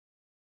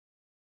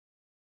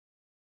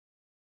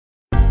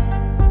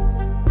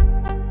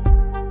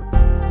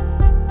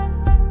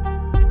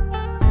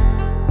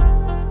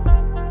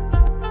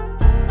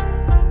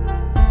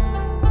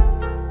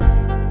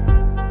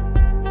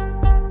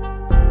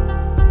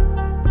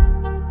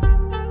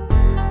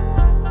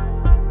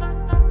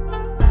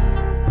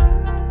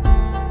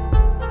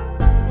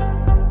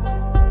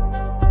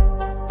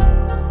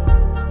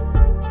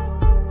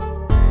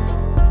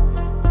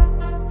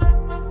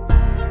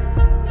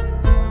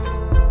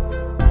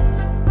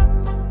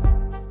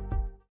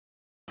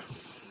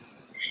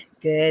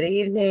Good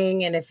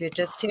evening, and if you're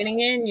just tuning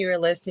in, you're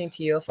listening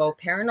to UFO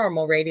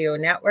Paranormal Radio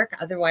Network,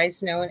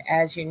 otherwise known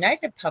as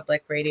United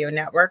Public Radio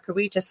Network, or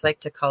we just like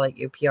to call it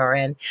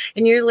UPRN.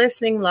 And you're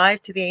listening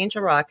live to the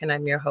Angel Rock, and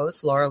I'm your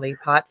host, Lorilei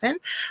Potvin.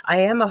 I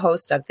am a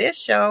host of this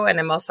show,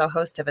 and I'm also a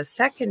host of a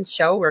second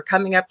show. We're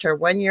coming up to our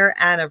 1-year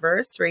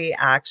anniversary,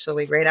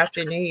 actually, right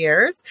after New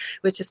Year's,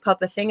 which is called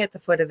The Thing at the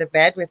Foot of the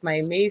Bed, with my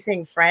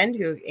amazing friend,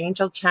 who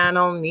Angel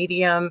Channel,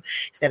 Medium.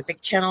 He's got a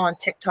big channel on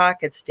TikTok.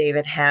 It's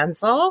David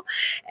Hansel.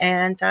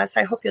 And so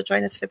I hope you'll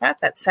join us for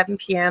that. That's 7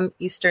 p.m.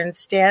 Eastern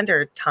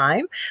Standard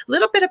Time. A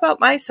little bit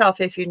about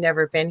myself if you've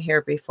never been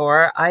here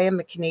before. I am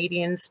a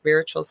Canadian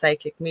spiritual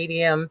psychic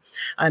medium.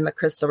 I'm a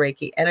crystal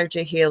Reiki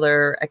energy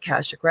healer,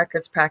 Akashic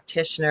Records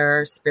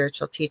practitioner,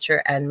 spiritual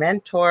teacher and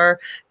mentor,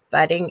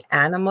 budding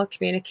animal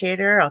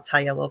communicator. I'll tell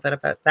you a little bit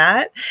about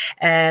that.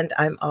 And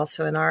I'm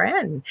also an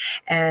RN.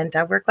 And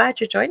we're glad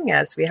you're joining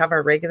us. We have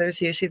our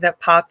regulars usually that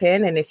pop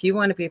in. And if you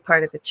want to be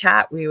part of the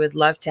chat, we would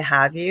love to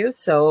have you.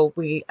 So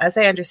as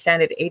I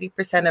understand it,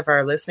 80% of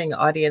our listening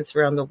audience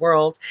around the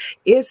world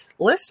is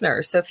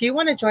listeners. So if you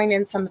want to join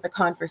in some of the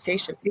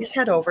conversation, please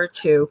head over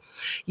to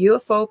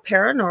UFO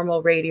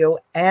Paranormal Radio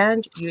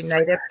and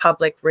United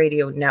Public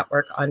Radio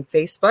Network on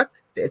Facebook.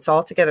 It's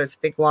all together. It's a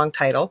big, long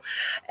title.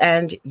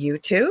 And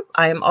YouTube.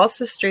 I am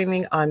also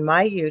streaming on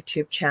my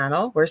YouTube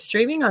channel. We're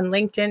streaming on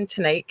LinkedIn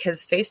tonight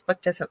because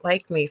Facebook doesn't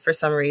like me for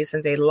some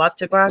reason. They love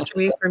to go after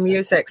me for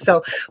music.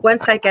 So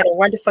once I get a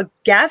wonderful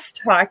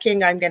guest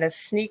talking, I'm going to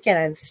sneak in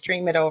and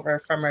stream it over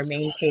from our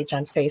main page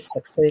on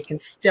Facebook so you can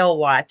still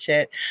watch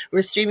it.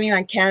 We're streaming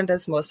on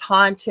Canada's Most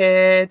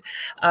Haunted.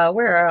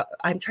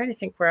 I'm trying to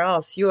think where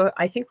else.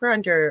 I think we're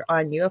on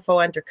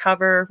UFO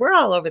Undercover. We're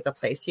all over the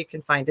place. You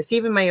can find us.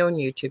 Even my own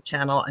YouTube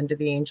channel under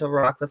the Angel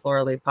Rock with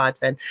Lorilei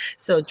Potvin.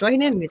 So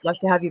join in. We'd love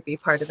to have you be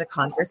part of the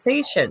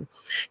conversation.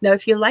 Now,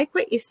 if you like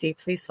what you see,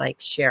 please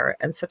like, share,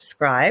 and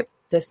subscribe.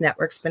 This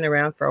network's been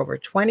around for over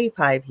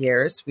 25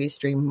 years. We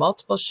stream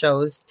multiple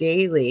shows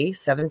daily,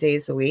 7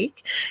 days a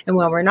week. And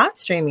while we're not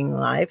streaming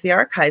live, the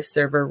archive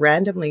server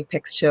randomly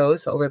picks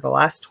shows over the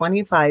last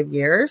 25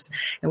 years.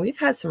 And we've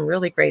had some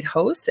really great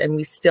hosts, and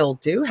we still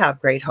do have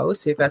great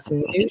hosts. We've got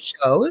some new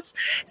shows.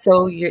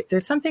 So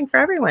there's something for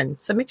everyone.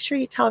 So make sure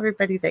you tell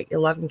everybody that you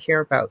love and care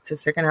about,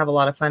 because they're going to have a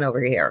lot of fun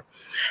over here.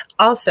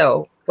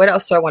 Also, what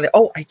else do I want to?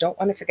 Oh, I don't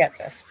want to forget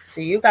this.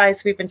 So you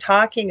guys, we've been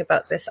talking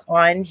about this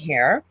on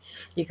here.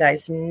 You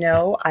guys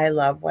know I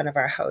love one of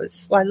our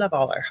hosts. Well, I love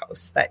all our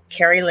hosts, but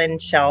Carrie Lynn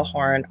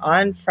Shellhorn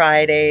on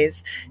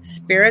Fridays,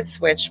 Spirit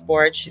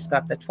Switchboard. She's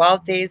got the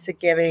 12 days of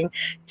giving.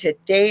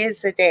 Today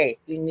is the day.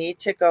 You need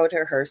to go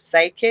to her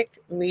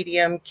psychic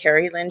medium,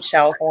 Carrie Lynn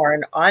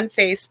Shellhorn, on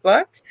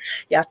Facebook.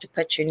 You have to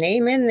put your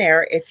name in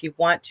there if you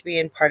want to be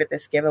in part of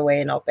this giveaway,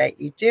 and I'll bet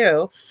you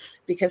do.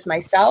 Because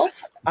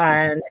myself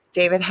and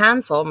David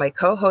Hansel, my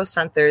co-host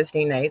on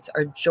Thursday nights,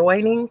 are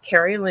joining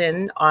Carrie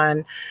Lynn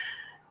on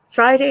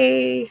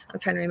Friday, I'm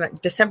trying to remember,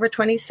 December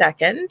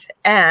 22nd,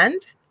 and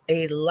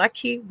a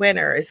lucky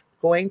winner is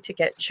going to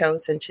get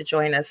chosen to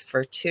join us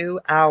for 2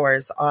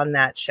 hours on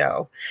that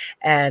show.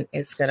 And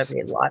it's going to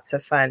be lots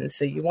of fun.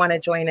 So you want to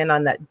join in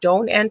on that.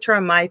 Don't enter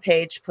on my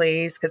page,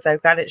 please, because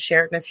I've got it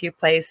shared in a few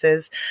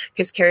places,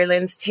 because Carrie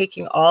Lynn's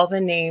taking all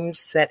the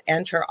names that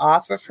enter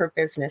off of her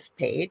business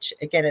page.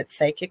 Again, it's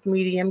Psychic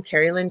Medium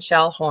Carrie Lynn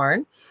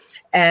Shellhorn.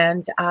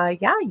 And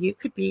you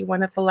could be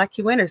one of the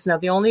lucky winners. Now,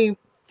 the only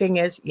thing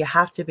is you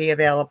have to be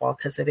available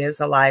because it is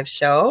a live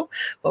show,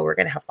 but we're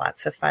going to have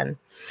lots of fun.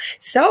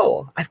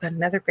 So I've got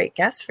another great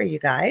guest for you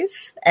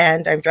guys,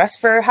 and I'm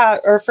dressed for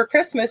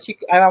Christmas.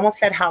 I almost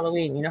said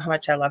Halloween. You know how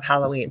much I love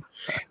Halloween,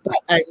 but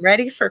I'm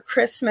ready for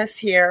Christmas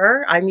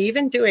here. I'm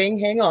even doing,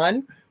 hang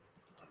on,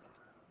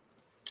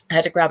 I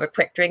had to grab a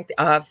quick drink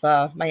of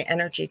my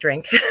energy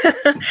drink.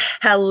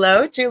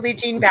 Hello, Julie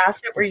Jean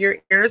Bassett. Were your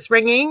ears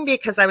ringing?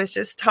 Because I was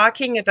just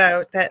talking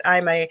about that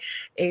I'm a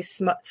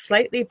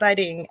slightly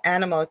budding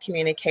animal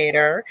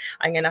communicator.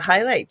 I'm going to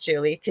highlight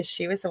Julie because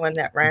she was the one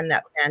that ran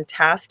that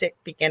fantastic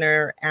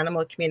beginner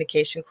animal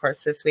communication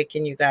course this week.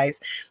 And you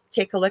guys,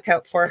 take a look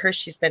out for her.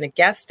 She's been a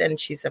guest and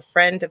she's a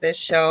friend of this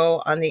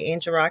show on the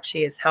Angel Rock.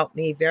 She has helped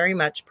me very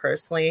much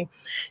personally.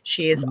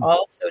 She has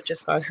also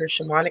just got her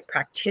shamanic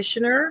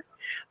practitioner.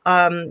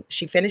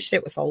 She finished it.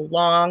 It was a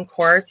long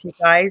course. You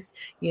guys,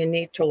 you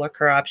need to look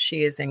her up.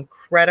 She is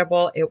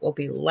incredible. It will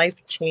be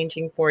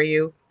life-changing for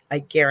you. I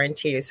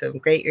guarantee you. So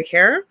great you're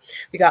here.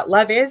 We got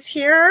Love Is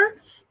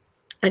here.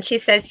 And she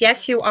says,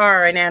 yes, you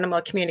are an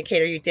animal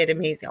communicator. You did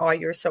amazing. Oh,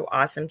 you're so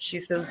awesome.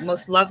 She's the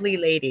most lovely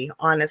lady,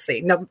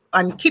 honestly. No,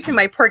 I'm keeping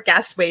my poor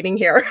guest waiting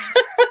here.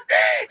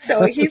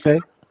 So he's okay.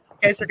 You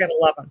guys are going to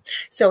love him.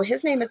 So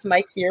his name is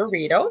Mike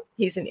Fiorito.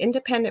 He's an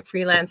independent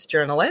freelance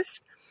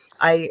journalist.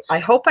 I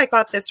hope I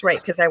got this right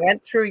because I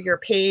went through your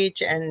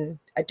page and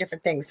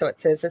different things. So it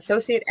says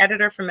associate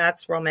editor for Mad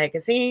Swirl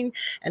magazine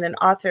and an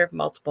author of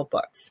multiple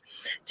books.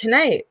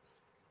 Tonight,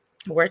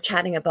 We're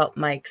chatting about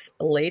Mike's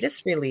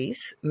latest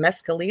release,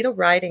 Mescalito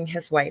Riding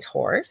His White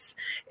Horse,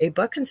 a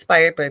book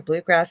inspired by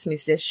bluegrass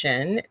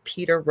musician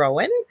Peter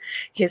Rowan,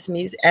 his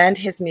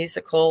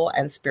musical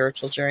and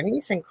spiritual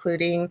journeys,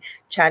 including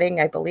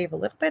chatting, I believe, a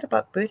little bit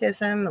about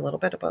Buddhism, a little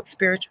bit about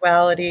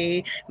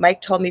spirituality.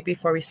 Mike told me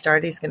before we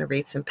started he's going to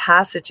read some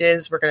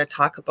passages. We're going to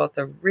talk about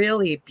the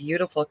really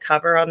beautiful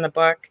cover on the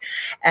book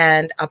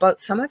and about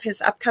some of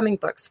his upcoming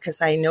books,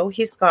 because I know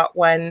he's got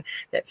one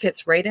that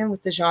fits right in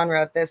with the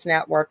genre of this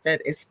network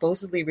that is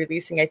supposedly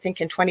releasing, I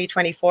think, in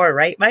 2024,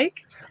 right,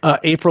 Mike?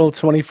 April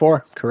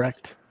 24,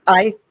 correct.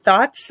 I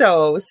thought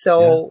so.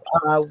 So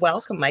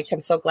welcome, Mike.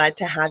 I'm so glad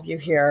to have you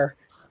here.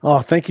 Oh,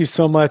 thank you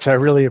so much. I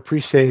really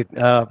appreciate.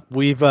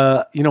 We've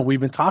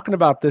been talking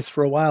about this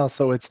for a while,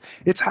 so it's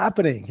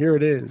happening. Here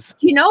it is.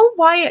 You know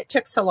why it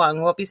took so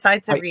long? Well,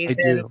 besides the I do.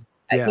 reasons,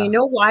 Yeah. you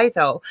know why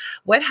though?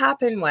 What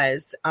happened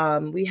was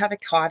we have a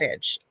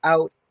cottage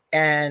out,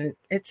 and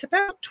it's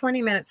about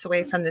 20 minutes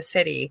away from the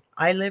city.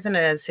 I live in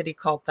a city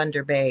called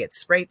Thunder Bay.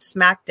 It's right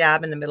smack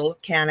dab in the middle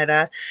of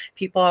Canada.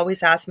 People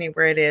always ask me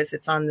where it is.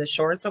 It's on the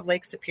shores of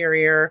Lake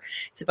Superior.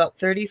 It's about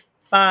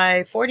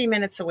 40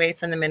 minutes away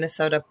from the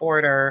Minnesota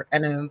border,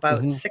 and I'm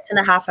about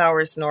 6.5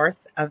 hours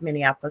north of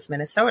Minneapolis,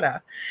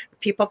 Minnesota.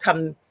 People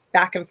come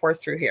back and forth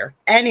through here.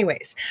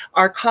 Anyways,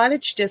 our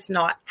cottage does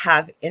not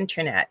have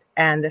internet,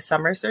 and the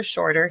summers are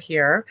shorter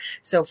here.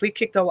 So if we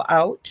could go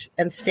out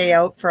and stay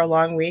out for a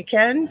long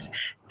weekend,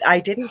 I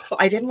didn't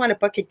want to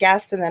book a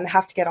guest and then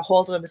have to get a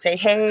hold of them and say,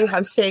 hey,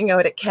 I'm staying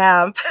out at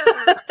camp.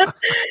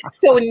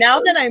 So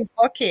now that I'm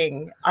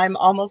booking, I'm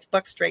almost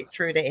booked straight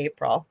through to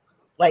April.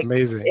 Like,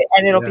 amazing.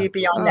 And it'll be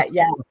beyond that.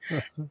 Yeah.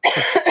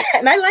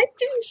 And I like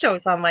doing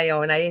shows on my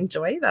own. I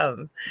enjoy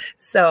them.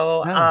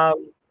 So,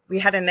 we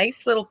had a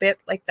nice little bit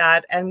like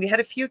that. And we had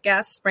a few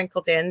guests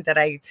sprinkled in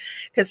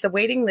because the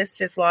waiting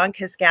list is long,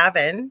 because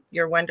Gavin,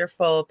 your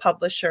wonderful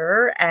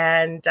publisher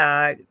and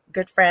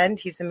good friend,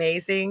 he's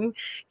amazing.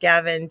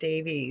 Gavin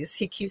Davies,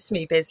 he keeps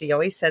me busy,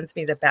 always sends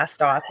me the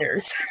best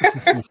authors.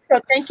 So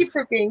thank you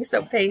for being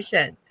so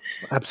patient.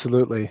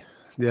 Absolutely.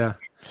 Yeah.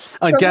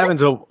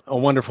 Gavin's a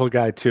wonderful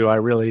guy too. I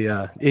really,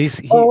 I've had him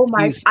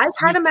as a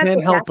guest.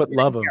 Can't help but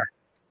love him.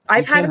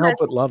 I've had him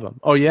but love him.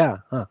 Oh yeah.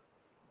 Huh.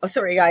 Oh,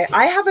 sorry.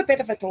 I have a bit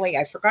of a delay.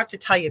 I forgot to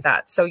tell you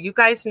that. So you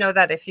guys know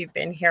that if you've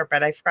been here,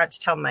 but I forgot to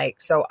tell Mike.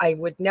 So I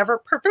would never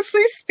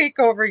purposely speak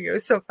over you.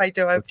 So if I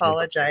do, I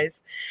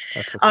apologize.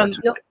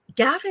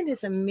 Gavin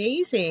is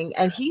amazing.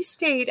 And he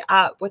stayed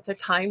up with the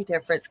time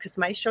difference, because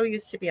my show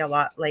used to be a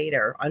lot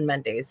later on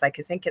Mondays. Like,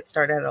 I think it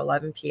started at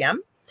 11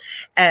 p.m.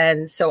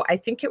 And so I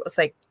think it was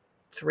like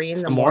 3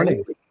 in the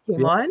morning.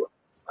 Came on.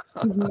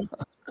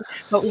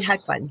 But we had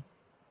fun.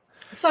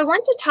 So I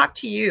wanted to talk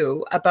to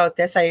you about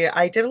this.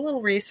 I did a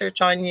little research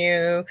on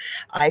you.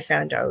 I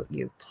found out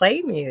you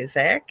play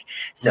music.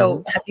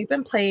 So have you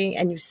been playing,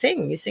 and you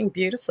sing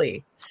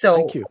beautifully. So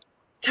thank you.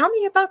 Tell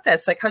me about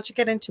this. Like, how'd you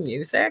get into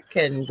music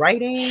and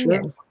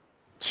writing?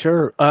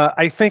 Sure.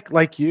 I think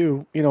like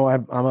you,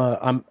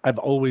 I've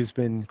always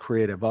been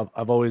creative.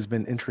 I've always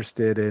been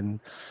interested in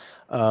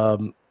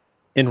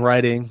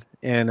writing,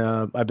 and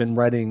I've been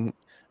writing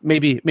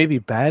maybe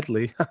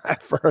badly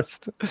at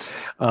first.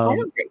 I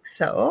don't think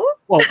so.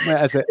 Well,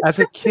 as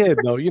a kid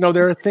though,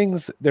 there are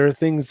things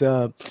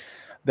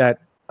that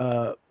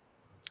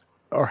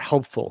are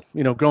helpful.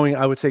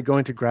 I would say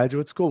going to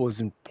graduate school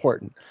was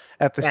important.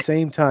 At the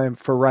same time,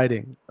 for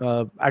writing,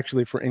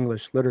 actually for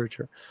English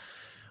literature,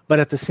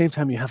 but at the same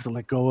time you have to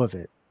let go of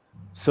it.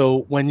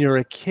 So when you're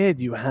a kid,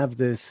 you have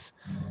this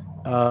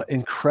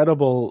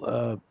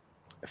incredible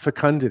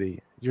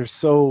fecundity. Your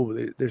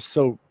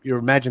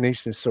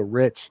imagination is so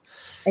rich,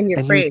 and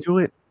you're free. You do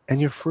it, and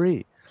you're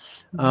free.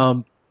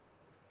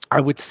 I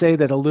would say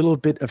that a little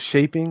bit of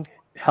shaping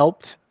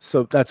helped.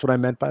 So that's what I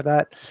meant by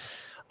that.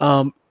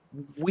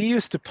 We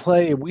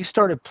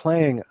started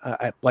playing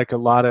like a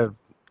lot of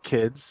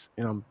kids.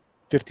 I'm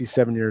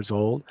 57 years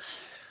old.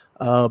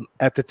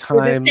 At the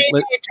time, the same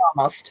age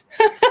almost.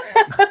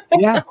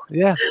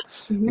 yeah.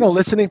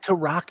 Listening to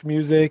rock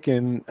music,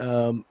 and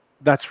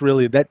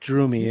that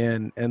drew me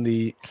in, and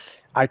the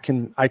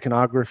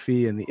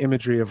iconography and the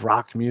imagery of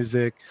rock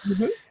music.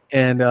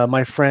 And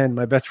my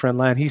best friend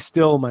Lan, he's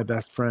still my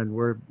best friend.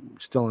 We're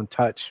still in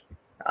touch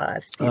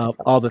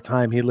all the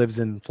time. He lives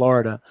in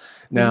Florida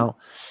now.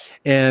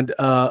 And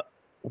the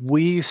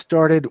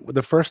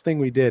first thing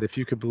we did, if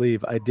you could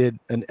believe, I did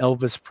an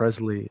Elvis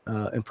Presley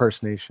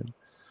impersonation.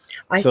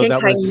 I think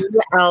I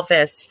knew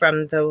Elvis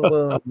from the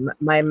womb.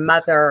 My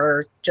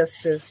mother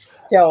just is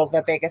still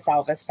the biggest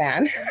Elvis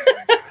fan.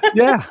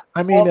 Yeah,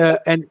 I mean,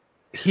 and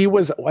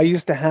I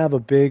used to have a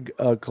big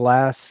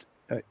glass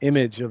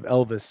image of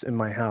Elvis in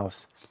my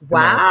house.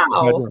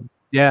 Wow.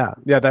 Yeah,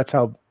 that's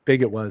how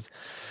big it was.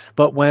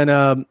 But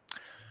when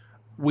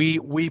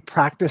we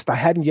practiced, I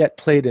hadn't yet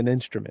played an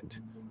instrument.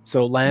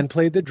 So Lan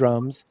played the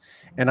drums,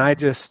 and I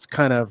just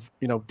kind of,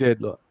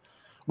 did look.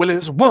 Well,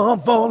 it's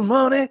 1 for the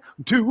money,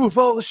 2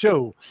 for the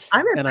show.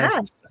 I'm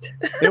impressed.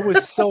 It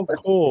was so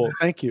cool.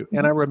 Thank you.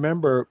 And I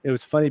remember it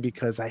was funny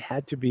because I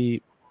had to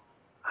be,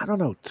 I don't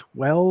know,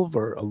 12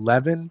 or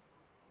 11.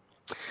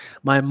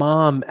 My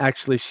mom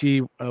actually,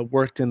 she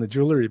worked in the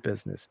jewelry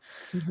business.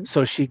 Mhm.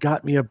 So she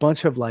got me a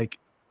bunch of like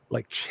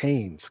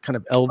chains, kind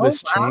of Oh,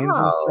 Elvis chains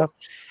and wow. stuff.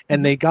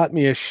 And Mhm, they got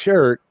me a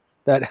shirt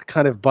that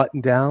kind of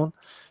buttoned down.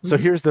 So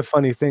mhm, here's the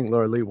funny thing,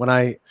 Lorilei, when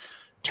I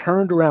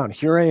turned around,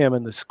 here I am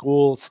in the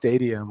school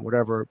stadium,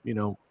 whatever,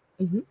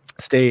 mhm.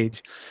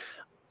 stage,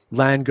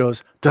 Lan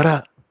goes,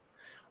 da-da.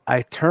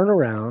 I turn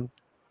around,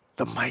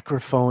 the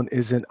microphone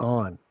isn't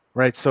on.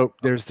 Right. So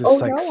there's Oh,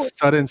 this like no.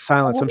 sudden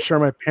silence. Uh-huh. I'm sure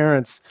my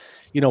parents,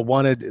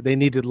 they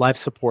needed life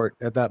support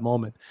at that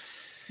moment.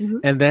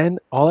 Mhm. And then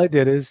all I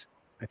did is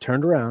I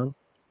turned around,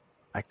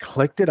 I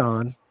clicked it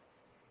on,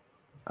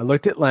 I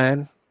looked at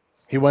Lan,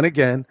 he went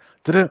again,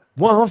 da-da,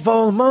 one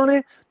for the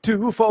money,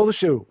 two for the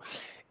show.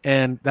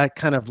 And that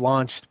kind of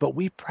launched, but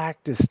we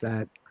practiced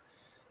that.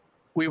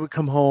 We would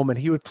come home and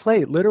he would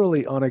play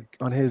literally on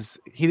his,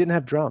 he didn't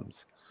have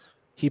drums.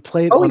 He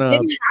played Oh, on he a,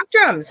 didn't have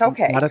drums.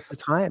 Okay. not at the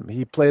time.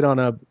 He played on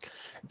a,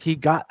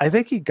 I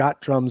think he got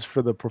drums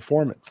for the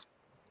performance.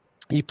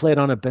 He played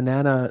on a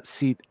banana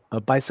seat, a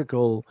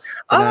bicycle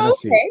banana Oh,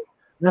 seat. okay. Isn't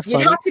that You'd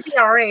funny? have to be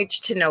our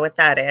age to know what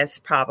that is,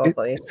 It,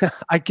 probably.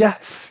 I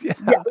guess, Yeah.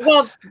 yeah.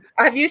 Well,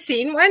 have you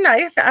seen one?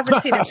 I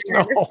haven't seen a No.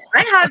 banana seat.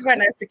 I had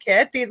one as a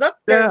kid. They're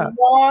Yeah,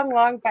 long,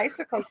 long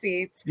bicycle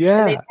seats,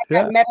 and they yeah, have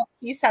that yeah. metal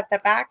piece at the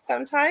back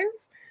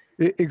sometimes.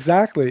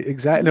 Exactly,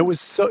 exactly. And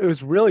Mhm. it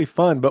was really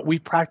fun, but we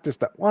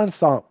practiced that one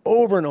song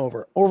over and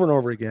over, over and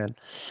over again.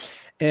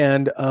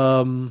 And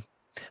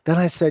then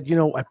I said,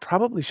 I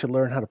probably should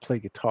learn how to play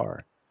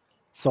guitar.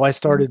 So I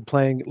started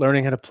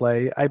learning how to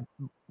play. I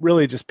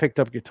really just picked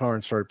up guitar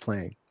and started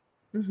playing.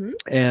 Mhm.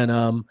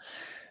 And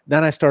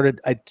then I started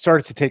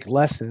to take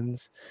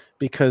lessons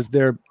because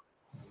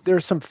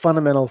there's some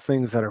fundamental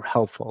things that are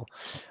helpful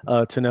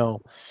to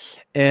know.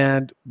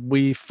 And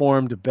we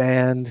formed a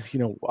band.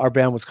 Our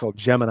band was called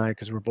Gemini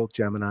because we're both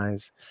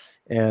Geminis.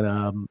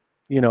 And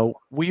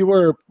we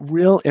were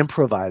real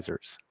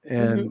improvisers,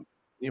 Mhm.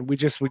 and we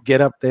just would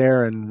get up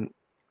there and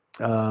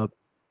uh,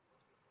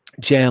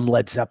 jam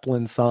Led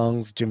Zeppelin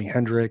songs, Jimi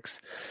Hendrix.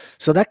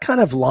 So that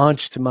kind of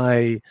launched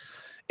my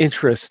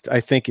interest, I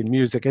think, in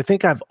music. I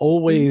think I've Mhm.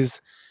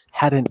 always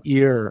had an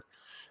ear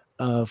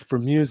for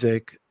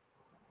music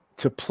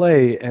to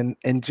play and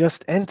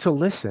to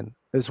listen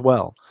as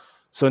well.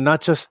 So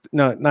not just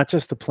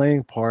the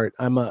playing part.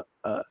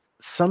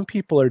 Some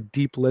people are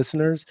deep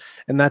listeners,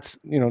 and that's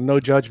no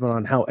judgment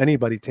on how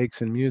anybody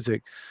takes in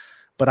music.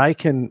 But I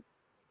can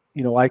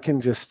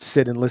just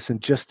sit and listen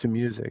just to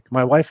music.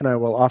 My wife and I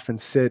will often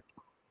sit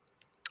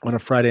on a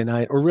Friday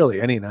night, or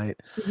really any night,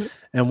 Mhm.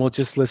 and we'll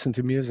just listen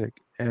to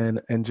music and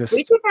We just,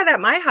 did that at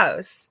my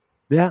house.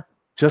 yeah,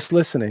 just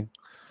listening.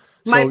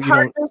 My So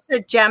partner's a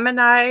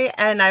Gemini,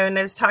 and when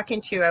I was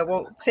talking to you, I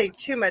won't say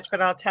too much,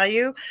 but I'll tell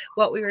you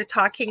what we were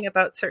talking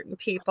about certain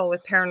people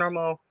with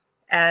paranormal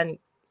and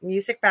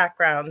music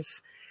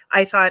backgrounds.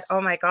 I thought, oh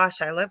my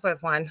gosh, I live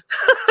with one.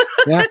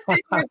 yeah,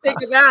 Didn't even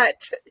think of that.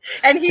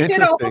 And he did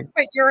interesting. almost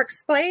what you're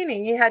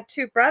explaining. He had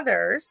two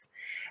brothers,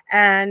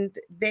 and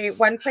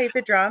one played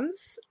the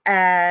drums,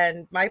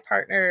 and my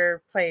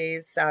partner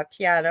plays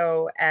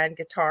piano and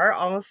guitar,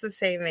 almost the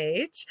same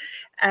age.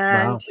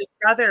 And Wow. his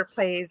brother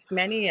plays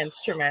many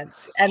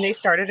instruments, and they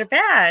started a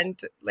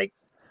band. Like,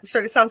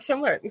 sort of sounds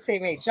similar at the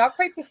same age, not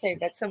quite the same,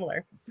 but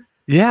similar.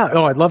 Yeah.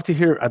 Oh, I'd love to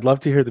hear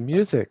the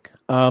music.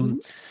 Mhm.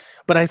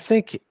 But I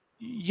think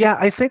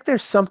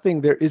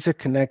there is a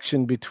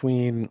connection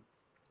between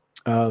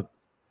uh,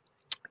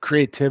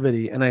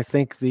 creativity and I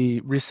think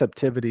the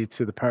receptivity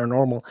to the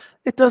paranormal.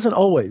 It doesn't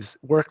always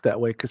work that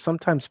way because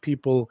sometimes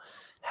people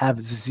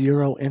have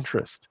zero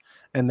interest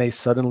and they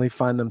suddenly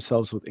find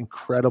themselves with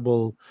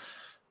incredible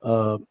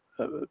uh,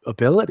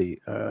 ability,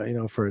 for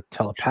Well, you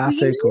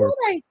telepathic know or, what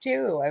I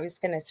do? I was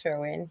going to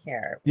throw in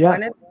here. yeah.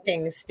 One of the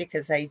things,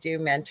 because I do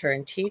mentor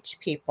and teach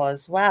people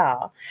as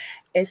well,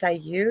 is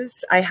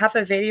I have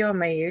a video on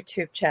my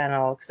YouTube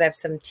channel because I have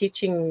some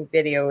teaching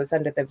videos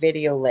under the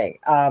video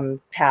link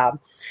tab.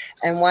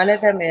 And one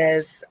of them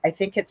is, I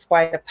think it's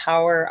why the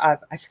power of,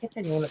 I forget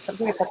the name, it's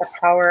something about the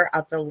power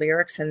of the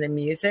lyrics and the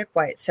music,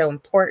 why it's so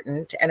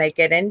important. And I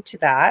get into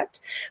that.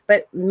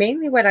 But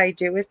mainly what I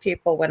do with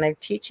people when I'm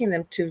teaching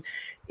them to,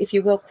 if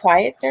you will,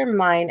 quiet their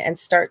mind and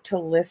start to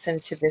listen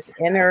to this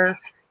inner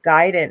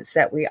guidance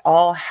that we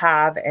all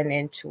have and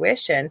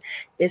intuition,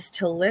 is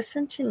to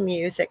listen to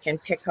music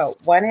and pick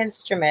out one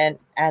instrument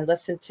and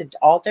listen to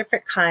all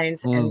different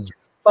kinds and Mm,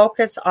 just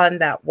focus on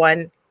that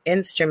one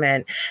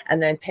instrument, and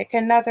then pick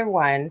another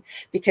one,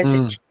 because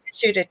it mm,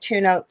 teaches you to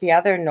tune out the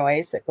other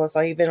noise that goes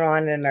even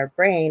on in our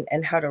brain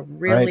and how to right.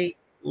 really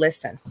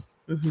listen.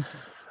 Mhm.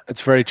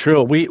 It's very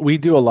true. We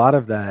do a lot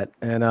of that,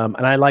 and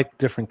I like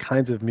different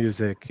kinds of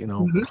music.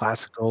 Mhm.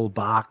 Classical,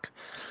 Bach.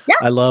 Yeah.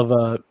 I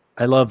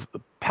love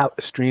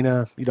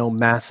Palestrina.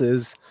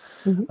 Masses.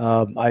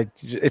 Mhm.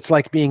 It's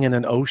like being in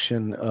an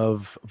ocean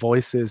of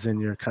voices,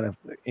 and you're kind of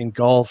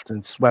engulfed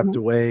and swept Mhm.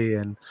 away.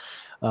 And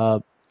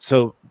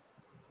so,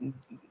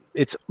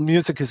 it's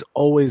music has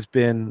always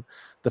been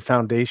the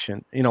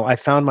foundation. I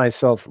found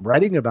myself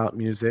writing about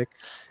music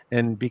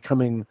and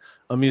becoming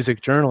a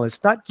music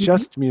journalist, not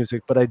just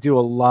music, but I do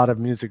a lot of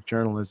music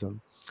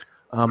journalism.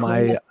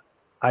 Cool.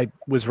 I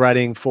was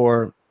writing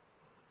for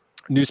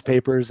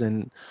newspapers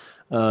and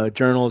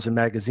journals and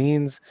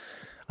magazines.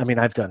 I mean,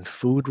 I've done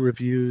food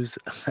reviews,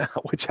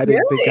 which I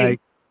didn't think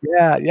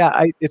Really?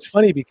 yeah. It's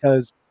funny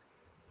because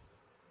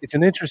it's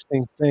an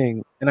interesting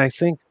thing. And I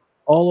think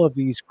all of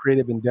these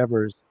creative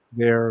endeavors,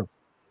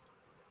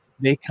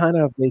 they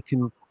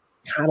can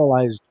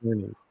catalyze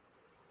journeys.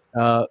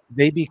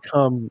 They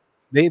become,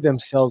 they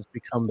themselves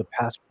become the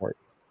passport.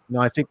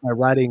 I think my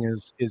writing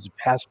is a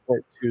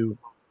passport to,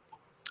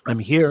 I'm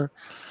here,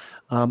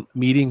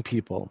 meeting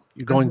people.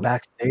 You're going Mhm.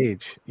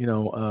 backstage,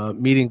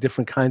 meeting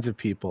different kinds of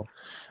people.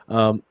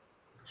 Um,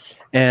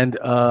 and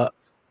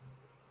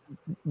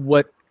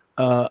what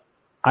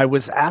I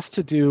was asked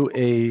to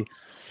do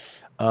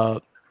uh,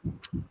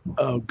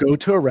 go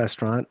to a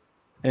restaurant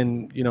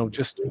and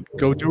just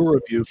go do a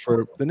review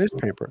for the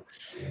newspaper.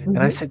 And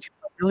I Mhm. said,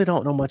 I really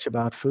don't know much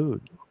about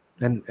food.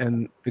 And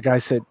the guy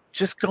said,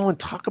 just go and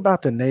talk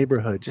about the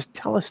neighborhood. Just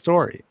tell a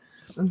story.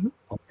 Mhm.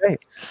 Okay,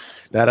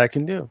 that I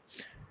can do.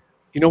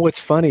 What's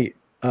funny,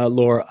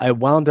 Laura? I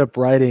wound up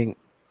writing,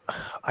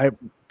 I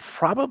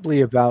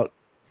probably about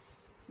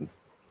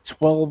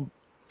 12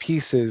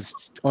 pieces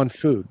on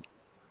food,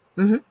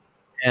 Mhm.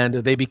 and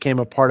they became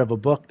a part of a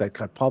book that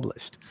got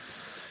published.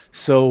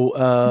 So,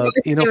 What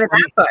was the name of that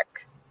funny,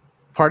 book?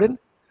 pardon?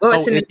 What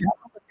was Oh, the name? that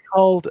was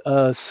called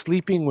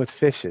Sleeping with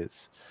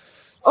Fishes.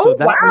 So Oh,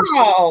 that one,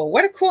 wow.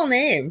 What a cool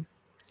name.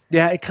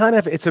 yeah,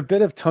 it's a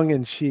bit of tongue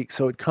in cheek.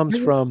 So Mhm. it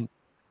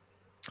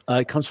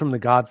comes from The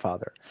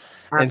Godfather,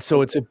 and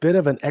so it's Absolutely. a bit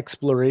of an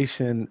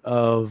exploration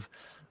of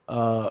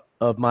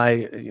my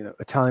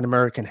Italian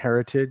American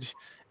heritage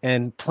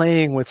and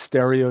playing with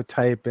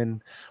stereotype,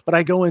 but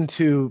I go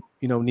into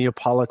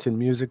Neapolitan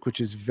music,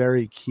 which is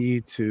very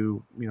key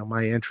to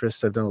my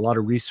interests. I've done a lot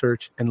of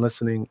research and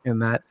listening in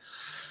that,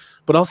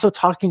 but also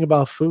talking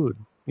about food,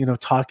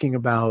 talking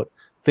about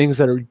things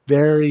that are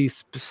very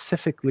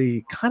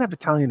specifically kind of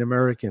Italian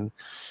American,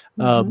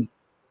 Mhm.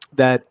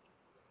 that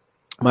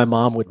my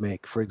mom would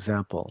make, for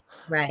example,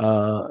 Right.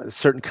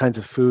 certain kinds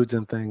of foods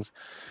and things.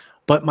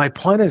 But my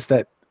point is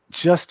that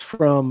just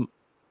from,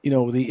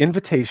 the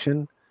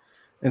invitation,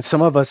 and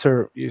some of us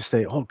you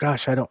say, oh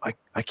gosh,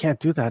 I can't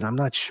do that. I'm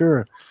not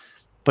sure.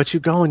 But you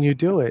go and you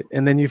do it.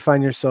 And then you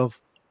find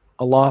yourself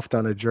aloft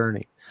on a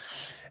journey.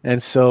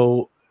 And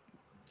so,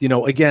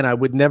 again, I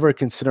would never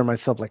consider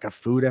myself like a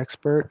food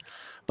expert,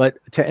 but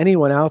to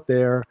anyone out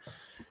there,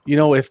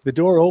 if the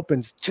door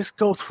opens, just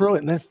go through it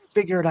and then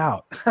figure it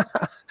out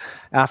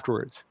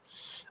afterwards.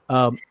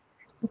 Um,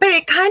 But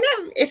it kind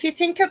of, if you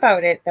think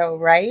about it though,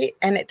 right?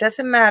 And it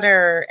doesn't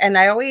matter. And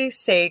I always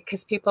say,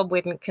 because people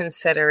wouldn't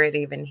consider it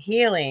even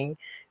healing,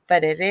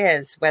 but it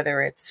is,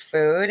 whether it's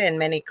food in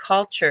many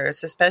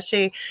cultures,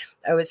 especially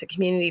I was a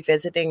community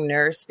visiting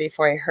nurse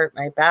before I hurt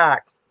my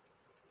back.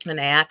 And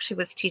I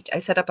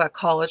set up a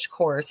college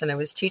course and I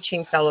was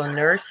teaching fellow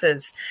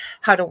nurses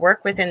how to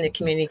work within the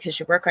community because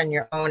you work on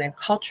your own and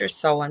culture is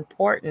so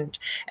important.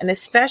 And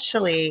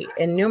especially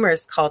in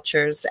numerous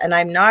cultures, and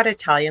I'm not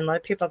Italian, a lot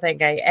of people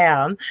think I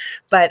am,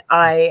 but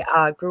I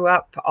grew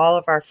up, all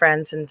of our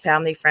friends and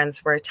family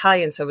friends were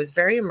Italian. So I was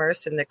very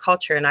immersed in the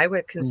culture. And I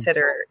would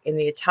consider in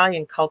the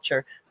Italian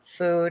culture,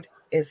 food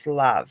is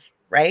love,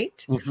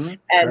 right? And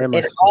Very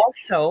much it so.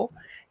 also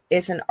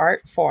is an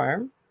art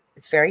form.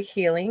 It's very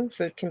healing.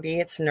 Food can be,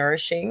 it's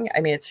nourishing. I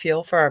mean, it's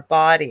fuel for our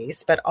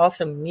bodies, but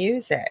also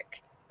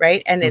music,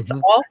 right? And it's hmm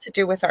all to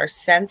do with our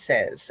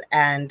senses.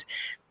 And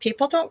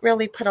people don't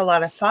really put a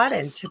lot of thought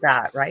into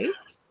that, right?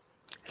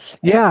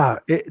 Yeah,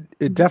 it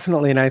Mhm.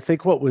 definitely. And I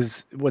think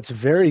what's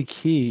very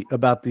key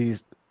about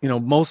these,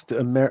 most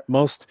uh,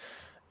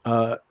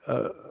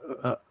 uh,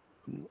 uh,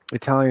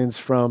 Italians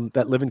from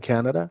that live in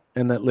Canada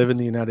and that live in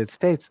the United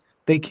States,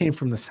 they came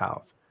from the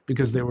South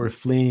because they were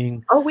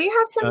fleeing. Oh, we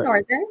have some Uh,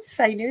 northerns.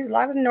 I knew a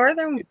lot of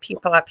northern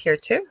people up here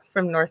too,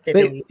 from North they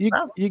Italy as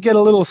well. you get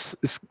a little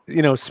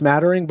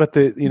smattering, but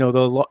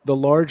the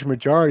large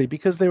majority,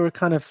 because they were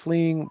kind of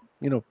fleeing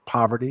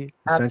poverty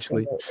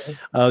essentially.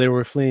 Absolutely. They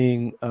were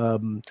fleeing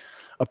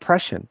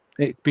oppression,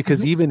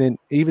 because Mhm.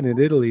 even in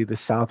Italy, the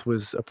South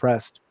was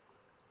oppressed,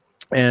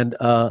 and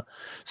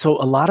so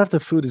a lot of the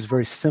food is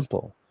very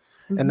simple,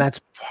 and Mhm.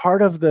 that's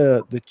part of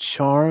the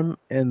charm,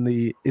 and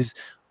the is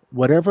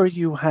whatever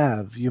you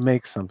have, you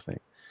make something.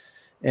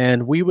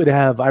 And we would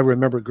have, I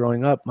remember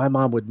growing up, my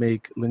mom would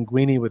make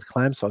linguine with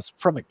clam sauce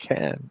from a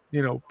can,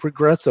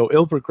 Progresso,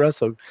 Il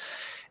Progresso.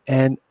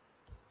 And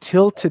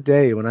till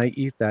today, when I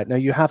eat that, now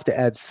you have to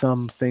add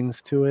some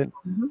things to it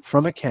Mhm.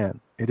 from a can.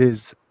 It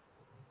is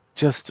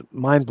just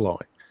mind blowing.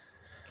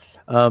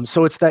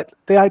 So it's the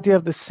idea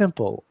of the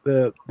simple,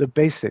 the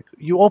basic.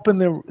 You open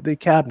the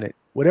cabinet,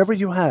 whatever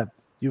you have,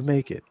 you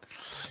make it,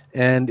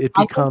 and it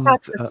I think becomes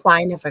that's a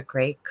sign of a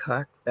great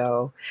cook,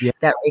 though, yeah,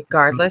 that mhm,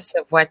 regardless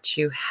of what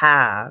you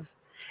have,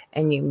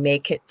 and you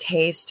make it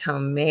taste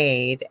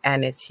homemade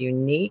and it's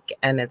unique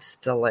and it's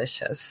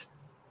delicious.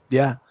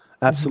 yeah, Mhm.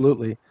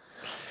 absolutely.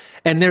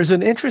 And there's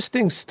an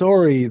interesting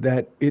story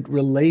that it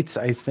relates,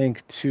 I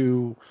think,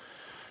 to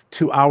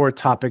our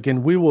topic,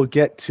 and we will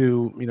get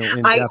to, in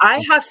depth.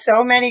 I have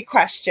so many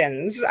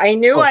questions. I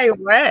knew Oh, I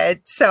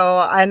would.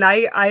 So, and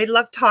I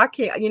love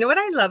talking. You know what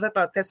I love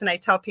about this, and I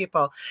tell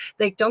people,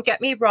 like, don't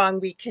get me wrong,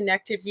 we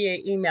connected via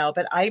email,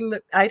 but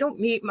I don't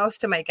meet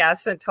most of my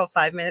guests until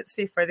 5 minutes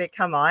before they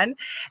come on,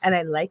 and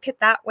I like it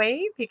that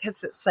way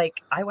because it's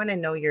like I want to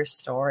know your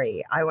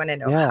story. I want to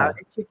know, how yeah,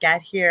 did you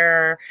get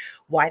here?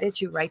 Why did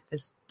you write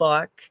this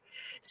book?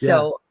 yeah,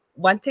 So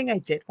one thing I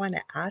did want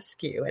to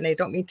ask you, and I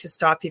don't mean to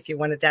stop you if you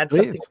wanted to add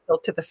something please. still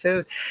to the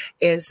food,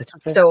 is It's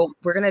okay. so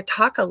we're going to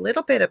talk a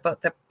little bit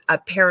about the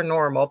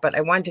paranormal, but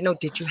I wanted to know,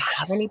 did you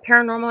have any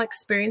paranormal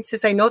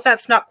experiences? I know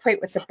that's not quite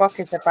what the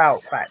book is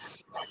about, but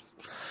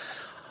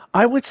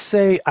I would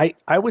say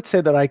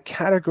that I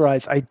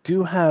categorize. I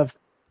do have,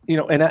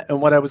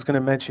 and what I was going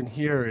to mention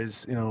here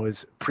is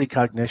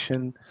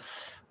precognition.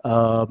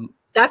 Um,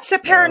 that's the uh,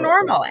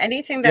 paranormal.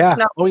 Anything that's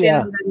yeah. not Oh, within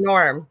yeah. the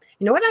norm.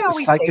 You know what I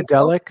always say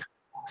though?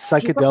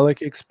 Psychedelic,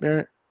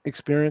 People,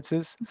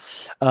 experiences.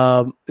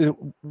 Um,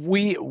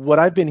 what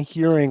I've been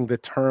hearing the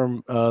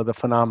term, the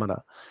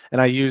phenomena, and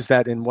I use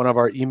that in one of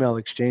our email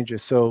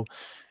exchanges. So,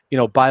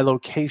 by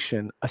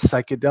location, a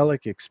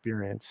psychedelic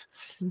experience,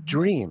 Mhm.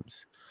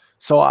 dreams.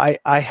 So I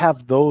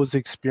have those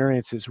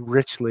experiences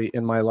richly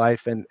in my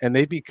life, and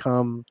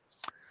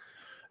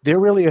they're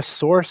really a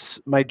source.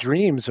 My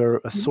dreams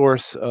are a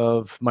source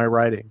of my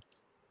writing,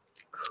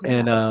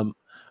 and Cool.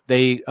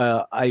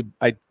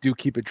 I do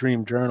keep a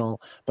dream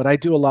journal, but I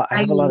do a lot. I I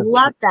have a lot of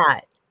love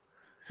that.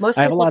 Most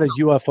I have a people lot of don't.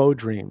 UFO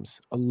dreams,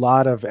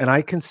 and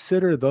I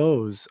consider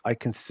those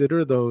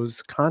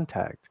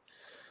contact,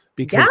 Yeah.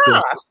 because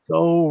they're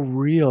so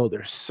real,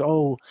 they're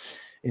so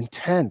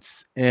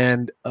intense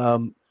and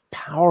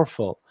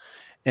powerful,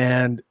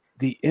 and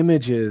the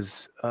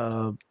images,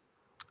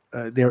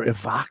 they're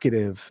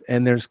evocative,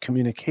 and there's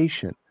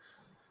communication.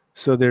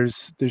 So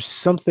there's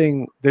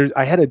something there.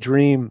 I had a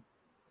dream,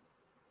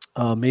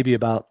 maybe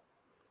about,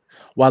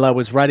 while I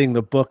was writing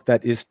the book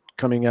that is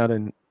coming out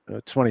in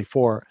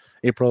 24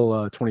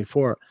 April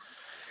 24,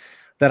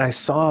 that I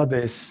saw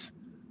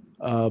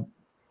uh,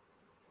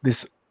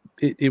 this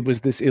it was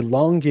this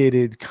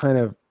elongated kind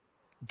of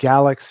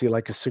galaxy,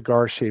 like a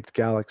cigar shaped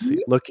galaxy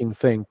Mhm. looking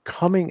thing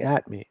coming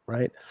at me,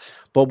 right?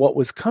 But what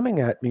was coming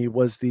at me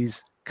was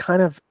these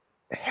kind of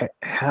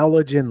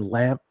halogen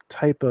lamp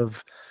type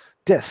of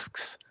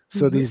discs.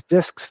 So Mhm. these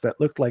discs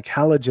that looked like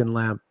halogen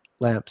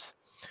lamps,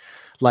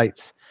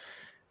 lights,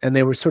 and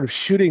they were sort of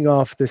shooting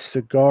off this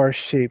cigar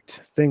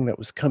shaped thing that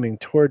was coming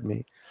toward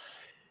me.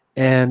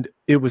 And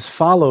it was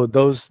followed,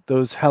 those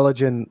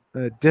halogen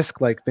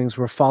disc like things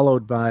were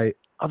followed by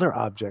other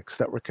objects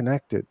that were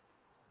connected.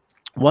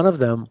 One of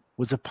them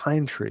was a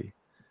pine tree,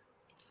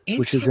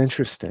 which is Interesting.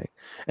 interesting.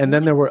 And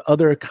then there were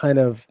other kind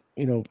of,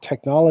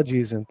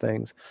 technologies and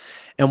things.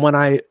 And when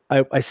I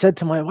said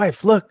to my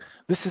wife, look,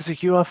 this is a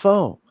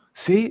UFO.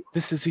 See,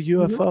 this is a Mhm.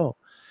 UFO.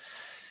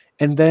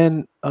 And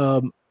then,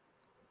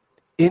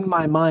 in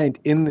my mind,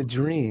 in the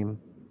dream,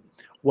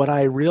 what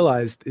I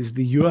realized is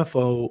the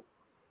UFO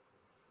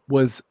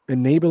was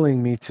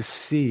enabling me to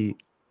see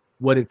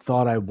what it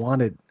thought I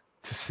wanted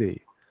to see.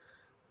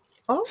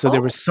 Oh, So there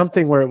oh. was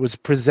something where it was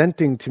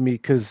presenting to me,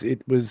 because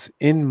it was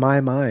in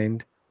my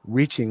mind,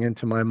 reaching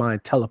into my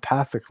mind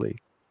telepathically,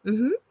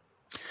 Mhm.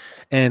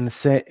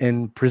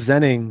 and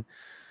presenting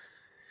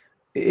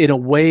in a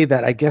way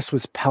that I guess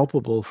was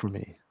palpable for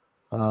me.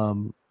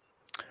 Um,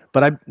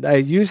 but I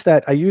use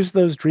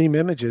those dream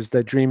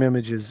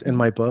images in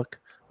my book,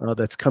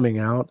 that's coming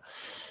out.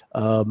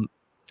 Um,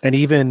 and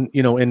even,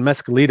 in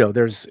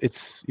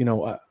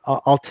Mescalito,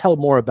 I'll tell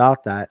more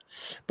about that.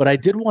 But I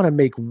did want to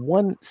make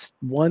one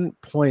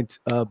point,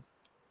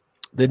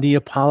 the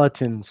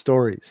Neapolitan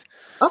stories.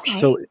 Okay.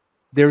 So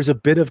there's a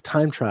bit of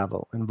time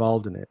travel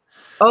involved in it.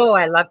 Oh,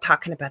 I love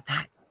talking about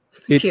that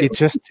It too. it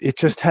just it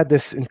just had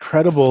this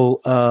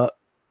incredible,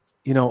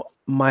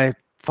 my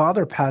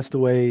father passed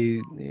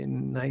away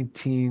in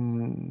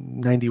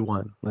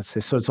 1991, let's say.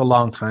 So it's a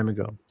long time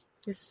ago.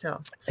 Just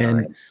still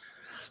And,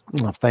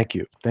 sorry. thank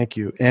you. Thank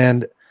you.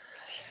 And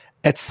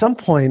at some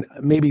point,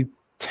 maybe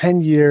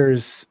 10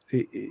 years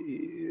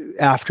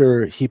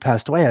after he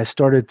passed away, I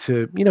started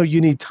to,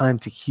 you need time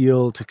to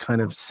heal, to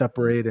kind of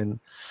separate. And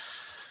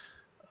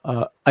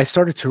I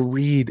started to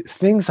read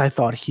things I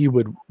thought he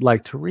would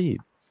like to read.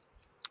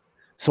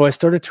 So I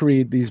started to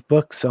read these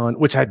books on,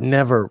 which I'd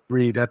never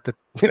read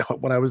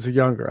when I was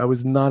younger. I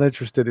was not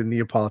interested in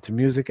Neapolitan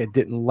music. I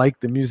didn't like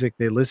the music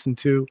they listened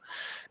to.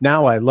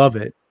 Now I love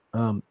it.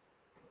 Um,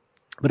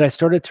 but I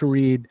started to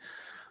read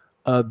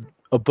a,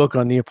 a book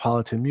on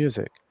Neapolitan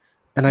music,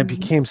 and I Mhm.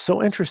 became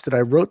so interested. I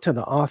wrote to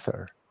the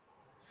author,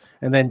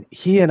 and then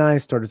he and I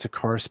started to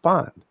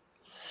correspond.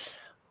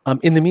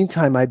 In the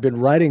meantime, I'd been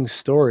writing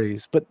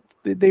stories, but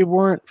they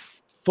weren't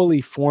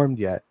fully formed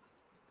yet.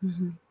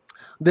 Mhm.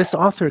 This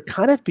author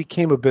kind of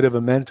became a bit of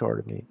a mentor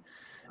to me.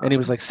 And he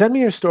was Okay. like, send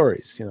me your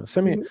stories,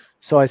 send me. Mhm.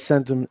 So I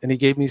sent him, and he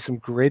gave me some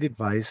great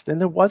advice. And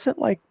there wasn't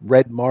like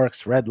red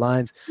marks, red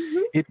lines.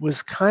 Mhm. It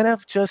was kind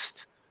of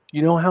just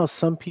you know how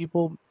some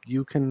people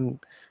you can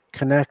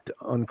connect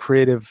on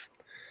creative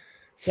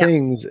Yeah.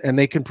 things and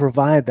they can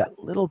provide that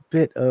little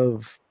bit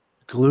of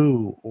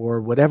glue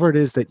or whatever it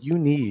is that you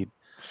need.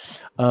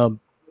 Um,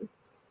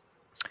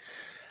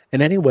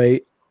 and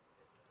anyway,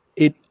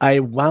 I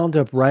wound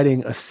up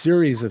writing a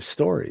series of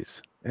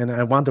stories and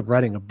I wound up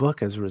writing a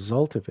book as a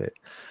result of it.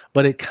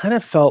 But it kind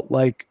of felt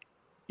like,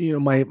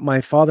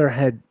 my father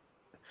had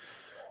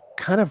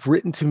kind of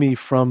written to me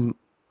from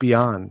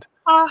beyond,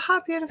 Oh, how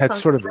had beautiful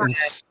is sort of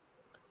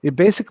it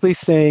basically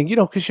saying,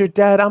 because your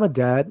dad, I'm a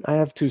dad, I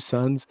have two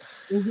sons.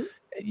 that? Mhm.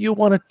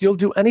 You'll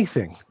do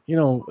anything,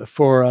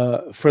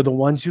 for the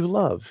ones you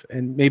love,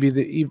 and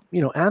maybe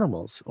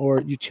animals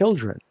or you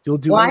children. You'll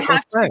do Well, any or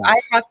I friends.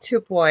 have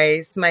two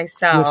boys You have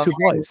myself, two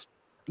boys.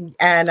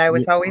 and I You,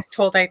 was always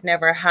told I'd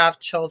never have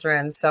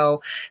children.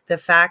 So the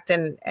fact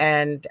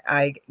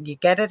you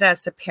get it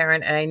as a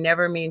parent, and I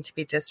never mean to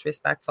be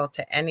disrespectful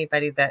to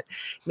anybody that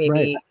right.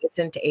 maybe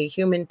isn't a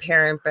human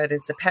parent but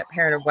is a pet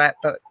parent or what,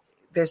 but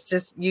there's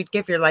just you'd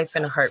give your life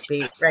in a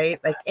heartbeat, right?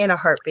 Like in a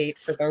heartbeat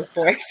for those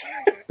boys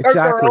or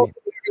girls. Exactly.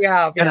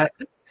 Yeah, And yeah.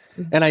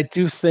 I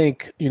do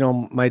think,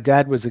 my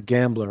dad was a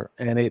gambler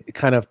and it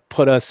kind of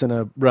put us in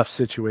a rough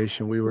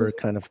situation. We were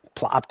kind of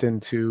plopped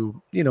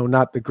into,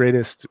 not the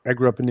greatest. I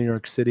grew up in New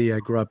York City. I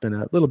grew up in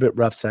a little bit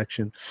rough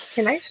section.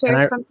 Can I And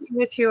share something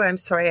with you? I'm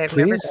sorry, I've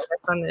never done please,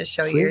 this on this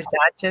show. Your please.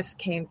 dad just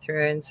came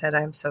through and said,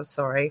 "I'm so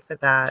sorry for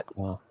that."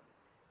 Well,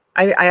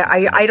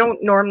 I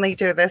don't normally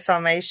do this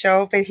on my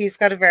show, but he's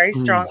got a very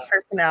mm. strong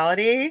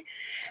personality,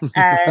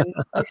 and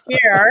he's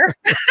here.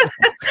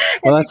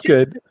 Well, And he that's just,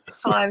 good.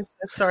 oh, I'm so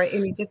sorry.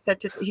 And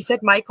he said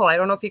Michael. I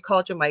don't know if he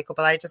called you Michael,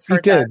 but I just He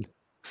heard that. did.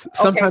 Okay,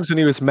 Sometimes when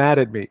he was mad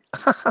at me.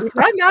 he's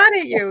not mad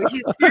at you.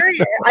 He's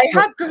serious. I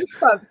have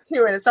goosebumps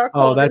too, and it's not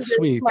Oh, cold. And that's here's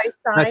sweet. my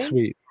That's sign.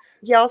 sweet.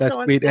 He That's also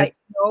wants sweet. to And let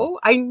you know,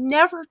 I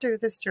never do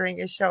this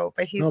during a show,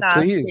 but he's no,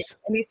 asked me, please.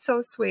 and he's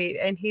so sweet,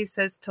 and he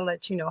says to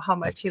let you know how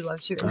much he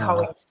loves you and how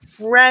Ah,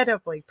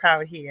 incredibly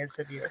proud he is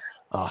of you.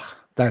 I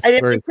that's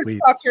didn't very mean to sweet.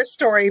 stop your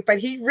story, but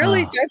he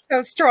really Ah. does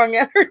have strong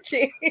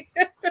energy.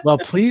 Well,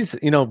 please,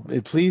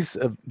 please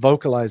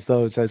vocalize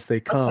those as they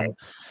Okay. come,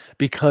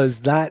 because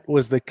that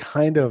was the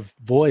kind of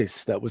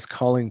voice that was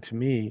calling to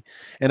me.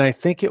 And I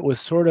think it was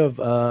sort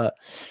of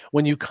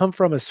when you come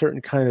from a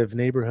certain kind of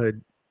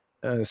neighborhood,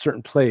 a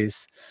certain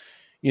place,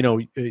 your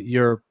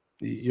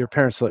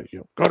parents let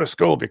you go to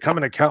school, become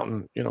an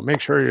accountant,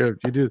 make sure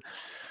you do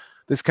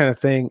this kind of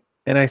thing.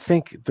 And I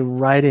think the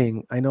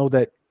writing, I know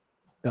that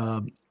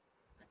um,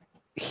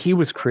 he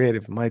was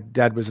creative. My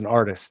dad was an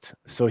artist,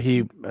 so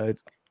he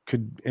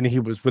and he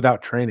was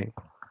without training.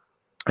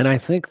 And I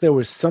think there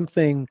was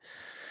something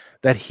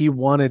that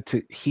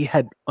he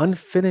had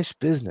unfinished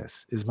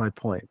business, is my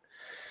point.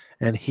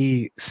 And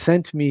he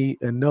sent me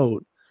a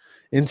note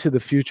into the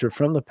future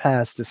from the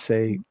past to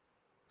say,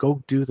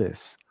 go do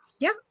this.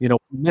 Yeah.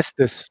 Missed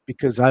this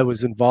because I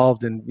was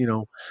involved in,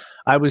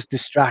 I was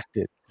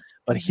distracted,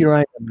 but Mhm. here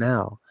I am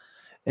now.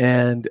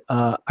 And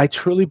I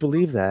truly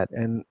believe that.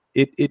 And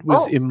it was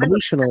Oh, 100%.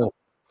 emotional.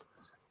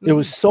 It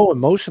was Mhm. so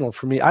emotional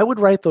for me. I would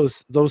write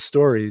those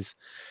stories,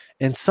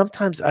 and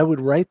sometimes I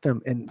would write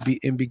them and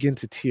begin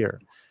to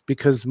tear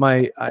because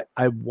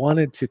I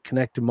wanted to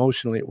connect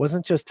emotionally. It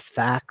wasn't just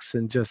facts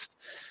and just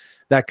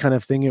that kind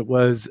of thing. It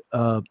was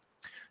a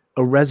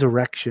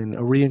resurrection,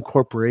 a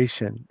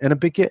reincorporation, and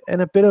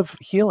a bit of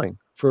healing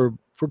for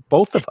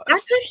both of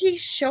That's us. what he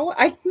show.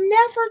 I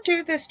never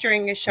do this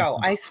during a show.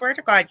 Mhm. I swear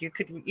to God, you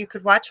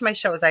could watch my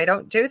shows. I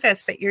don't do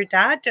this, but your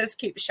dad does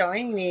keep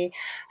showing me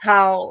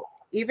how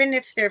even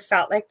if there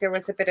felt like there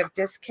was a bit of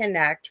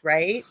disconnect,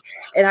 right?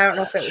 And I don't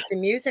know if it was the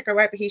music or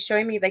what, but he's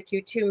showing me like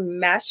you two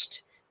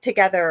meshed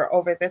together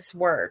over this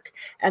work.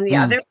 And the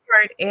Mm, other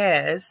part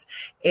is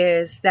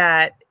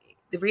that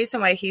the reason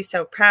why he's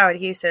so proud,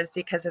 he says,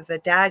 because of the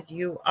dad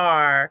you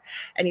are.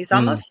 And he's mm,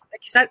 almost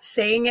like he's not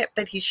saying it,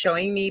 but he's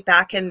showing me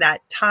back in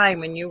that time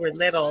when you were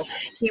little,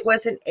 he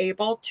wasn't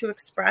able to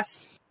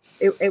express.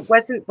 It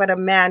wasn't what a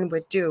man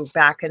would do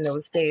back in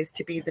those days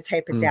to be the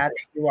type of mm. dad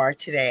that you are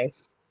today.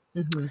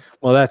 Mm-hmm.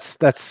 Well,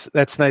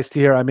 that's nice to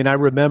hear. I mean, I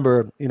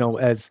remember,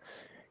 whereas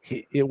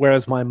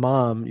my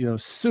mom,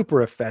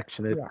 super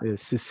affectionate, Yeah.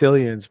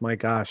 Sicilians, my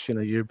gosh,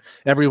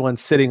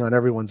 everyone's sitting on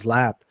everyone's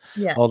lap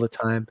Yeah. all the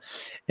time,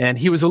 and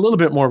he was a little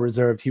bit more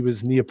reserved. He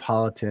was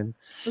Neapolitan,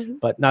 Mm-hmm.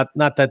 but not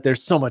that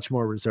there's so much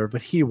more reserved,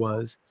 but he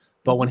was.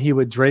 But Mm-hmm. when he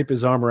would drape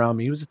his arm around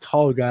me, he was a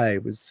tall guy. He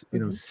was,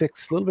 Mm-hmm.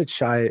 a little bit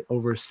shy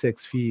over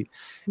 6 feet,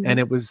 Mm-hmm. and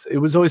it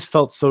was always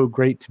felt so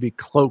great to be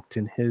cloaked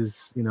in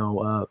his,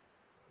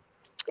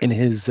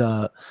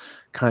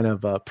 kind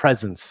of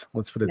presence.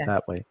 Let's put it Yes.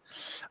 that way.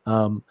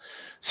 Um,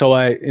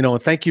 so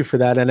thank you for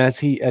that. And as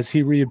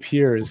he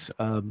reappears,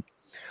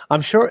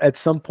 I'm sure at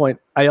some point.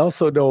 I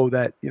also know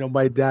that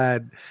my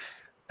dad.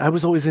 I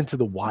was always into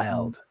the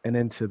wild and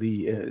into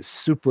the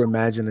super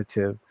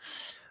imaginative,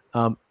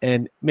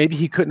 and maybe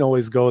he couldn't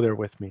always go there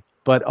with me,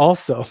 but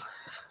also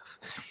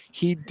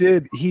he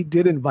did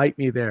invite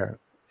me there,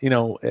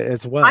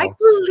 as I well.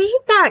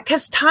 believe Yeah,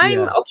 because time,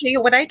 Yeah. okay,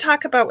 what I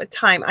talk about with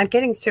time, I'm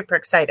getting super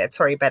excited.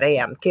 Sorry, but I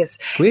am. Because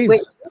when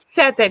Please. you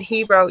said that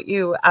he wrote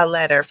you a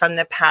letter from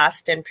the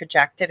past and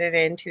projected it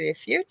into the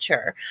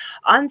future,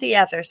 on the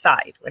other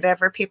side,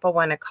 whatever people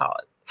want to call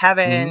it, Mhm.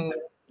 heaven,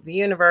 the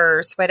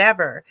universe,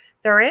 whatever,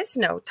 there is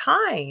no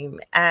time.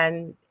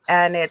 And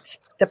it's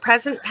the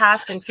present,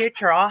 past, and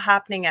future all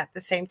happening at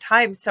the same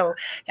time. So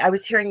I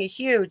was hearing a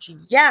huge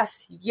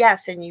yes,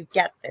 yes, and you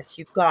get this,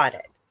 you got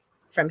it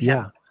from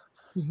Yeah. him.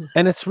 Mhm.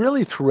 And it's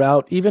really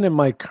throughout, even in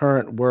my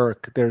current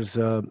work, there's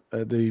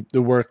the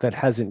work that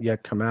hasn't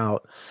yet come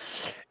out.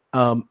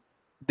 Um,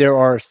 there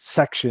are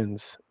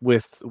sections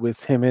with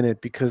him in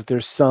it because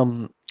there's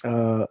some,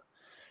 there's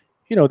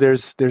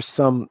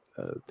some,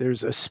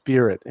 there's a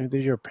spirit, and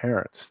they're your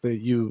parents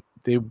that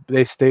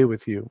they stay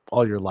with you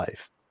all your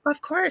life.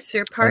 Of course,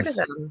 you're part of As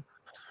them.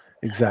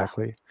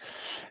 exactly,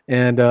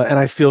 and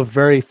I feel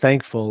very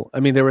thankful. I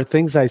mean, there were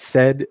things I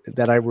said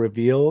that I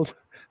revealed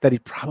that he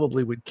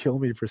probably would kill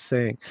me for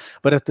saying,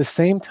 but at the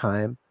same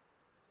time,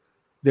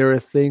 there are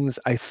things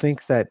I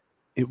think that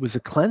it was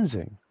a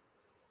cleansing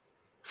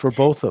for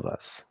both of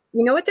us.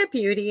 You know what the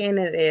beauty in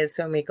it is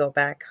when we go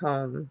back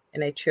home,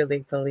 and I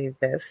truly believe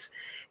this.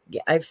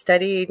 I've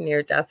studied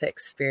near-death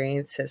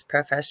experiences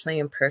professionally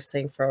and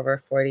personally for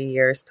over 40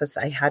 years, plus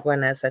I had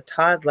one as a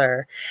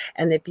toddler.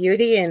 And the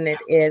beauty in it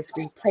is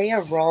we play a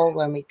role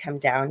when we come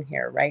down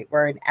here, right?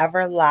 We're an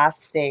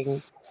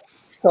everlasting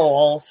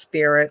soul,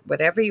 spirit,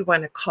 whatever you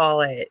want to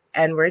call it.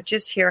 And we're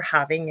just here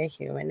having a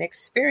human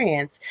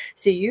experience.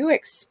 So you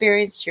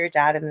experienced your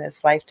dad in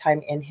this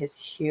lifetime in his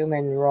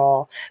human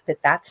role,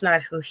 but that's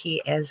not who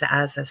he is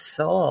as a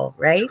soul,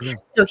 right? True.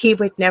 So he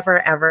would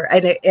never, ever,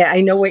 and I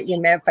know what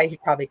you meant, but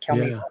he'd probably kill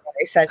me Yeah. for what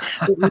I said.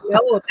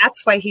 But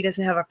that's why he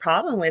doesn't have a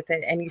problem with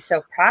it. And he's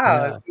so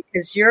proud Yeah.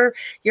 because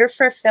you're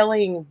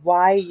fulfilling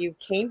why you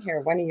came here,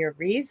 one of your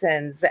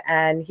reasons.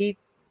 And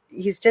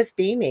he's just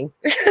beaming,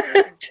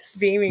 just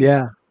beaming.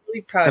 Yeah.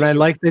 Really proud And of I you.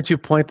 like that you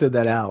pointed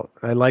that out.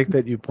 I like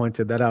that you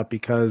pointed that out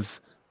because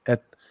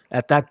at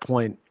at that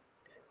point,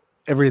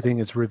 everything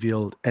is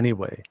revealed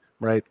anyway,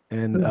 right?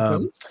 And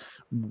Mhm.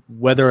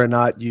 whether or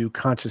not you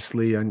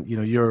consciously and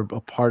you're a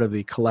part of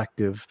the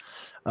collective,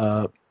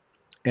 uh,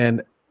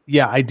 and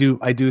yeah, I do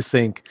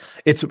think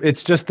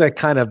it's just that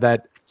kind of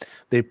that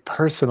the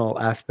personal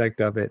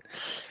aspect of it.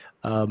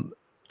 Um,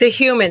 The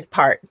human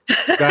part.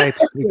 right,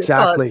 We call it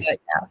exactly, that,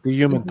 the yeah.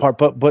 human Mhm. part.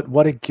 But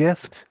what a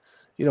gift,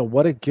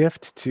 what a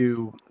gift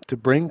to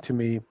bring to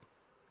me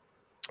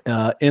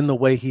in the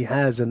way he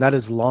has, and that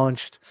has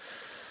launched.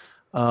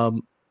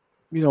 Um,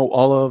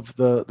 all of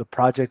the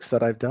projects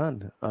that I've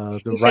done,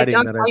 the He said, writing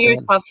 "Don't that sell I've done.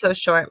 yourself so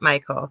short,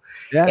 Michael."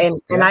 Yeah,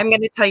 And yeah, I'm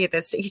going to tell you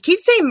this. He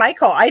keeps saying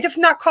Michael. I have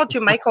not called you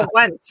Michael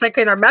once, like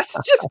in our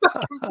messages back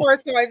and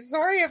forth. So I'm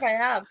sorry if I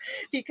have,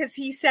 because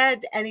he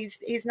said, and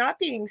he's not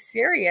being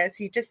serious.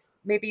 He just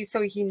maybe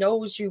so he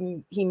knows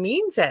you. He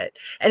means it,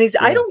 and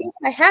I yeah. don't use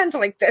my hands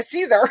like this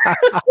either.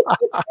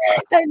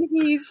 And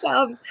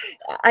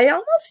I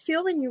almost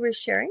feel when you were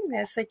sharing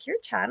this, like you're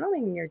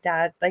channeling your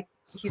dad, like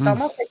he's Hmm,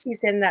 almost like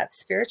he's in that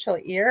spiritual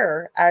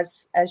ear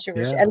as you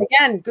were, yeah, and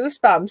again,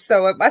 goosebumps.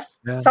 So it must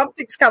yeah,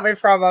 something's coming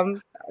from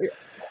him.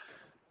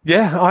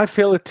 yeah. I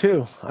feel it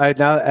too. I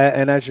now,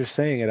 and as you're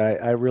saying it,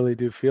 I really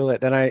do feel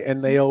it.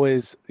 And they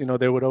always,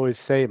 they would always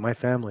say, my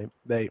family,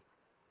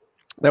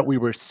 that we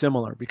were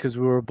similar because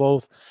we were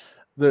both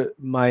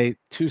my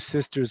two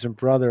sisters and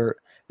brother.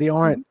 They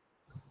aren't. Mhm,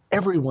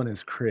 Everyone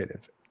is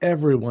creative.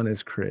 Everyone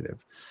is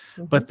creative,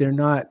 mhm, but they're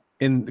not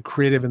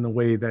creative in the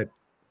way that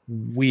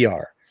we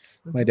are,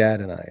 my mhm,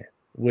 dad and I,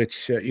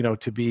 which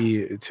to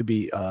be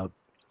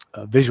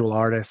visual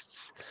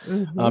artists.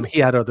 mhm. He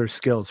had other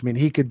skills. I mean,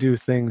 he could do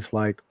things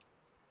like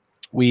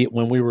when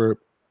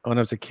I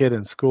was a kid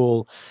in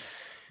school,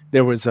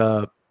 there was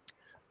a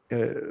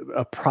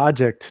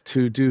project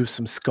to do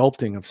some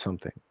sculpting of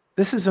something.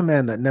 This is a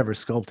man that never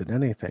sculpted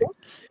anything,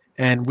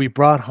 and we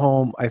brought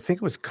home, I think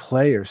it was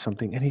clay or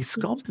something, and he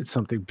sculpted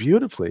something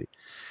beautifully.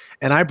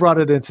 And I brought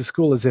it into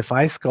school as if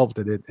I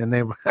sculpted it, and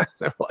they were they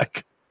were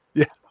like,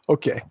 "Yeah,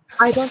 okay,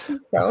 I don't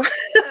think so.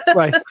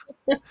 right,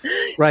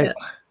 right." Yeah.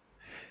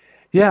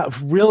 Yeah,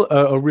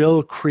 a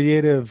real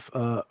creative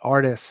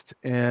artist,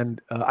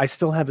 and I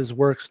still have his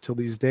works till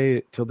this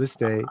day.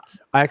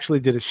 I actually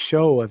did a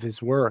show of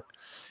his work.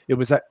 It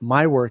was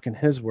my work and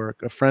his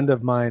work. A friend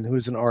of mine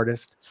who's an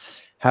artist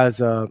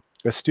has a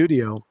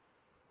studio,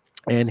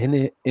 and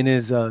in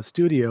his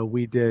studio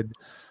we did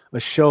a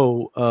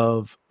show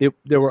of it.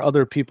 There were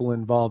other people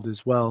involved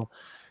as well,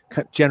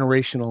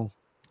 generational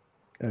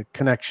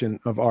connection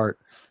of art.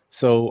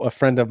 So a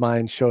friend of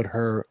mine showed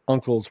her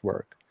uncle's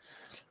work.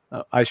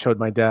 I showed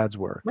my dad's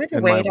work What a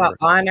and my way to work.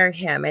 honor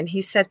him. And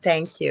he said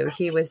thank you.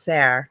 He was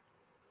there.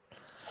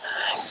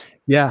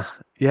 Yeah,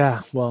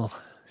 yeah. Well,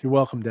 you're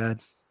welcome,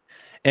 Dad.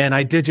 And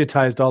I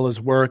digitized all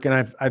his work, and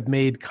I've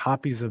made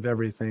copies of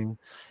everything,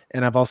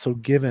 and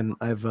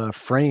I've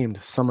framed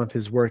some of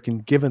his work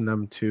and given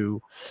them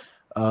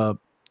uh,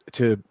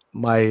 to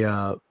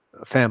my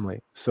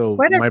family. So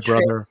What a my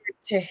tribute brother,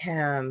 to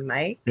him,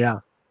 Mike. yeah,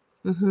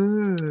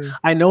 Mm-hmm.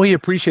 I know he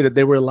appreciated.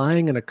 They were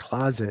lying in a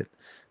closet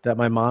that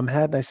my mom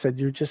had, and I said,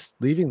 "You're just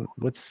leaving.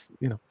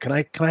 Can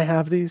I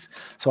have these?"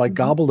 So I Mm-hmm.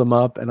 gobbled them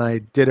up, and I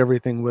did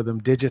everything with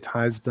them,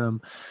 digitized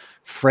them,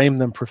 framed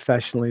them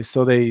professionally,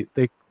 so they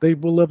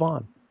will live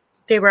on.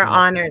 They were You know.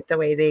 honored the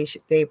way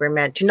they were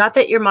meant to. Not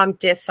that your mom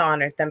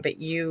dishonored them, but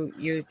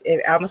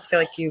I almost feel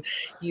like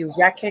you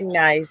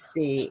recognize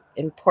the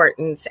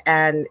importance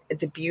and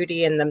the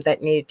beauty in them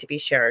that needed to be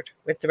shared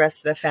with the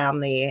rest of the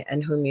family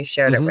and whom you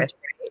shared it hmm with.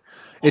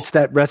 It's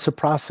that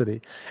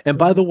reciprocity. And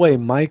by Mhm. the way,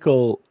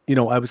 Michael,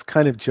 I was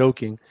kind of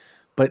joking,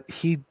 but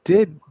he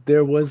did.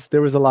 There was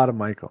a lot of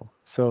Michael.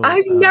 So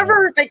I've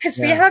never, like, because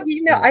we yeah, have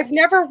email. yeah, I've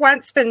never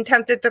once been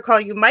tempted to call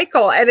you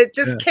Michael, and it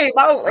just yeah, came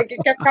out. Like,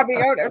 it kept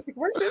coming out. I was like,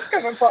 "Where's this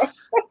coming from?"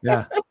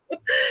 yeah,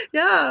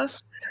 Yeah.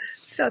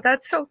 So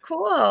that's so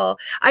cool.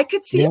 I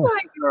could see yeah. why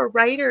you're a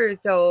writer,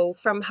 though,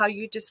 from how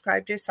you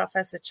described yourself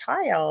as a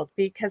child,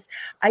 because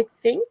I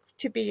think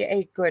to be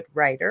a good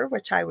writer,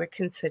 which I would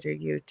consider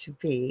you to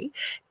be,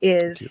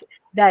 Thank you. is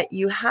that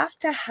you have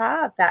to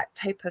have that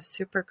type of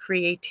super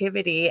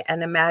creativity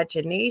and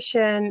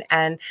imagination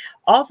and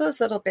all those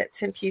little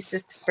bits and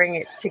pieces to bring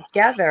it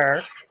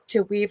together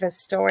to weave a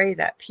story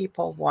that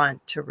people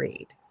want to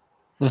read.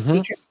 hmm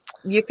Because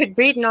you could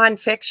read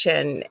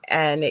nonfiction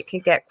and it can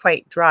get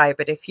quite dry,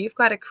 but if you've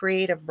got a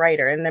creative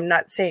writer, and I'm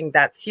not saying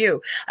that's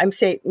you, I'm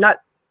saying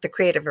not the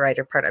creative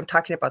writer part, I'm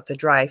talking about the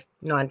dry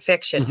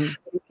nonfiction. hmm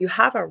If you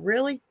have a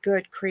really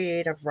good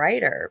creative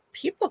writer,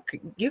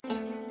 you.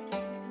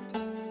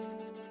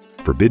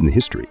 Forbidden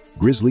history,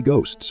 grisly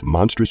ghosts,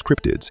 monstrous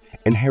cryptids,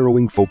 and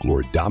harrowing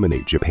folklore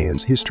dominate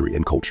Japan's history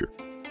and culture.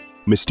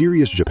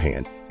 Mysterious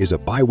Japan is a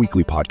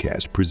bi-weekly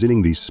podcast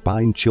presenting these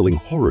spine-chilling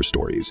horror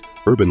stories,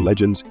 urban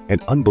legends,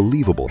 and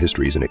unbelievable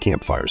histories in a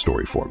campfire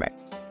story format.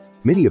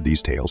 Many of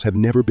these tales have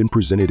never been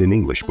presented in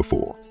English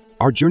before.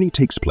 Our journey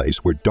takes place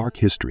where dark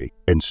history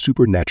and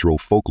supernatural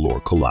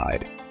folklore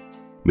collide.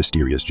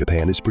 Mysterious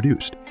Japan is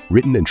produced,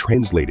 written, and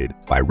translated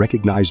by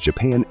recognized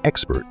Japan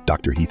expert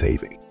Dr. Heath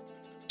Avey.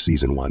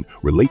 Season 1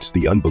 relates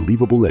the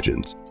unbelievable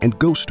legends and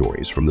ghost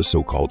stories from the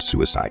so-called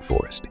suicide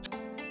forest.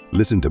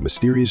 Listen to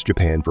Mysterious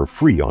Japan for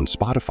free on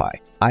Spotify,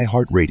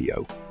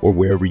 iHeartRadio, or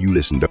wherever you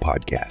listen to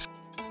podcasts.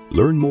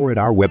 Learn more at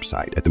our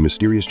website at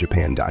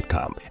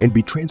themysteriousjapan.com and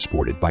be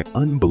transported by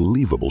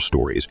unbelievable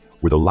stories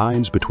where the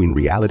lines between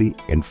reality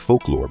and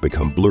folklore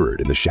become blurred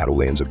in the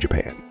shadowlands of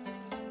Japan.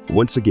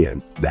 Once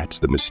again, that's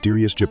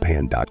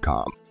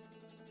themysteriousjapan.com.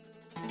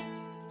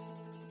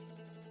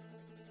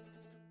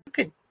 You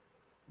could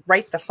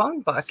write the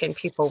phone book and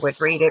people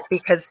would read it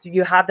because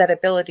you have that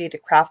ability to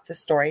craft the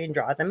story and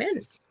draw them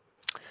in.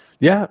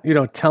 Yeah,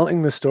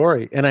 telling the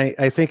story. And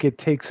I think it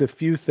takes a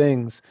few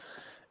things,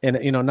 and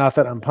not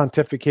that I'm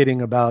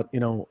pontificating about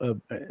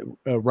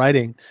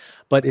writing,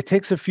 but it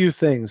takes a few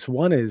things.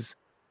 One is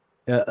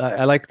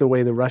I like the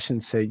way the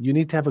Russians say you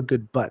need to have a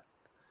good butt,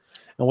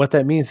 and what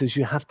that means is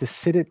you have to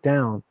sit it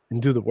down and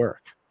do the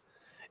work.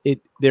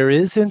 There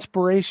is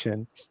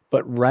inspiration,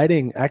 but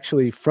writing,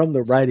 actually from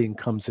the writing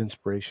comes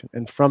inspiration,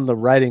 and from the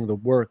writing, the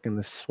work and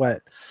the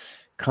sweat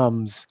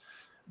comes.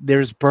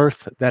 There's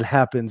birth that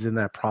happens in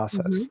that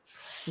process.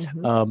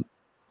 Mm-hmm.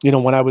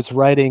 Mm-hmm. When I was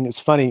writing, it's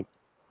funny.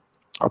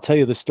 I'll tell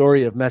you the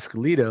story of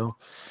Mescalito.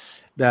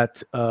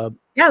 That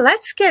Yeah,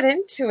 let's get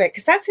into it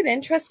because that's an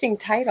interesting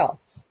title.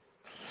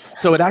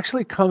 So it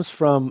actually comes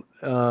from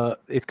a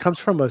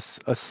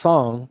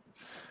song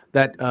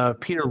that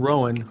Peter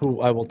Rowan, who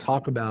I will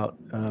talk about,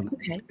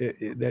 Okay.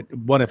 that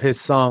one of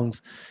his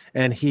songs,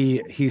 and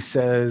he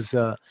says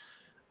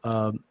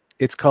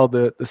it's called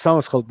the song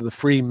is called "The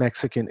Free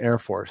Mexican Air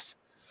Force."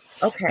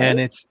 Okay. And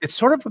it's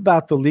sort of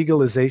about the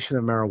legalization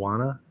of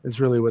marijuana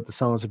is really what the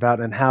song is about,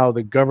 and how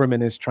the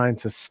government is trying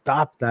to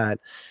stop that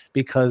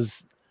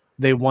because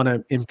they want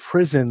to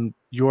imprison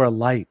your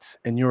light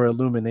and your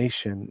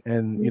illumination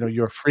and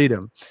your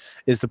freedom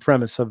is the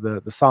premise of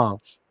the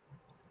song.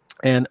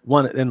 And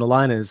the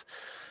line is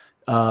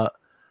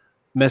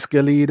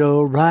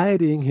Mescalito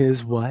riding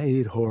his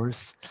white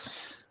horse.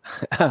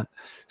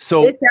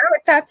 So Is that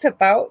what that's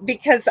about?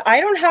 Because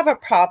I don't have a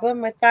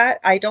problem with that.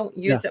 I don't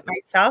use it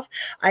myself.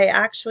 I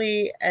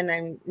actually, and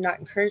I'm not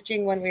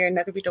encouraging one way or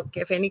another, we don't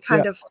give any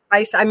kind of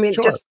advice. I mean,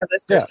 sure. just for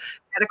listeners,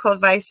 medical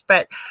advice.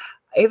 But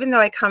even though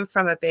I come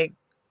from a big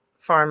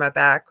pharma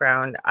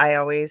background, I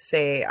always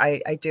say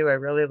I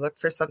really look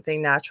for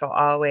something natural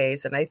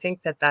always. And I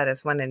think that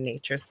is one of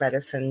nature's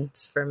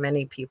medicines for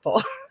many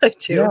people. I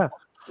do. Yeah.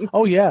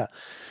 Oh, yeah.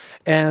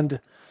 And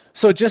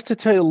so just to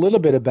tell you a little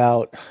bit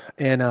about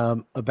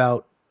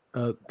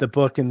the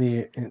book and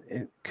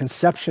the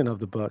conception of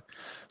the book.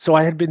 So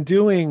I had been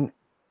doing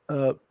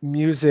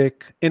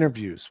music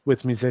interviews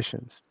with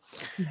musicians,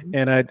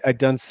 and I'd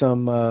done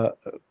some.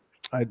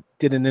 I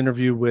did an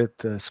interview with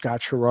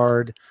Scott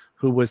Sherrard,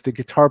 who was the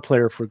guitar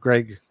player for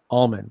Greg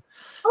Allman.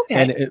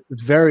 Okay. And it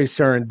was very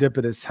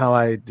serendipitous how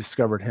I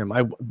discovered him.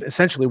 I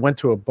essentially went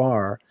to a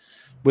bar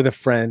with a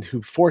friend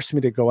who forced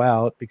me to go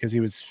out because he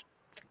was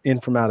in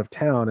from out of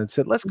town and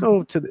said, let's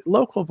go to the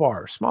local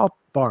bar, small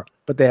bar,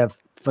 but they have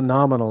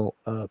phenomenal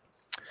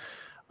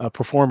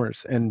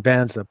performers and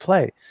bands that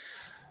play.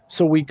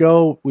 So we're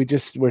go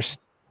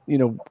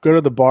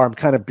to the bar. I'm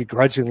kind of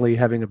begrudgingly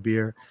having a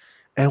beer,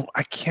 and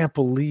I can't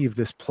believe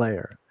this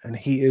player, and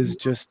he is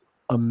just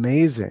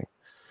amazing.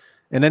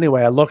 And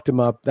anyway, I looked him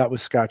up. That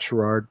was Scott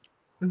Sherrard,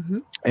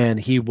 and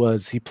he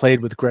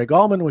played with Greg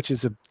Allman, which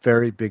is a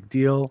very big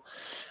deal.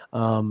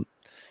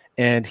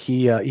 And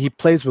he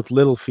plays with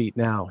Little Feat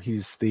now.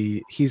 He's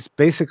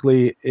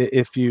basically,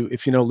 if you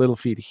know Little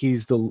Feat,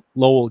 he's the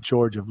Lowell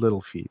George of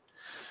Little Feat.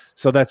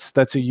 So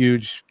that's a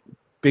huge,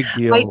 big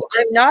deal. I'm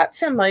not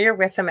familiar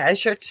with him.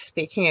 As you're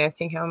speaking, I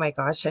think, oh my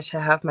gosh, I should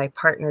have my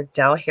partner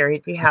Del here.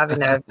 He'd be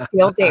having a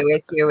field day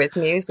with you with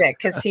music,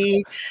 because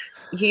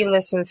he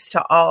listens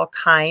to all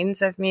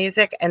kinds of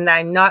music, and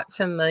I'm not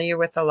familiar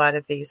with a lot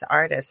of these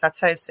artists.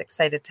 That's why I was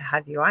excited to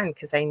have you on,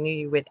 because I knew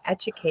you would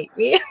educate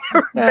me.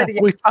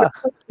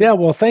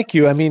 Well, thank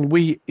you. I mean,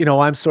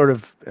 I'm sort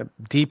of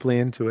deeply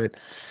into it.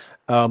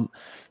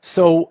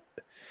 So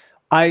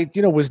I,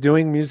 was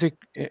doing music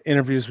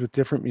interviews with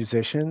different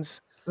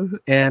musicians,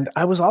 and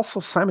I was also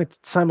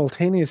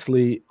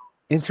simultaneously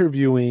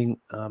interviewing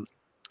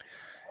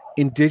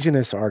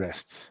indigenous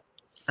artists.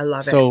 I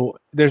love it. So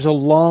there's a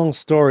long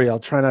story. I'll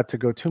try not to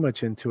go too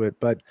much into it,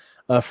 but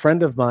a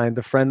friend of mine,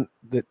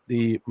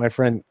 my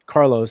friend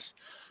Carlos,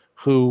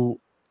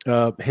 who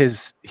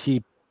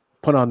he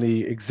put on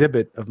the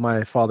exhibit of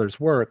my father's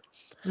work.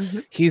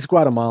 He's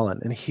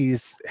Guatemalan and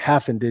he's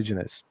half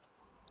indigenous.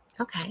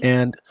 Okay.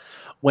 And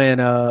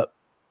when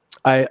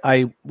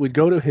I would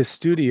go to his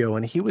studio,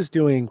 and he was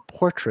doing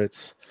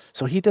portraits.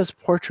 So he does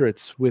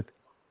portraits with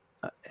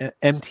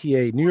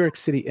MTA, New York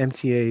City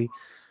MTA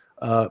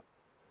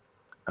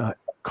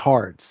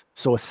cards.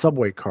 So a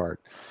subway card.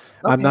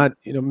 Okay. I'm not,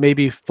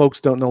 maybe folks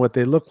don't know what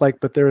they look like,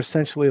 but they're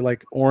essentially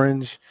like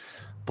orange,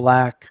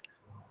 black,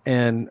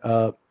 and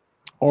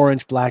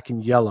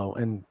yellow,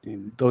 and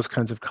those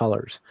kinds of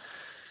colors.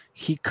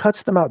 He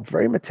cuts them out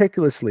very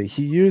meticulously.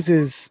 He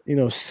uses,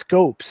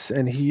 scopes,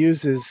 and he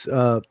uses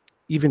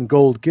even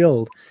gold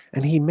gild,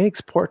 and he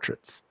makes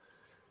portraits.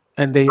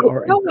 And they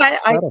are. You know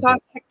what? I saw a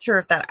picture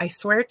of that. I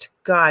swear to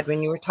God,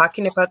 when you were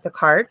talking about the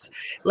cards,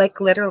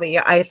 like literally,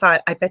 I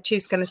thought, I bet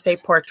she's going to say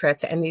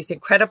portraits, and these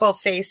incredible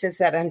faces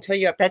that until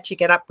you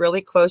get up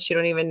really close, you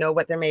don't even know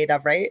what they're made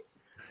of, right?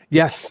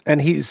 Yes,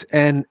 and he's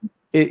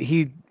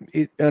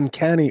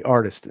uncanny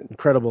artist,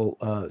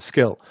 incredible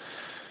skill.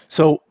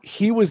 So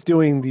he was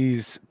doing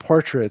these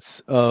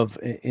portraits of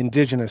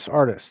indigenous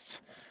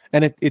artists,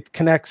 and it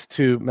connects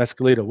to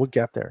Mescalito. We'll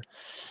get there.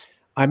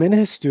 I'm in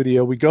his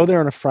studio. We go there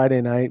on a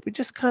Friday night. We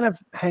just kind of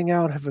hang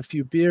out, have a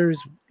few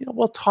beers.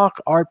 We'll talk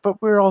art,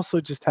 but we're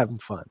also just having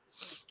fun.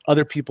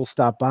 Other people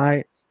stop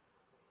by.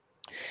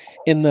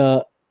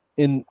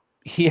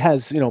 He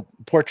has,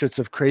 portraits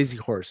of Crazy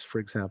Horse, for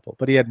example.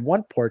 But he had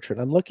one portrait.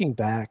 I'm looking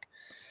back.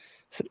 I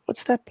said,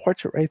 "What's that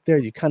portrait right there?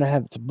 You kind of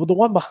have the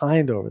one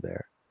behind over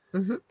there."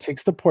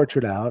 Takes the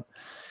portrait out,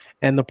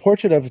 and the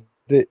portrait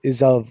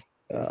is of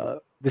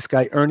this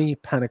guy Ernie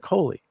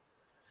Panicoli.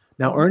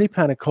 Now, Ernie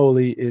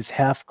Panicoli is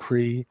half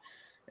Cree,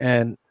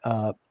 and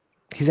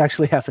he's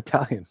actually half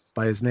Italian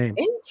by his name.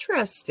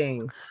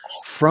 Interesting.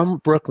 From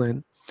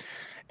Brooklyn,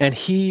 and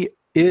he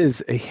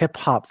is a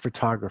hip-hop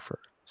photographer.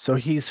 So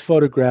he's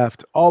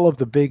photographed all of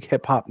the big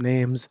hip-hop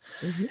names.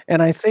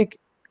 And I think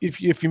if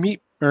you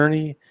meet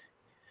Ernie,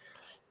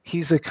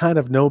 he's a kind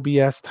of no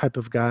BS type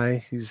of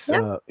guy. He's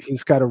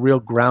got a real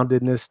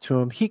groundedness to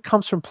him. He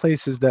comes from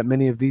places that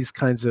many of these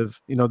kinds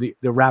of, the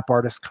rap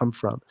artists come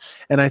from.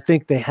 And I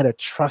think they had a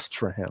trust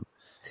for him.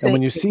 So and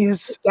when you see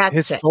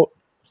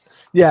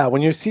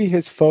when you see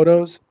his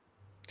photos,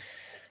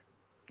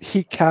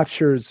 he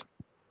captures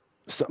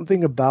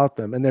something about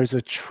them. And there's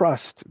a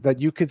trust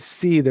that you could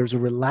see. There's a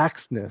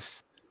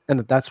relaxedness. And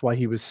that's why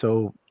he was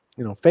so,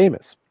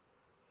 famous.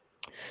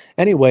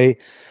 Anyway,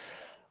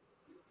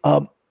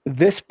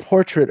 this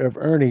portrait of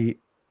Ernie,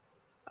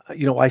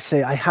 I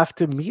say, I have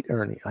to meet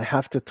Ernie. I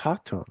have to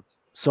talk to him.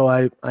 So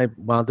I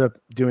wound up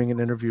doing an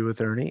interview with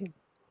Ernie.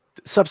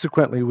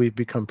 Subsequently, we've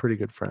become pretty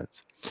good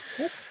friends.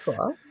 That's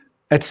cool.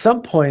 At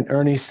some point,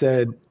 Ernie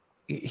said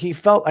he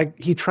felt like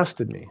he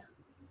trusted me.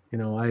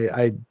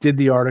 I did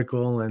the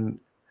article, and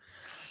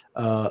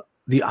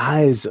the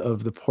eyes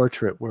of the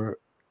portrait were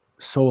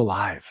so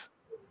alive.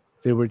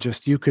 They were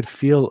just, you could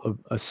feel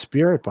a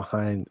spirit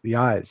behind the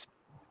eyes.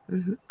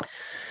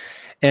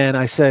 And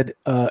I said,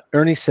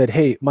 Ernie said,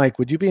 "Hey, Mike,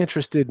 would you be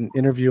interested in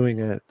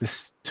interviewing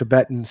this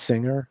Tibetan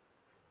singer,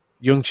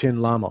 Yungchen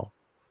Lamo?"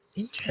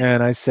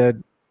 And I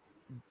said,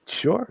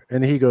 "Sure."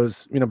 And he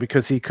goes,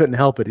 because he couldn't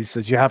help it. He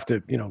says, you have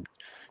to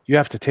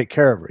take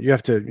care of her. You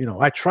have to,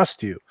 I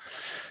trust you.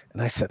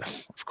 And I said,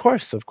 of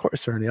course,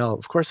 Ernie,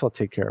 of course I'll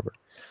take care of her.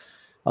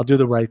 I'll do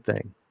the right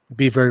thing.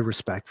 Be very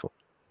respectful.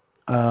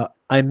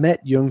 I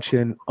met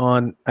Yungchen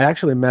I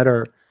actually met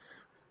her.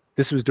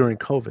 This was during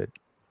COVID.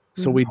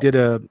 So we did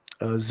a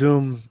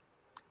Zoom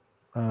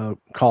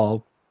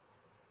call,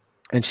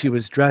 and she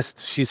was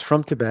dressed. She's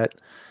from Tibet,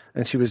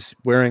 and she was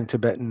wearing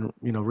Tibetan,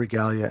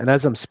 regalia. And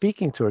as I'm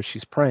speaking to her,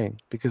 she's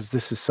praying, because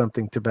this is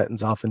something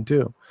Tibetans often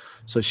do.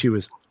 So she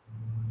was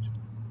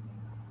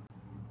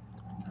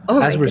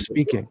as we're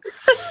speaking.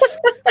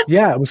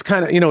 Yeah, it was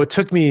kind of, it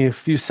took me a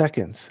few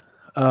seconds.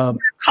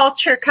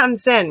 Culture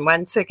comes in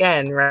once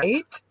again,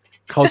 right?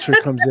 Culture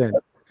comes in.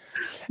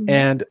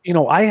 And,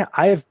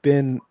 I've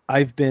been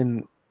I've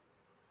been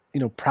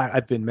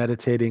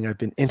meditating. I've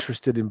been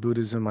interested in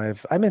Buddhism.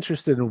 I'm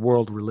interested in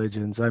world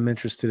religions. I'm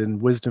interested in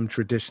wisdom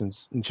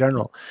traditions in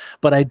general.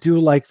 But I do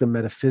like the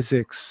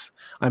metaphysics.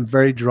 I'm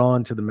very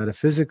drawn to the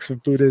metaphysics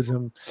of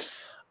Buddhism.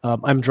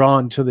 I'm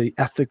drawn to the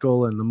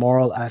ethical and the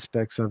moral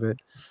aspects of it.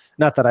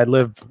 Not that I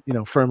live,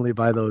 firmly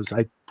by those.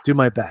 I do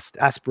my best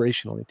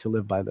aspirationally to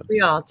live by them.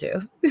 We all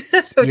do. We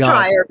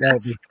try our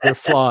best. We're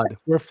flawed.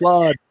 We're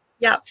flawed.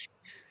 Yeah.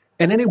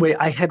 And anyway,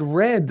 I had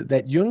read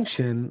that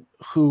Yungchen,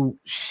 who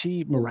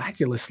she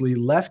miraculously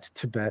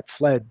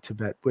fled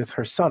Tibet with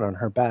her son on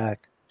her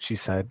back, she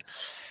said,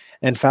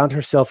 and found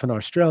herself in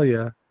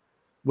Australia,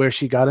 where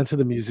she got into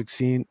the music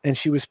scene, and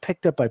she was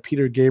picked up by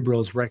Peter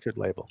Gabriel's record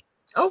label.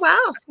 Oh, wow.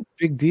 That's a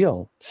big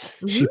deal.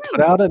 Mm-hmm. She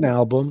put out an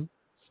album.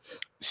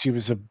 She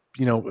was a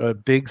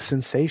big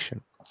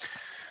sensation.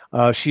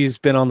 She's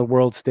been on the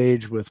world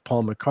stage with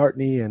Paul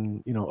McCartney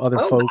and, other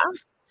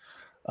folks.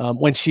 Wow.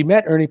 When she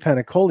met Ernie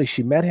Panicoli,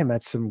 she met him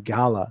at some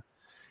gala,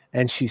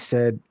 and she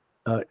said,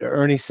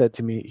 Ernie said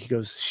to me, he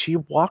goes, she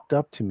walked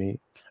up to me.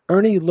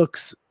 Ernie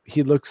looks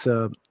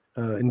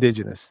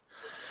indigenous.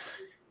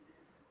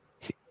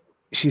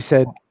 He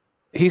said,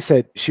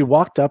 she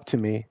walked up to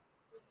me,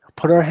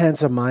 put her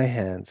hands on my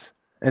hands,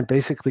 and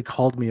basically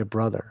called me a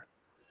brother.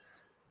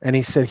 And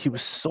he said he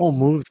was so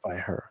moved by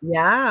her.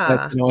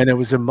 Yeah. And it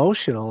was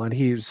emotional, and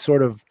he was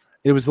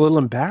it was a little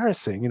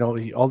embarrassing,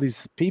 all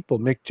these people,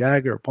 Mick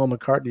Jagger, Paul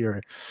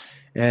McCartney,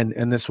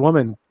 and this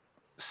woman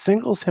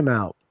singles him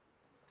out.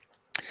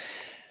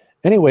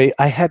 Anyway,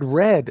 I had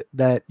read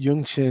that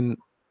Yungchen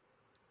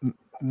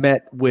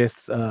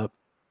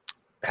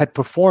had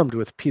performed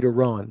with Peter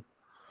Rowan,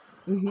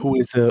 mm-hmm. who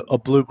is a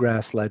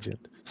bluegrass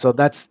legend. So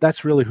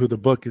that's really who the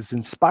book is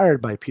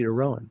inspired by, Peter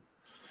Rowan.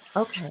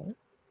 Okay.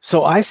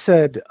 So I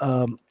said,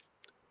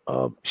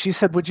 she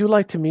said, would you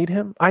like to meet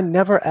him? I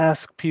never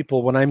ask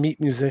people when I meet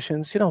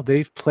musicians,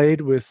 they've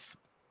played with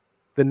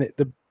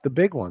the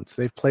big ones.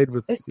 They've played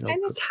with. It's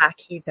kind of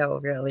tacky though,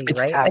 really, it's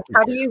right? Tacky. Like,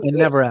 how do you? I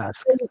never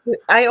ask.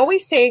 I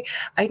always say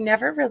I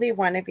never really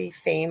want to be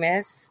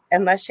famous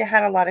unless you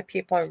had a lot of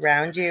people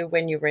around you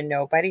when you were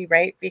nobody,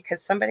 right?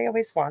 Because somebody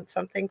always wants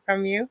something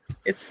from you.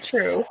 It's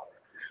true.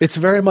 It's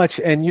very much,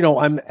 and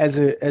I'm as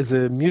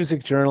a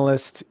music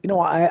journalist.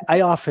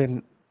 I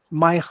often.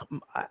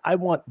 I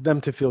want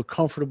them to feel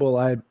comfortable.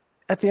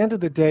 At the end of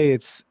the day,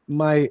 it's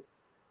my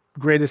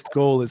greatest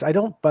goal is I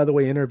don't, by the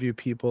way, interview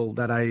people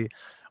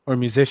or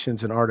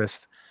musicians and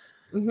artists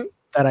mm-hmm.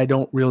 that I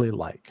don't really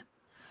like.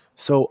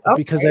 So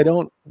because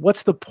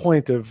what's the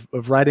point of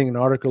writing an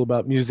article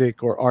about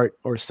music or art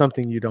or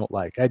something you don't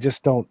like? I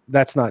just don't,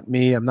 that's not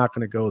me. I'm not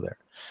going to go there.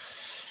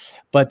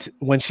 But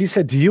when she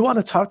said, do you want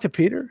to talk to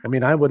Peter? I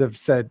mean, I would have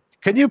said,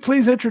 can you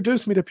please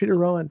introduce me to Peter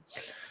Rowan?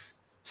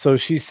 So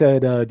she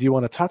said, do you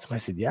want to talk to him? I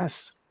said,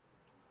 yes.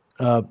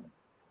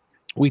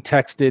 We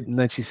texted, and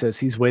then she says,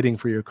 he's waiting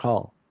for your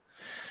call.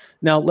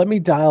 Now, let me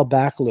dial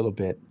back a little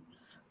bit.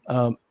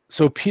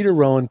 So Peter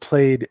Rowan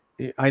played,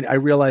 I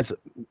realize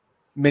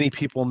many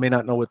people may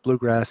not know what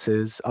bluegrass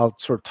is. I'll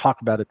sort of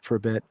talk about it for a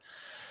bit.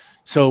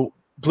 So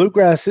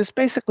bluegrass is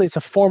basically, it's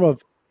a form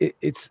of,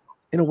 it's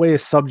in a way a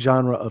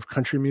subgenre of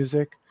country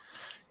music.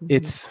 Mm-hmm.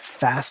 It's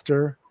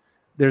faster.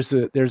 There's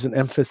an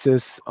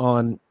emphasis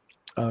on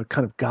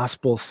kind of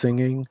gospel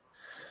singing.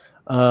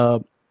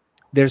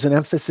 There's an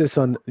emphasis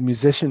on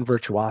musician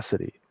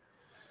virtuosity.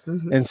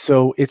 Mm-hmm. And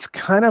so it's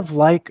kind of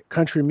like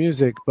country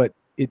music, but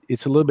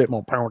it's a little bit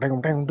more.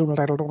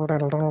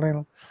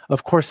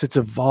 Of course, it's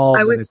evolved.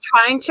 I was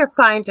trying to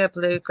find a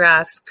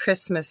bluegrass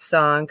Christmas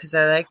song because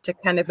I like to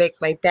kind of make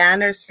my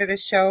banners for the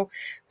show,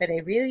 but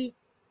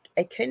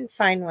I couldn't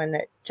find one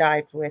that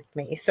jived with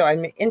me. So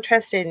I'm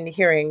interested in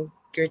hearing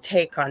your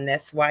take on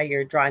this, why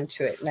you're drawn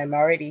to it. And I'm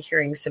already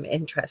hearing some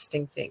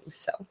interesting things.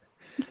 So.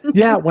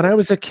 Yeah, when I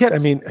was a kid, I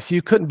mean,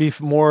 you couldn't be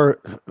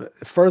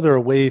further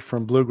away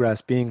from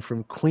bluegrass, being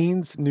from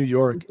Queens, New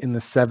York in the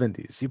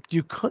 70s.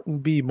 You couldn't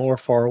be more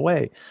far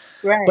away.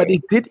 Right. But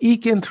it did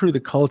eke in through the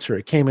culture.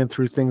 It came in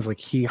through things like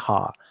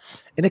hee-haw.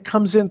 And it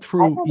comes in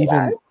through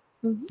even,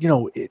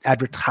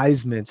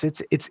 advertisements.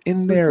 It's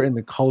in there in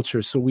the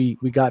culture. So we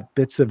got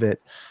bits of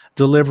it.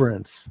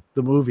 Deliverance,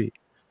 the movie.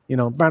 I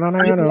know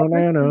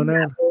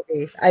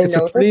it's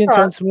a pretty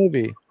intense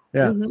movie.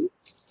 Yeah. Mm-hmm.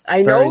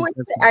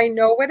 I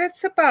know what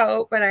it's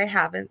about, but I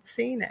haven't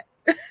seen it.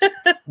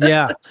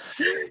 Yeah.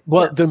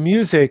 Well, the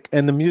music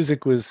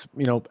was,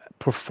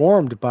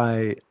 performed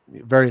by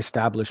very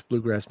established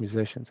bluegrass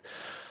musicians.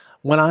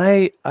 When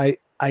I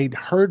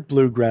heard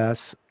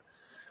bluegrass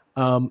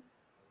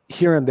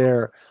here and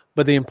there,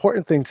 but the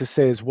important thing to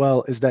say as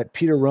well is that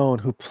Peter Rowan,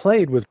 who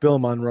played with Bill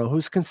Monroe,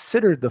 who's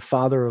considered the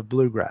father of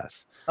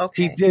bluegrass,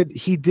 he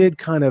did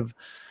kind of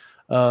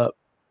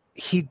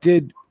he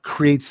did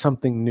create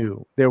something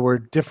new. There were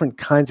different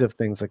kinds of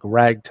things like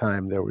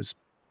ragtime. There was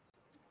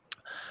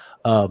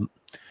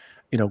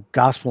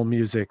gospel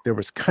music, there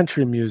was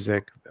country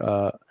music,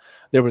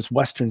 there was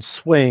Western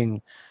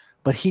swing,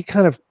 but he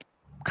kind of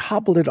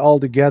cobbled it all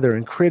together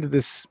and created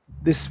this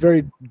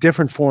very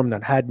different form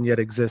that hadn't yet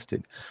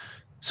existed.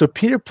 So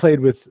Peter played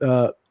with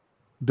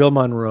Bill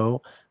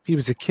Monroe. He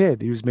was a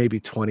kid. He was maybe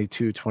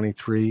 22,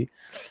 23,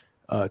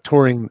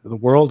 touring the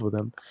world with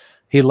him.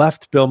 He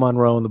left Bill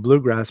Monroe and the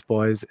Bluegrass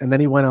Boys, and then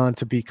he went on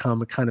to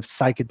become a kind of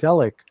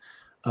psychedelic,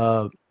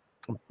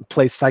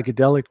 play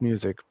psychedelic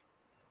music.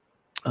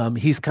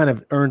 He's kind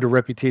of earned a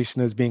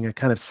reputation as being a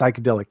kind of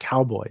psychedelic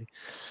cowboy.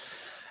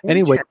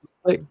 Anyway,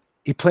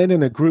 he played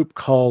in a group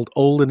called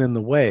Olden and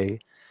the Way,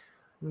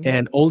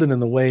 and Olden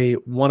and the Way,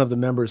 one of the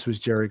members was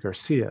Jerry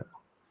Garcia.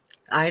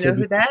 I know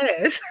who that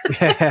is.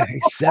 Yeah,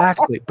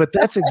 exactly. But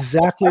that's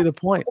exactly the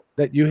point,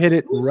 that you hit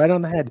it right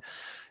on the head.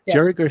 Yeah.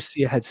 Jerry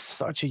Garcia had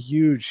such a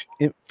huge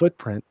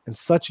footprint and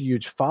such a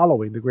huge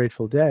following, the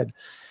Grateful Dead,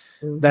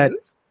 that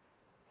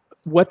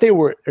what they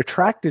were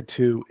attracted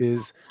to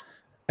is,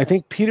 I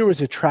think Peter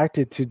was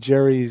attracted to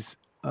Jerry's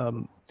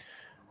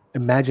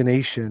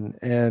imagination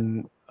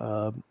and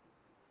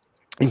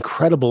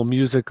incredible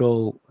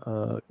musical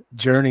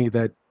journey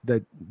that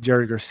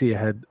Jerry Garcia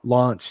had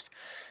launched.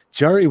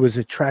 Jerry was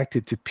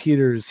attracted to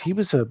Peter's.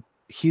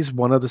 He's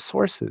one of the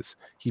sources.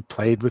 He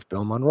played with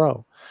Bill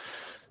Monroe.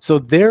 So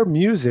their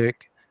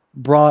music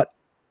brought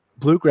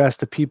bluegrass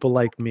to people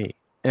like me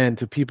and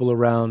to people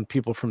around,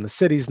 people from the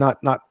cities,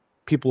 not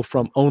people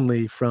from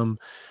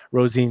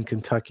Rosine,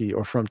 Kentucky,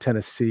 or from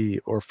Tennessee,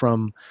 or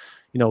from,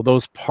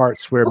 those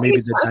parts where maybe.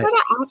 So I want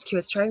to ask you,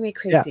 it's driving me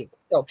crazy.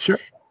 Yeah, so sure.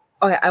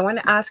 I want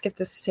to ask if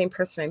this is the same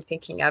person I'm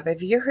thinking of.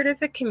 Have you heard of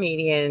the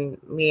comedian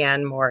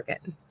Leanne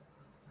Morgan?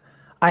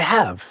 I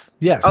have,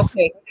 yes.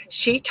 Okay.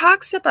 She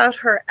talks about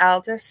her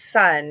eldest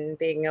son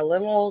being a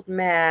little old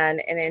man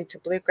and into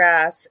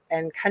bluegrass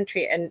and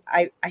country. And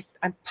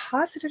I'm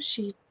positive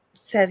she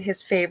said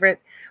his favorite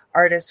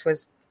artist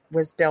was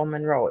Bill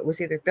Monroe. It was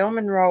either Bill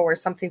Monroe or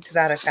something to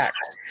that effect.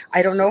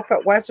 I don't know if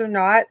it was or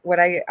not.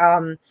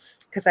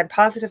 Because I'm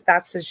positive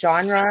that's the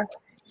genre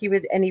he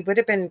would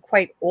have been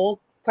quite old,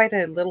 quite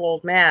a little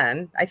old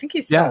man. I think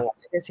he's still alive,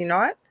 is he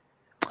not?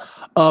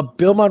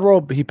 Bill Monroe,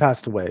 he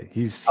passed away.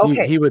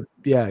 He would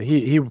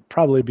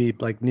probably be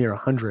like near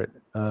 100.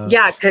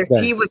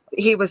 Because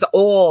he was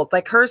old.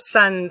 Like her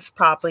son's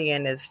probably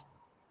in his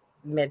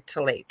mid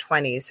to late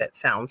 20s, it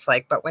sounds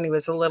like. But when he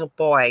was a little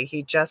boy,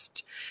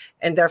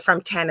 and they're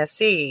from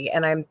Tennessee.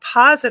 And I'm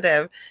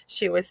positive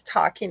she was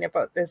talking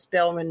about this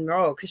Bill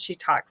Monroe because she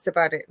talks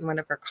about it in one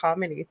of her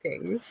comedy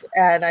things.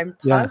 And I'm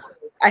positive.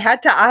 I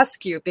had to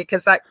ask you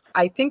because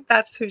I think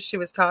that's who she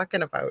was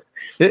talking about.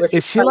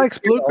 If she likes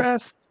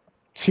bluegrass,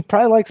 she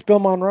probably likes Bill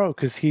Monroe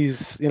because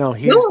he's the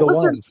one. No, it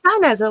was her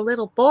son as a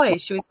little boy.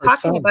 She was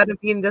talking about him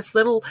being this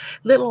little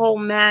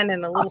old man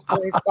in a little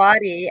boy's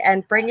body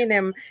and bringing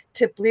him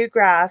to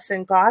bluegrass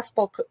and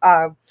gospel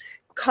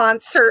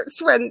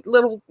concerts when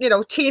little,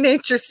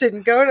 teenagers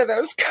didn't go to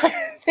those kind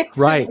of things.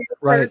 Right.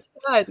 Her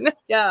son.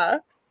 Yeah.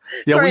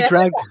 Yeah, sorry, we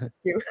dragged.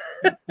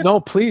 No,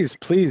 please.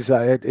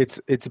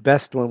 It's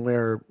best when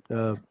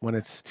when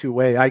it's two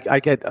way. I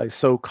get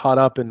so caught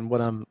up in what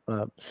I'm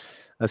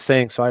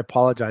saying, so I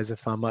apologize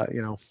if I'm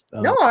No,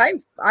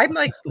 I'm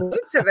like glued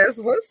to this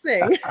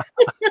listening.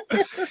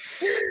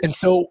 And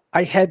so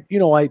I had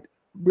I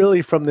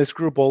really, from this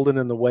group Olden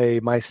and the Way,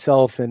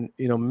 myself and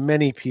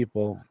many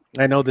people.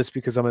 I know this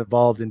because I'm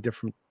involved in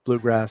different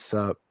bluegrass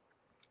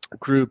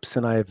groups,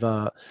 and I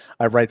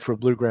write for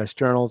bluegrass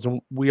journals,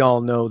 and we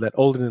all know that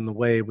Olden and the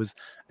Way was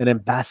an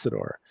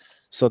ambassador.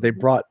 So they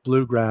brought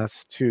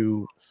bluegrass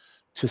to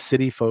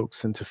city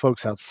folks and to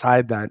folks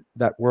outside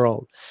that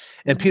world.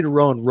 And Peter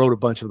Rowan wrote a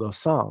bunch of those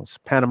songs.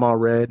 Panama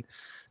Red,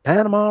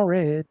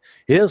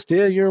 he'll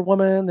steal your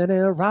woman, then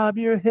he'll rob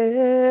your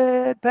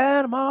head.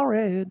 Panama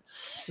Red.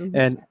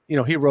 And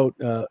he wrote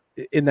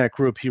in that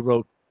group, he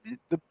wrote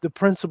the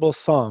principal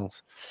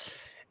songs.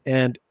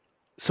 And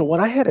so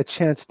when I had a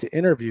chance to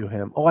interview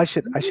him, I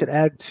should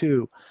add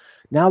too.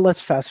 Now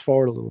let's fast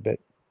forward a little bit.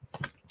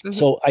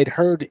 So I'd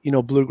heard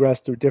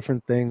bluegrass through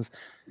different things.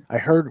 I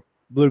heard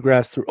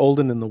bluegrass through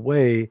Olden and the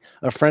Way.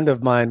 A friend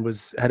of mine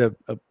had a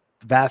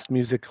vast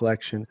music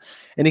collection,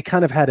 and he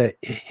kind of had a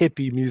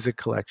hippie music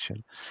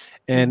collection.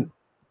 And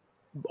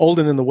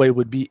Olden and the Way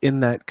would be in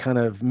that kind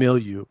of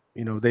milieu.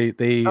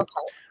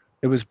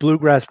 It was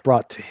bluegrass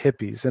brought to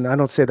hippies. And I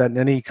don't say that in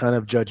any kind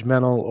of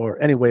judgmental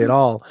or any way at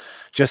all,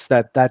 just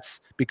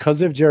that's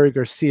because of Jerry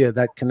Garcia,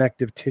 that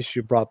connective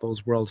tissue brought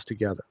those worlds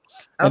together.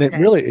 And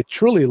it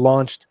truly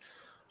launched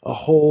a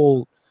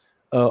whole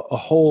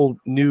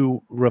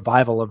new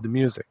revival of the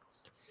music.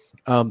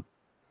 Then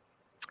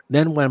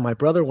when my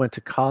brother went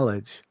to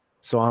college,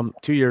 so I'm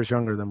 2 years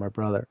younger than my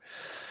brother,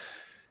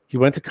 he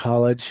went to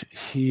college.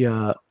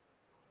 I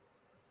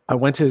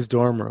went to his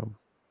dorm room,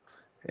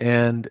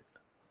 and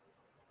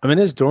I'm in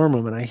his dorm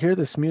room, and I hear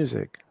this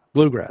music,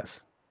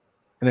 bluegrass,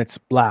 and it's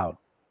loud,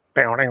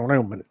 but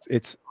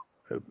it's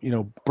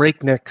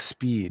breakneck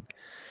speed.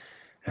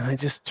 And I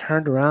just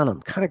turned around.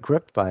 I'm kind of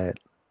gripped by it,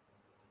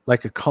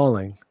 like a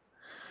calling.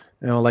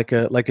 like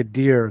a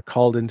deer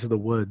called into the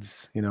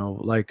woods,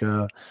 like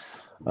a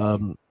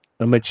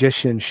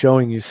magician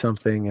showing you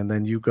something, and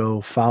then you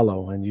go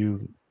follow, and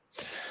you.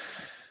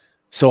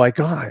 So I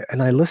go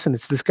and I listen.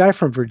 It's this guy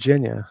from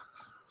Virginia.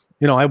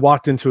 I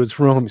walked into his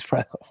room. He's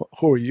probably,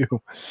 who are you?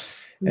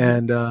 Mm-hmm.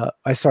 And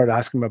I started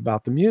asking him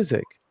about the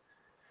music,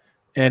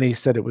 and he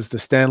said it was the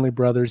Stanley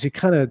Brothers. He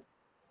kind of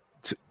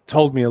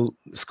schooled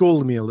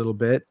me a little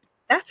bit.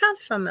 That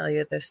sounds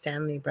familiar, the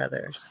Stanley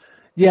Brothers.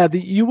 Yeah,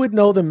 you would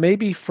know them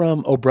maybe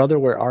from "Oh Brother,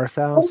 Where Art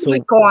Thou?" Oh my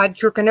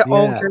God, you're not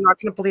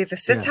gonna believe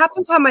this. This Yeah.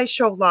 happens on my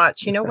show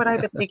lots. You know what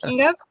I've been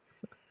thinking of?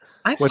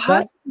 I've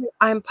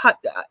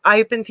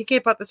been thinking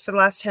about this for the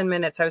last 10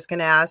 minutes. I was going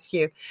to ask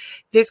you,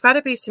 there's got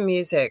to be some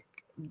music.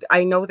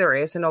 I know there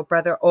is an oh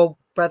brother,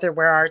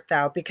 where art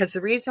thou? Because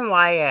the reason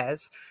why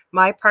is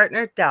my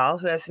partner, Del,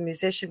 who has a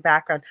musician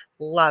background,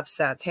 loves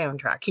that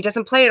soundtrack. He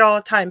doesn't play it all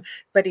the time,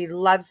 but he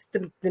loves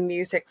the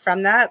music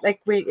from that.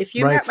 Like if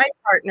you met my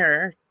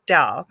partner,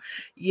 Del,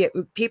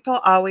 people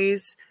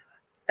always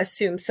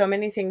assume so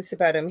many things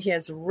about him. He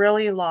has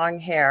really long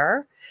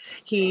hair.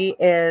 He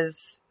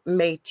is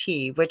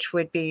Métis, which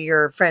would be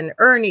your friend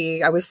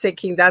Ernie. I was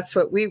thinking that's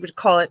what we would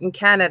call it in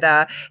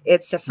Canada.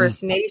 It's a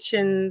First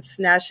Nations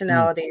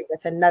nationality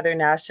with another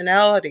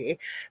nationality,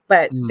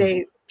 but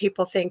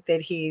people think that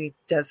he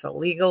does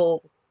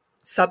illegal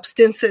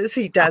substances.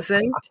 He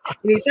doesn't. And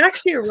he's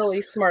actually a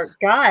really smart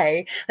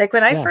guy. Like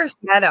when I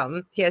first met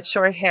him, he had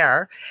short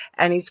hair,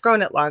 and he's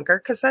grown it longer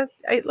because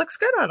it looks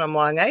good on him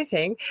long, I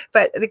think.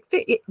 But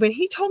when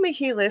he told me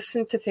he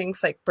listened to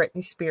things like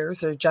Britney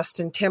Spears or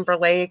Justin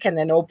Timberlake, and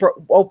then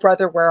oh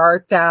brother, where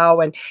art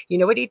thou? And you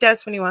know what he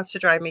does when he wants to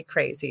drive me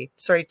crazy?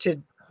 Sorry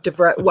to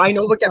divert. Well, I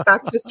know we'll get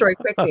back to the story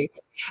quickly.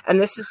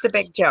 And this is the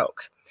big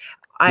joke.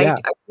 I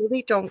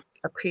really don't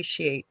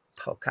appreciate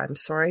polka. I'm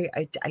sorry.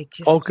 I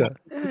just polka.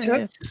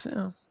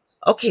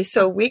 Okay,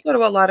 so we go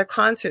to a lot of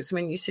concerts.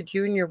 When you said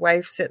you and your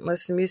wife sit and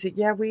listen to music,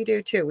 yeah, we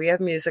do too. We have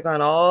music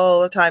on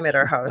all the time at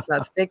our house.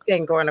 That's a big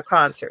thing, going to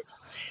concerts.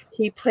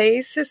 He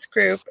plays this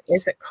group.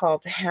 Is it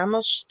called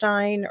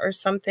Hammerstein or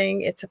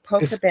something? It's a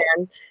polka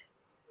band.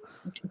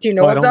 Do you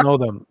know of them? I don't know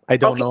them. I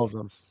don't know of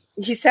them.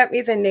 He sent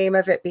me the name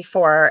of it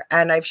before,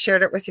 and I've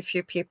shared it with a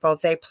few people.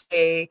 They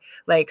play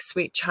like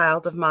Sweet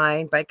Child of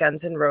Mine by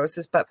Guns N'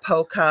 Roses, but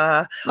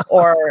polka,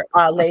 or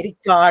Lady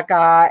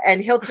Gaga,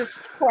 and he'll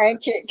just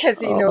crank it because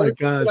he knows,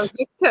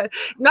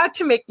 not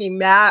to make me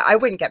mad. I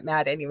wouldn't get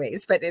mad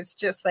anyways, but it's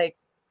just like,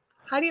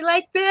 how do you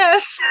like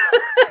this?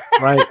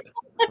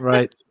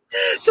 Right.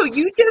 So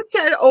you just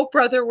said, oh,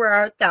 brother, where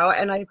art thou?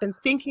 And I've been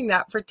thinking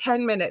that for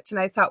 10 minutes. And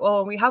I thought, well,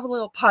 when we have a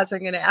little pause, I'm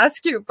going to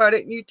ask you about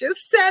it. And you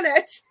just said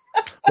it.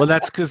 Well,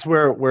 that's because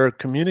we're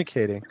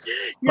communicating.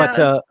 Yes.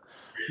 But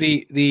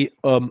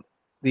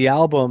the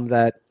album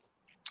that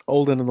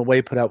Olden and the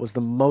Way put out was the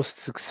most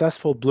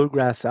successful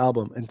bluegrass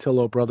album until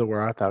Oh Brother,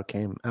 Where Art Thou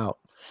came out.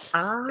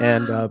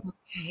 And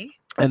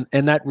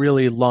that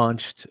really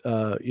launched,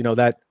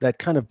 that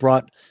kind of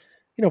brought,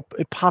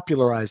 it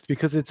popularized,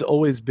 because it's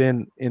always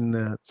been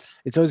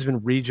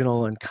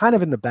regional and kind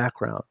of in the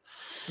background.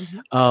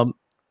 Mm-hmm.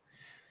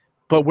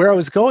 But where I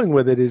was going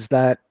with it is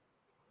that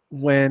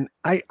when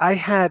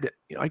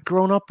I'd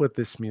grown up with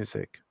this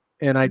music,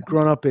 and I'd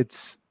grown up,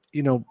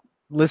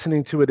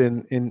 listening to it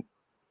in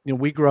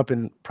we grew up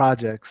in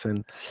projects,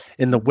 and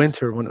in the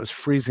winter when it was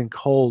freezing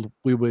cold,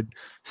 we would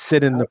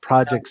sit in the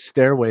project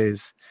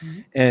stairways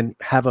and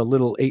have a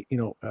little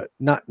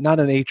not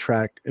an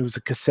 8-track, it was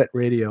a cassette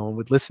radio, and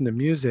would listen to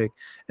music.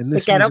 And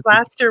this the ghetto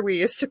blaster, we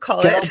used to call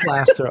it. Ghetto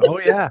blaster.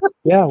 Oh yeah.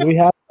 Yeah, we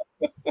have.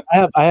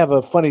 I have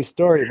a funny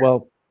story.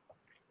 Well,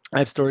 I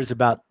have stories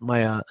about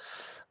my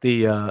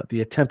the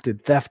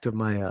attempted theft of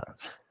my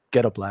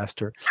ghetto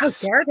blaster. How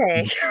dare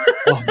they?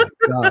 Oh my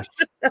gosh,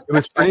 it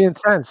was pretty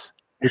intense.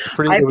 It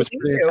was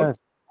pretty intense.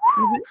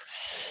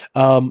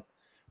 Mm-hmm.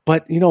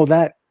 But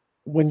that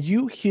when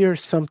you hear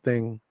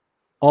something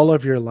all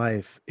of your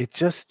life, it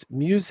just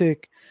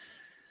music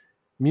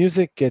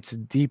gets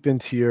deep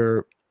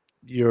into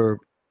your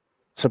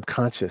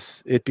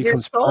subconscious. It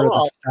becomes part of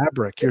the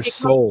fabric, your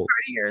soul.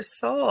 Part of your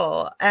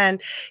soul.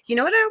 And you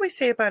know what I always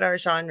say about our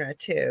genre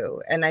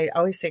too? And I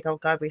always think, oh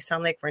God, we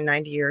sound like we're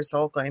 90 years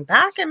old going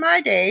back in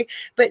my day.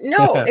 But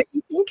no, if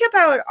you think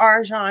about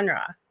our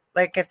genre,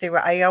 like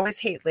I always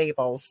hate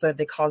labels that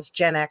they call us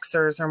Gen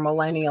Xers or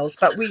millennials,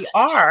 but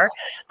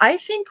I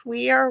think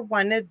we are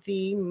one of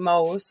the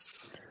most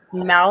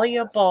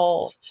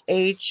malleable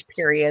age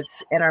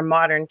periods in our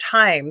modern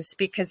times,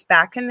 because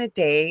back in the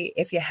day,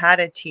 if you had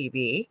a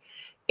TV,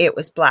 it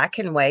was black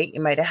and white.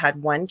 You might have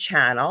had one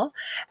channel.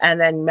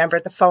 And then remember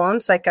the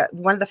phones, like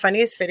one of the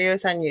funniest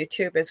videos on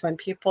YouTube is when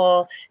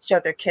people show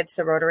their kids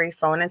the rotary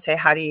phone and say,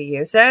 how do you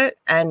use it?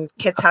 And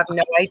kids have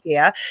no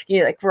idea.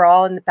 We're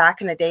all in the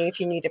back in the day. If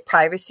you needed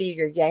privacy,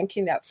 you're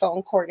yanking that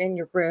phone cord in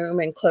your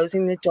room and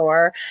closing the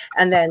door.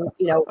 And then,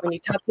 when you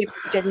tell people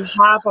you didn't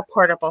have a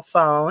portable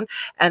phone,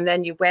 and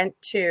then you went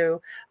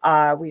to,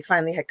 we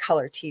finally had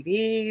color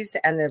TVs,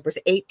 and there was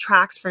 8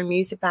 tracks for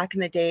music back in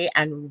the day,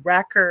 and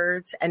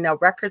records. And now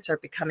records records are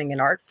becoming an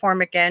art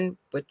form again,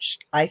 which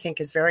I think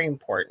is very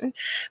important.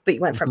 But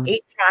you went from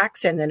 8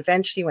 tracks, and then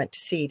eventually you went to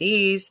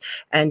CDs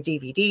and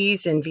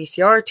DVDs and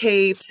VCR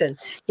tapes, and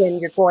then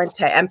you're going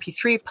to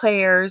MP3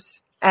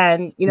 players.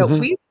 And,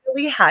 we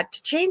really had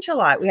to change a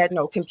lot. We had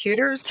no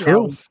computers.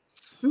 True.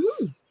 Now.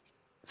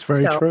 It's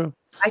very true.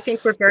 I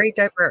think we're very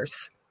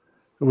diverse.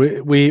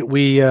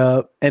 We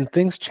and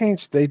things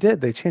changed. They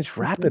changed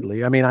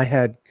rapidly. I mean, I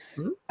had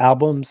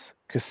albums,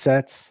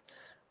 cassettes,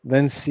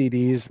 then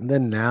CDs, and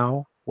then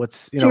now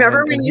what's, Do you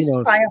remember when you used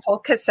to buy a whole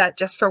cassette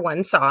just for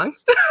one song?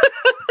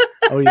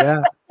 Oh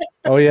yeah.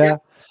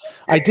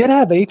 I did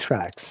have 8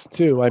 tracks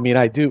too. I mean,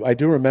 I do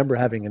remember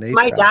having an 8 track.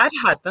 My dad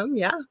had them.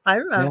 Yeah, I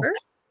remember.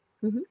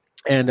 Yeah.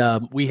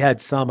 And we had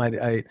some.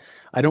 I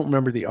don't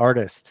remember the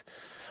artist,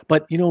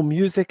 but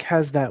music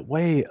has that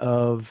way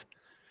of,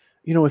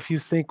 if you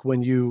think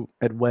when you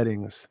at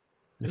weddings,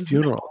 at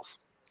funerals,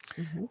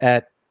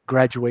 at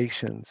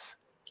graduations,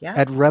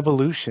 at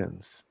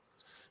revolutions,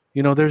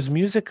 there's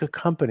music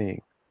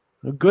accompanying,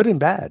 good and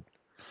bad,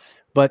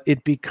 but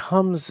it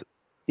becomes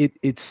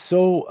it's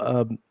so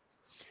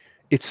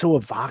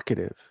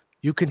evocative.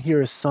 You can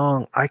hear a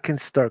song, I can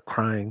start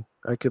crying.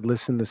 I could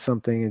listen to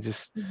something and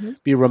just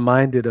be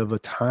reminded of a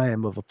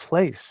time, of a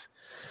place.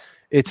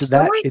 It's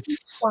that.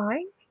 It's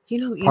why.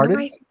 Why I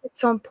think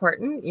it's so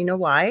important? You know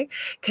why?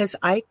 Because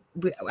I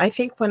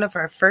think one of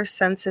our first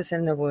senses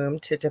in the womb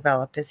to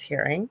develop is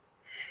hearing.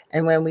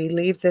 And when we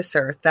leave this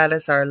earth, that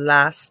is our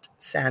last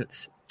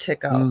sense to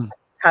go.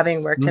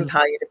 Having worked in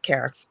palliative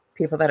care,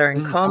 people that are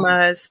in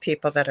comas,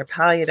 people that are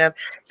palliative,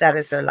 that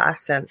is their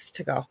last sense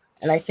to go.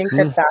 And I think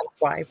that's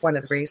why one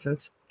of the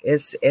reasons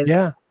is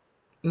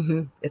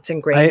it's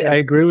ingrained. I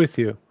agree with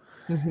you.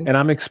 And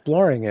I'm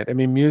exploring it. I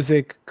mean,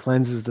 music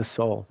cleanses the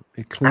soul.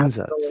 It cleans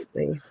us.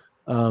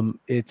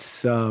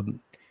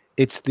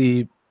 It's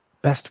the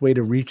best way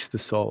to reach the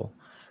soul.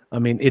 I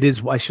mean, it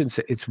is. I shouldn't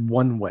say it's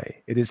one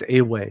way. It is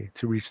a way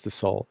to reach the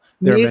soul.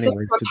 There Music are many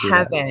ways from to do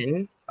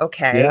heaven. that.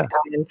 Okay, Yeah.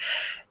 and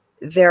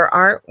there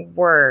aren't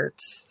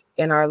words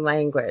in our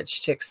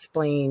language to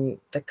explain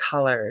the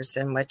colors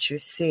and what you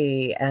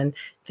see and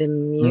the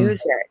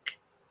music.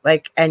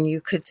 And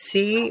you could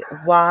see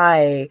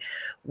why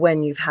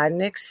when you've had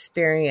an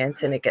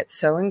experience and it gets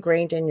so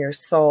ingrained in your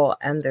soul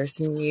and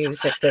there's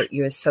music that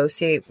you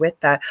associate with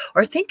that,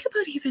 or think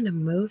about even a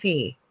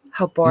movie,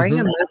 how boring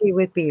a movie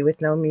would be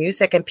with no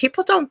music. And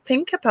people don't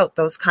think about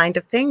those kind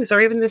of things or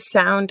even the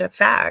sound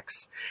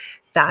effects.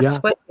 That's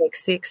what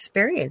makes the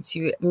experience.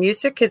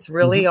 Music is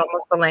really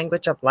almost the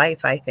language of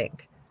life, I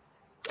think.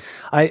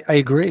 I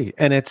agree.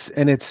 And it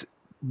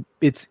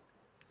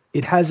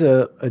has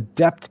a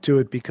depth to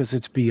it because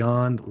it's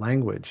beyond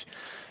language.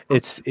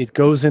 It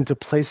goes into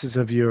places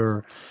of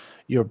your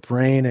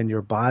brain and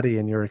your body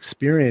and your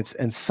experience,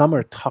 and some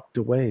are tucked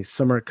away.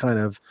 Some are kind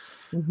of,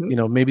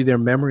 maybe they're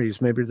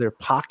memories, maybe they're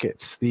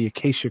pockets, the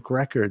Akashic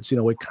records,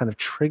 it kind of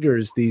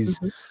triggers these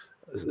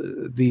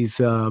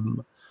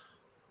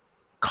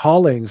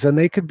callings, and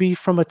they could be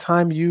from a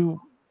time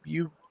you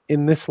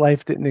in this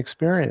life didn't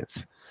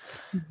experience.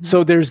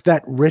 So there's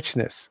that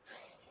richness.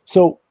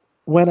 So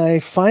when I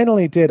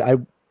finally did, I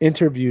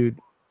interviewed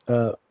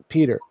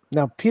Peter.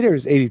 Now, Peter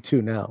is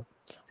 82 now.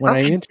 When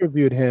I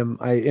interviewed him,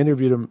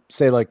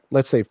 say,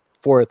 let's say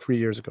 4 or 3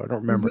 years ago. I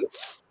don't remember.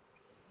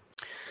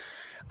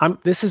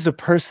 This is a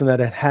person that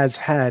has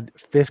had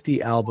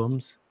 50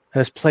 albums,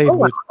 has played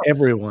with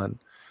everyone,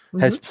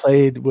 has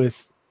played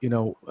with,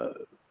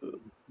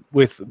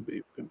 with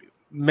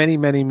many,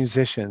 many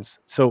musicians.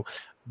 So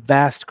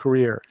vast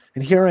career.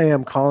 And here I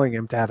am calling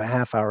him to have a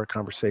half-hour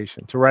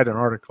conversation, to write an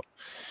article.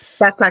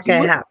 That's not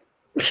going to happen.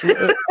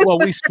 Well,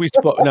 we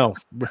spoke. No,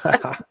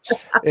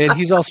 and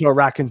he's also a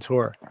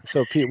raconteur.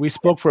 So Pete, we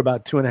spoke for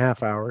about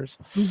 2.5 hours,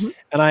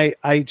 and I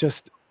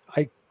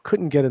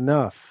couldn't get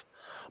enough.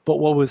 But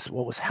what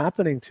was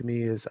happening to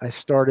me is I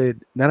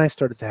started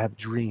to have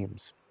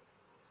dreams.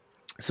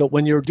 So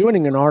when you're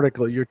doing an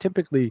article, you're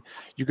going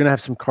to have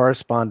some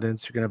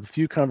correspondence. You're going to have a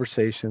few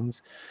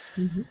conversations,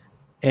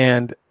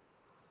 and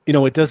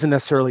it doesn't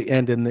necessarily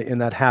end in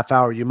that half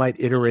hour. You might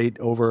iterate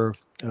over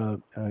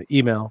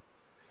email.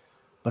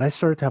 But I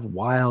started to have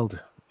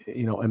wild,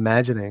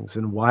 imaginings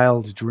and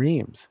wild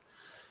dreams.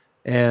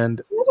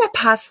 And you had a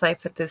past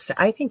life with this.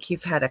 I think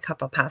you've had a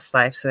couple past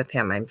lives with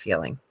him, I'm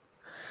feeling.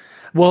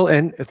 Well,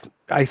 and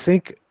I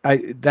think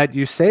that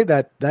you say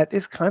that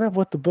is kind of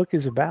what the book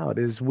is about,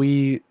 is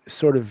we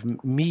sort of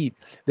meet.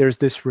 There's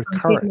this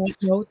recurrence. I did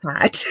not know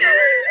that.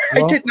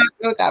 Well, I did not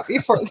know that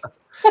before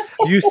this.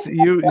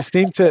 you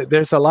seem to,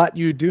 there's a lot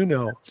you do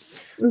know.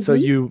 So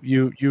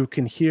you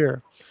can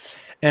hear.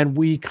 And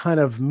we kind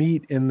of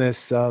meet in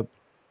this,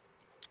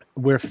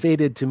 we're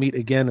fated to meet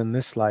again in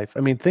this life. I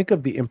mean, think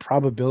of the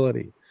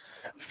improbability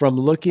from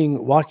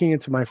walking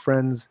into my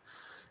friend's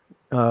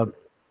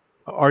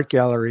art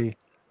gallery,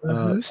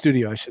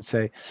 studio, I should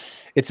say.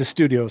 It's a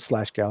studio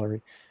 /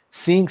 gallery,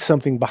 seeing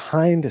something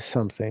behind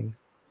something.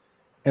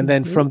 And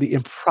then from the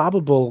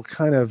improbable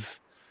kind of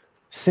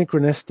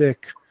synchronistic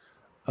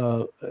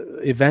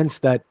events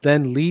that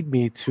then lead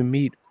me to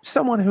meet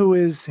someone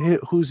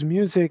whose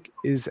music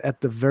is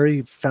at the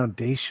very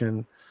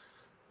foundation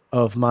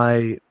of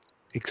my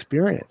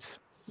experience.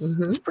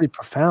 Mm-hmm. It's pretty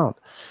profound.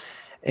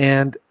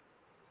 And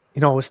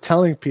I was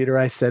telling Peter,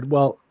 I said,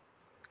 well,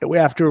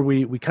 after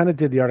we kind of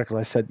did the article,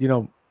 I said,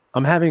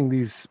 I'm having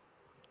these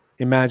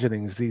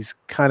imaginings, these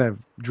kind of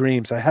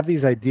dreams. I have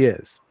these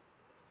ideas.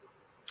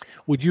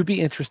 Would you be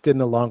interested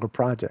in a longer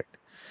project?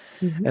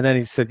 Mm-hmm. And then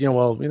he said,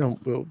 well,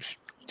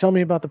 tell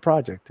me about the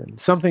project, and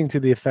something to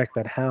the effect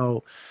that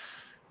how,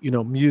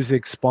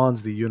 music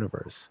spawns the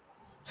universe,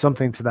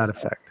 something to that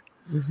effect.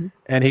 Mm-hmm.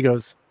 And he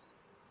goes,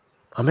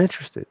 I'm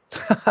interested.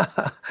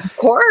 Of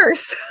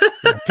course.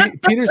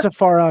 Peter's a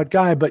far out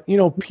guy, but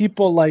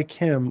people like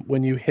him,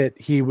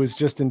 he was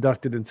just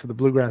inducted into the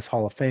Bluegrass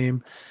Hall of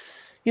Fame.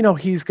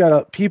 He's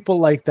got people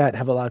like that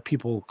have a lot of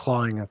people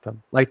clawing at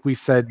them. Like we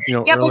said, Yeah,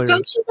 earlier. but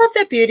don't you love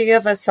the beauty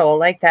of a soul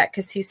like that?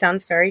 Because he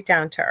sounds very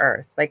down to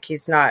earth. Like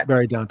he's not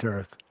very down to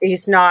earth.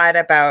 He's not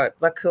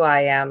about, look who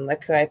I am,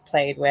 look who I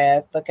played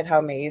with, look at how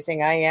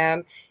amazing I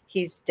am.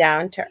 He's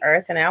down to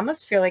earth. And I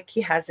almost feel like he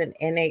has an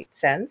innate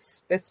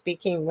sense with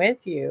speaking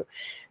with you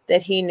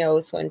that he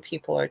knows when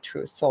people are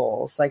true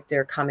souls, like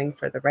they're coming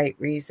for the right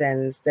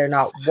reasons. They're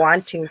not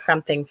wanting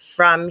something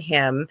from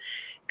him,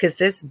 because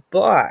this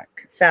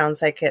book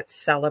sounds like it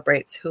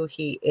celebrates who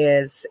he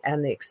is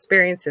and the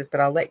experiences, but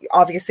I'll let you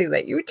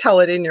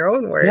tell it in your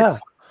own words. Yeah,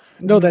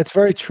 no, that's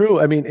very true.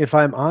 I mean, if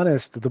I'm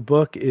honest, the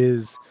book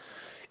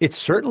it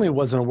certainly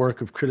wasn't a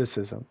work of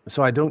criticism.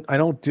 So I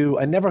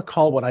never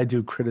call what I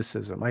do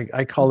criticism.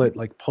 I call it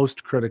like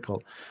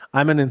post-critical.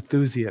 I'm an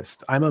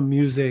enthusiast. I'm a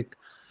music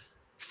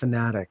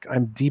fanatic.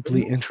 I'm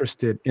deeply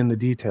interested in the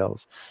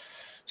details.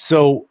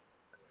 So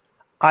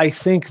I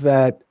think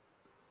that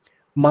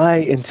my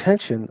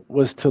intention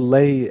was to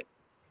lay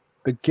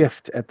a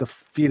gift at the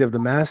feet of the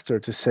master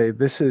to say,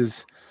 this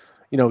is,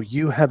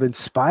 you have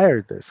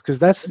inspired this, because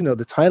that's,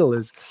 the title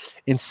is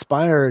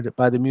Inspired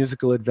by the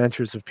Musical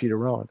Adventures of Peter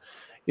Rowan.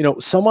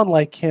 Someone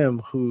like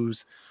him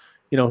who's,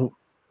 who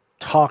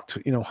talked,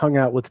 hung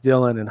out with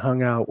Dylan and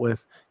hung out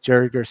with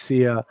Jerry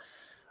Garcia,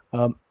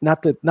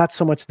 not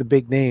so much the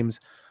big names,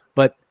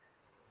 but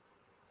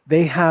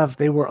they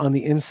were on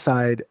the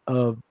inside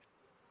of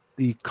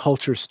the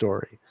culture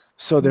story.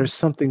 So there's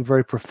something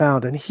very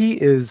profound. And he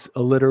is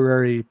a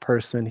literary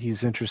person.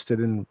 He's interested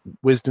in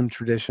wisdom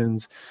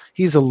traditions.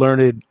 He's a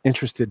learned,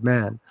 interested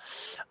man.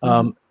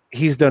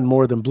 He's done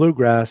more than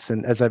bluegrass.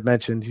 And as I've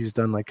mentioned, he's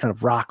done like kind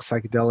of rock,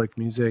 psychedelic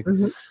music,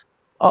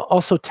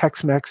 also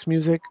Tex-Mex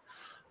music.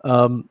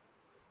 Okay,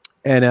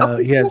 so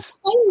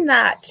explain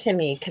that to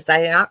me, because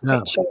I'm not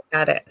quite sure what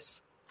that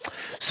is.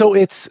 So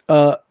it's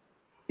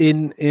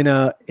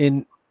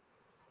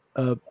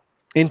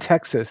in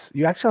Texas,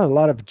 you actually have a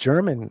lot of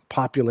German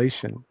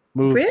population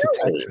moved to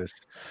Texas,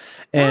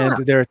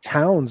 and there are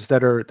towns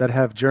that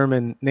have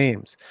German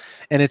names.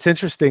 And it's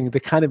interesting, the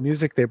kind of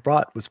music they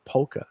brought was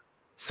polka.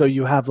 So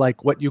you have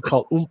like what you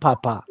call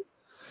papa.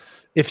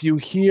 If you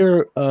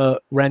hear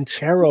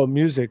ranchero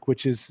music,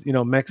 which is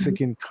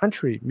Mexican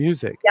country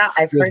music,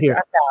 I've heard of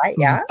that.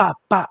 Yeah,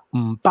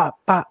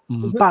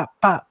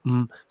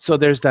 so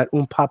there's that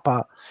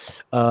papa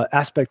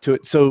aspect to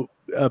it. So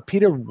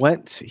Peter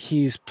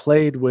he's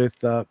played with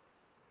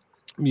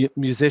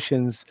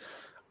musicians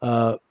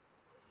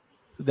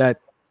that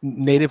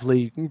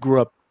natively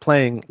grew up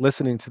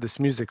listening to this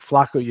music.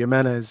 Flaco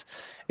Jimenez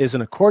is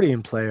an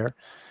accordion player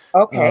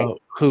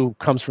who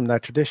comes from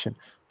that tradition.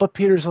 But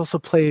Peter's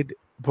also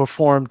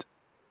performed,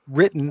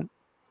 written,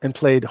 and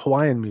played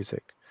Hawaiian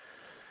music.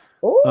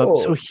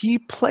 So he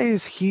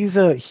is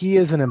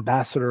an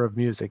ambassador of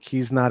music.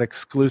 He's not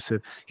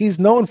exclusive. He's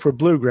known for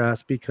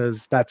bluegrass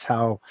because that's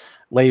how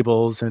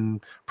labels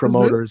and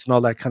promoters and all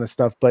that kind of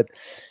stuff. But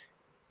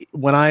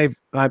when I've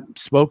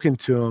spoken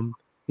to him,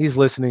 he's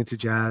listening to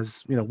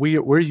jazz.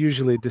 We're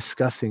usually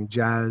discussing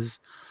jazz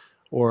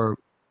or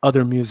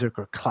other music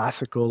or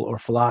classical or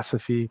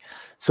philosophy.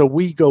 So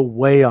we go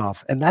way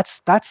off. And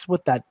that's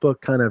what that book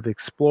kind of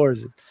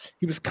explores.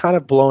 He was kind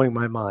of blowing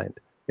my mind,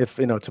 if,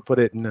 to put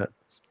it in a,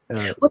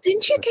 well,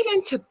 didn't you get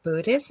into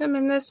Buddhism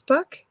in this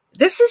book?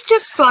 This is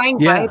just flying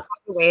by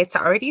the way. It's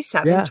already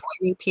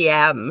 7:20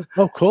 p.m.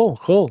 Oh, cool.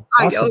 Awesome.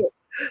 I know.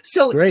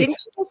 So Great.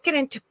 Didn't you just get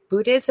into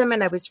Buddhism?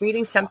 And I was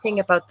reading something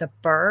about the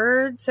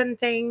birds and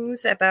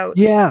things about...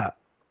 Yeah.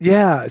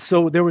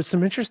 So there was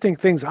some interesting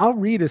things. I'll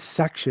read a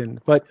section,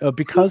 but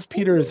because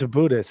Peter is a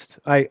Buddhist,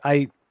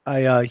 he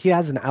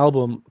has an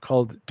album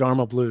called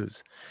Dharma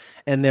Blues,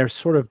 and they're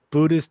sort of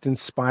Buddhist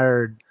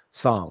inspired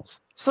songs.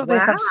 So they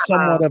have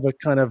somewhat of a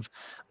kind of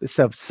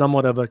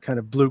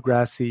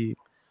bluegrassy,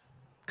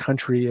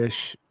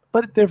 country-ish,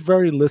 but they're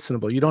very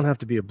listenable. You don't have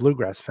to be a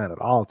bluegrass fan at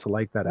all to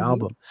like that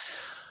album.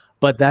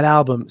 But that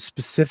album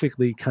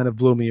specifically kind of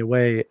blew me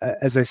away.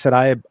 As I said,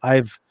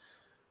 I've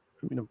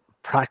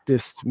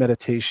practiced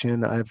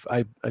meditation. I've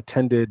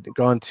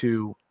gone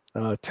to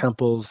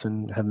temples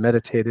and have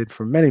meditated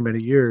for many,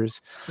 many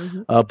years,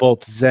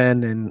 both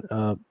Zen and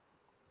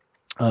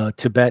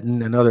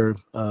Tibetan and other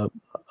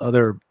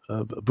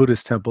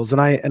Buddhist temples,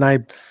 and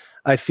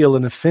I feel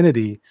an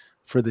affinity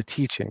for the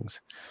teachings.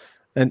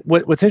 And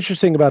what's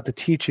interesting about the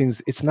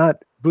teachings, it's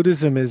not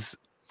Buddhism is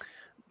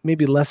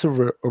maybe less of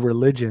a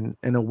religion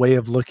and a way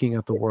of looking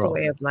at the It's a world.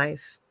 way of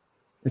life.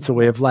 It's a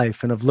way of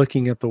life and of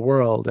looking at the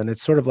world. And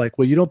it's sort of like,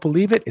 well, you don't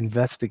believe it,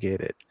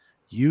 investigate it.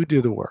 You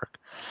do the work.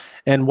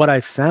 And what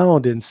I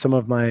found in some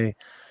of my,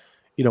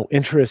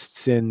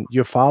 interests in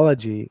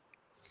ufology,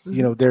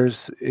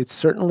 there's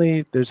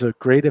a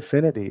great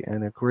affinity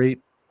and a great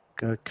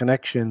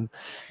connection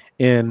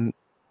in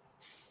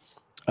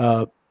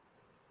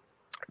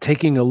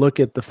taking a look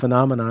at the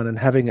phenomenon and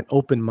having an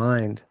open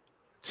mind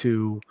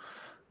to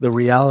the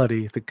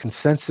reality, the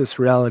consensus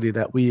reality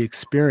that we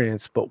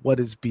experience, but what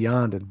is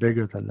beyond and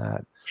bigger than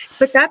that.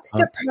 But that's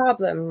the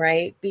problem,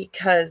 right?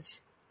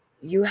 Because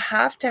you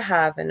have to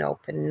have an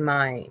open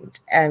mind.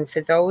 And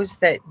for those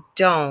that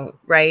don't,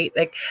 right?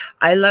 Like,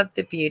 I love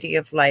the beauty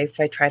of life.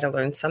 I try to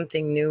learn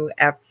something new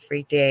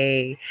every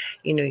day.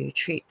 You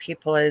treat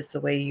people as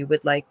the way you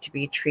would like to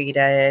be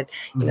treated.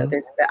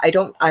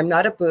 I'm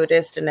not a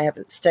Buddhist and I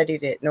haven't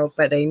studied it, no,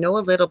 but I know a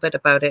little bit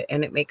about it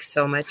and it makes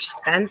so much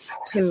sense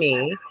to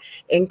me,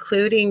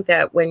 including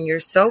that when you're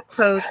so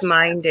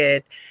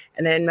close-minded.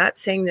 And I'm not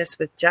saying this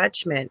with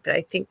judgment, but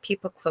I think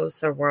people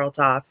close their world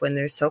off when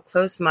they're so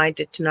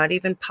close-minded to not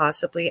even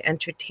possibly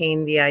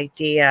entertain the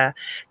idea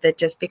that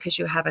just because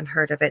you haven't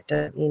heard of it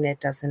doesn't mean it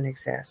doesn't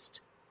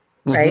exist,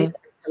 right? When it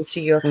comes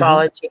to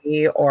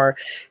ufology or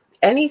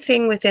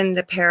anything within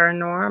the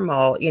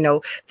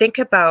paranormal, think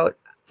about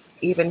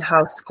even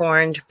how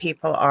scorned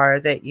people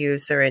are that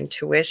use their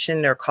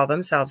intuition or call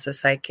themselves a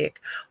psychic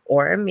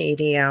or a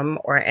medium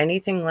or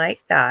anything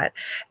like that.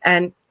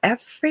 And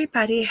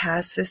everybody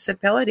has this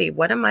ability.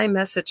 One of my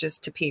messages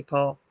to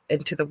people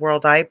and to the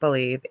world, I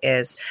believe,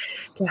 is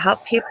to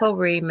help people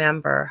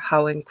remember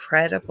how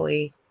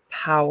incredibly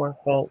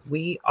powerful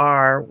we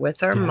are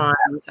with our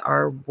minds,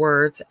 our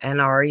words, and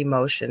our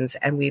emotions.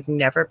 And we've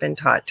never been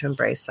taught to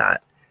embrace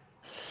that.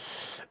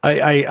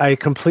 I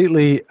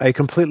completely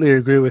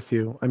agree with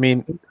you. I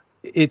mean,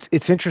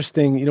 it's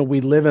interesting.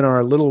 We live in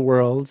our little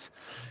worlds,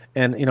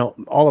 and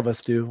all of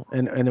us do,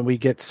 and we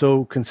get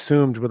so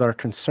consumed with our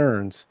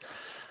concerns.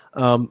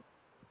 But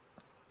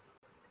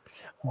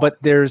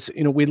there's,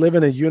 we live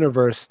in a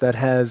universe that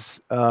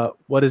has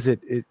what is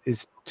it?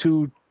 It's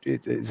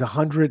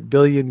 100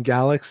 billion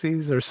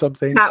galaxies or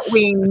something that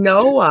we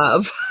know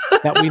of.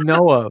 That we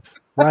know of,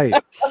 right?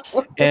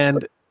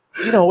 And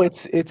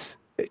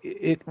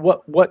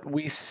what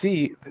we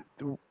see,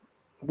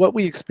 what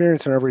we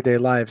experience in our everyday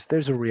lives,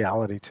 there's a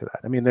reality to that.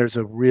 I mean, there's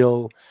a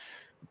real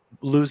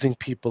losing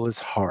people is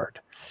hard,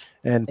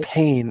 and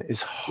pain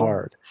is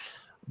hard.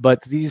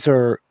 But these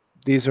are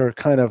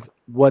kind of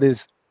what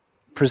is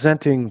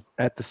presenting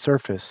at the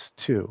surface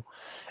too.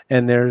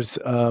 And there's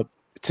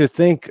to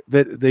think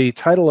that the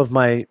title of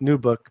my new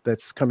book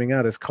that's coming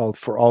out is called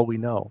 "For All We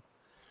Know,"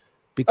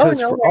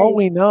 because all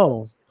we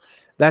know,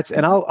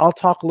 and I'll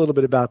talk a little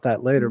bit about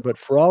that later. But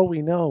for all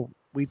we know,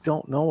 we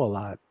don't know a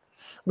lot.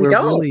 We're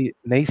really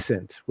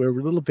nascent. We're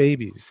little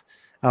babies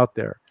out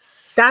there.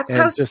 That's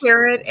how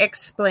spirit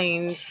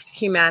explains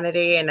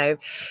humanity. And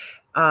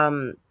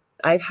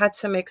I've had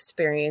some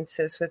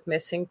experiences with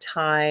missing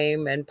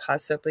time and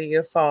possibly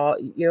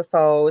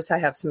UFOs. I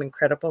have some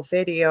incredible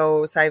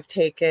videos I've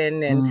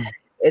taken, and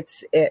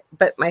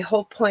but my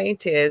whole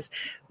point is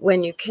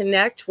when you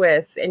connect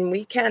with, and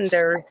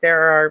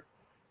there are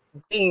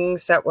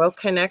beings that will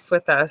connect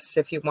with us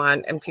if you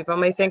want, and people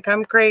may think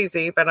I'm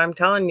crazy, but I'm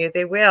telling you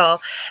they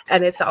will.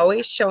 And it's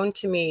always shown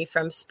to me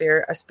from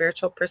a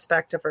spiritual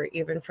perspective, or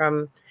even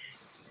from,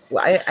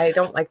 I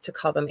don't like to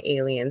call them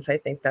aliens. I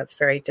think that's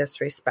very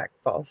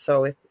disrespectful.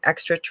 So if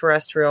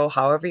extraterrestrial,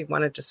 however you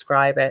want to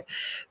describe it,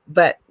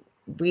 but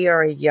we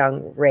are a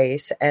young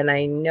race, and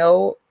I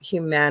know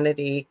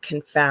humanity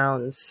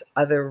confounds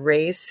other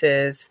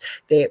races.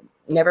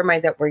 Never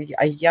mind that we're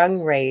a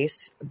young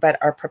race, but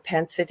our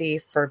propensity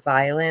for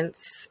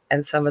violence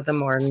and some of the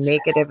more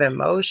negative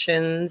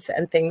emotions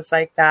and things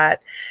like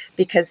that,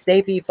 because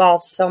they've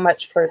evolved so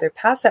much further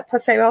past that.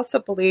 Plus, I also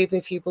believe,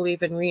 if you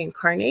believe in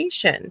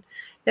reincarnation,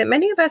 that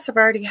many of us have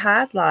already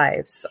had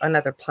lives on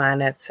other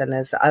planets and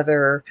as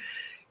other,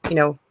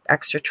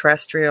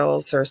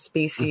 extraterrestrials or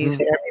species,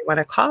 whatever you want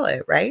to call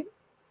it, right?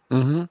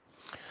 Mm-hmm.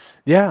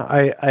 Yeah,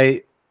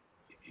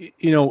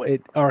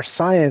 our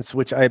science,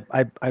 which I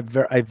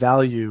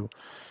value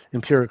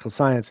empirical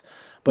science,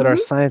 but our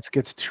science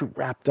gets too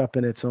wrapped up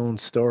in its own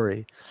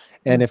story.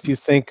 And if you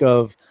think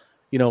of,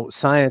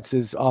 science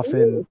is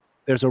often,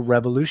 there's a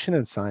revolution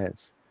in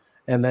science.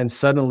 And then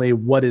suddenly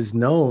what is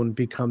known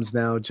becomes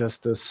now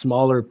just a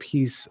smaller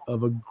piece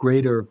of a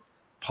greater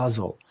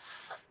puzzle.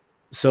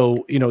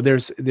 So,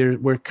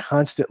 we're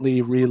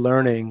constantly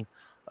relearning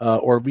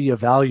or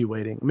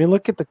reevaluating. I mean,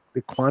 look at the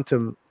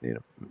quantum,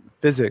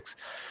 physics.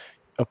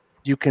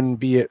 You can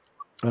be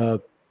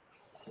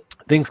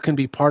things can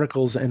be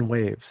particles and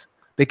waves.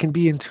 They can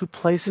be in two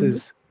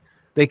places.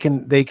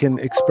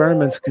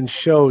 Experiments can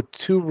show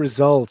two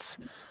results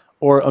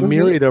or a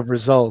myriad of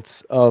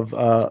results of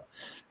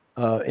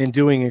in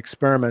doing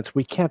experiments.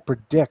 We can't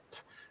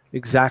predict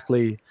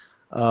exactly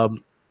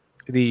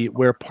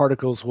where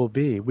particles will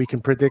be. We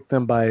can predict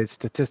them by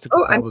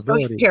statistical Oh, I'm still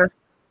probability. here.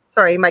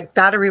 Sorry, my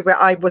battery,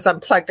 I was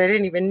unplugged. I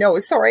didn't even know.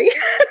 Sorry.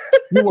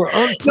 You were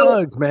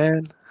unplugged,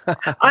 man.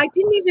 I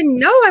didn't even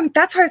know.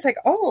 That's why I was like,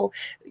 oh,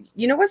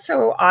 you know what's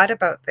so odd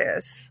about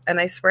this? And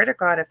I swear to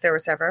God, if there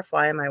was ever a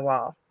fly on my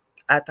wall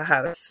at the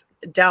house,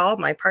 Dell,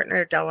 my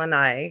partner Dell and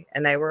I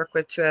work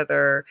with two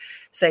other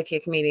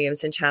psychic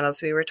mediums and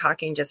channels. We were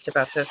talking just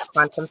about this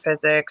quantum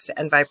physics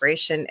and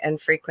vibration and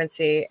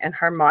frequency and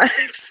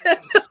harmonics and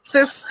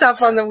this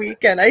stuff on the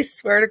weekend. I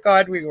swear to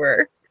God, we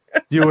were.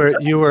 You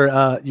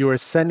were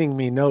sending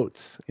me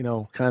notes,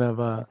 kind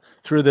of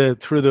through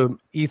the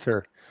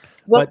ether.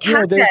 Well, But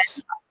Kevin,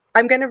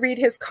 I'm going to read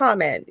his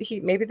comment.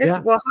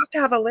 We'll have to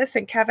have a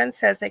listen. Kevin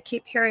says, I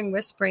keep hearing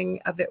whispering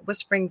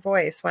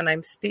voice when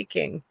I'm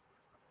speaking.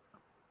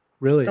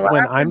 Really? So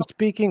when I'm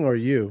speaking or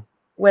you?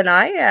 When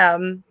I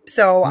am.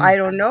 So I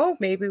don't know.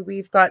 Maybe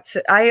we've got,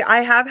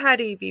 I have had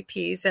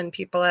EVPs and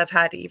people have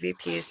had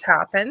EVPs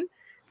happen.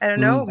 I don't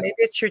know. Maybe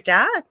it's your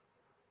dad.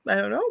 I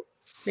don't know.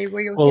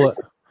 Maybe you'll hear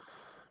something.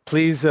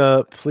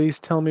 Please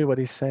tell me what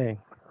he's saying.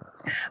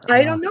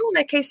 I don't know.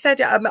 Like I said,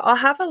 I'll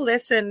have a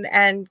listen.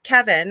 And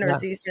Kevin, or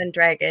Zizan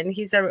Dragon,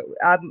 he's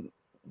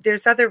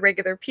there's other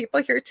regular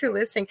people here too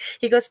listening.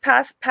 He goes,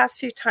 past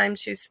few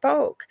times you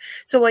spoke.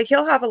 So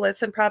he'll have a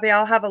listen. Probably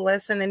I'll have a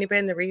listen. Anybody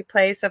in the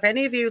replay. So if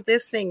any of you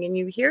listening and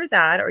you hear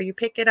that or you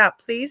pick it up,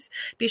 please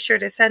be sure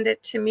to send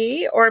it to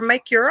me or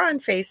Mike. You're on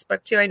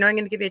Facebook too. I know I'm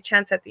going to give you a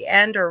chance at the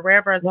end or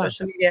wherever on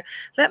social media.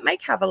 Let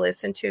Mike have a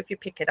listen too if you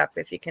pick it up,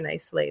 if you can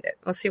isolate it.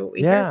 We'll see what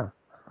we hear.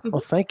 Well,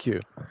 thank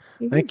you.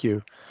 Thank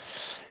you.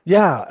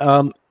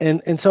 Yeah.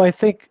 And so I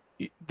think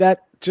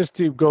that, just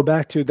to go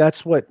back to,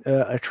 that's what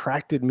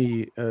attracted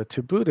me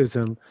to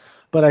Buddhism,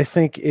 but I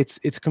think it's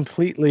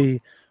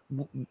completely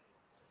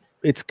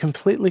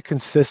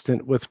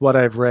consistent with what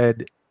I've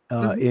read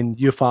in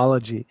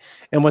ufology.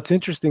 And what's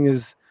interesting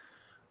is,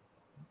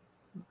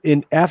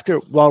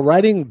 while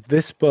writing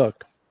this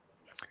book,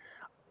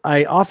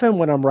 I often,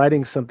 when I'm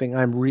writing something,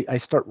 I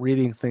start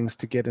reading things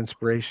to get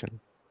inspiration.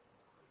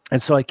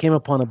 And so I came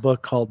upon a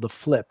book called The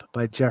Flip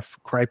by Jeff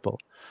Kripal.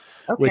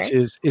 Which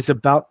is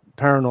about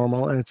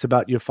paranormal and it's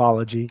about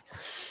ufology.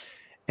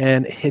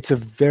 And it's a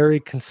very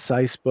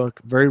concise book,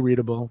 very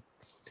readable.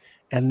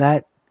 And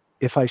that,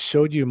 if I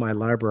showed you my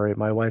library,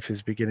 my wife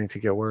is beginning to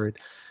get worried.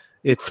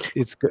 It's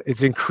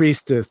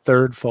increased to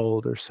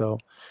third-fold or so.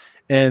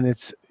 And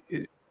it's,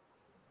 the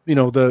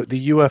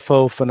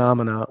UFO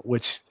phenomena,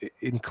 which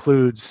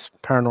includes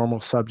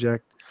paranormal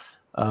subject,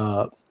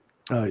 of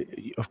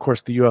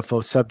course, the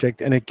UFO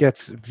subject, and it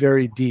gets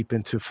very deep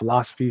into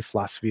philosophy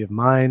of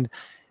mind.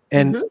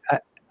 And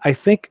I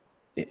think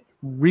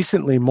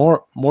recently,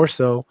 more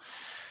so,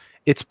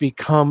 it's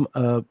become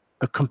a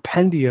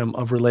compendium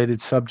of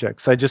related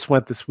subjects. I just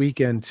went this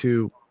weekend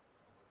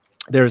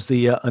there's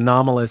the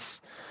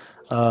anomalous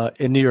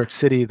in New York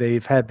City.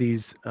 They've had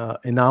these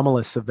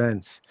anomalous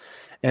events,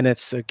 and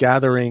it's a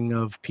gathering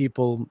of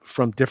people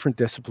from different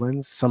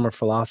disciplines. Some are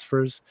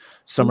philosophers,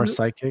 some are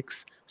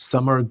psychics,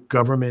 some are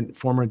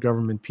former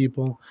government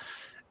people.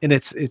 And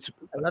it's I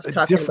love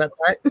talking about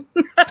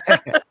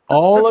that.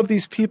 All of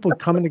these people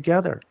coming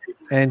together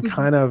and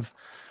kind of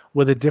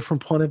with a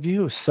different point of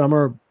view. Some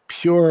are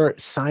pure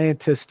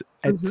scientists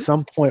at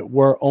some point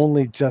were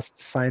only just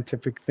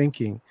scientific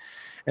thinking,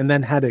 and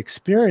then had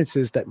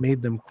experiences that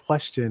made them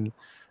question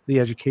the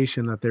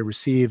education that they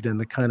received and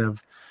the kind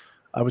of,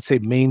 I would say,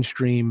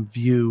 mainstream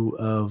view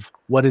of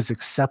what is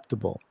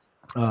acceptable,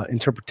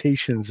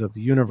 interpretations of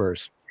the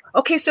universe.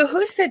 Okay, so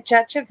who's the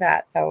judge of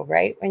that, though,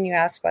 right? When you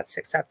ask what's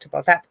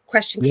acceptable, that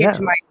question came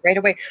to mind right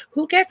away.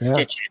 Who gets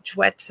to judge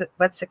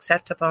what's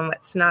acceptable and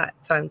what's not?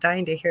 So I'm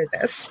dying to hear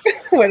this.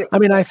 I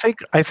mean, I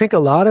think a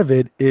lot of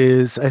it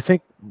is, I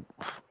think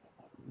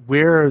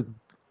where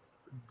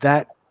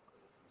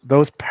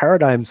those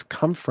paradigms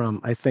come from,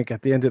 I think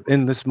at the end of,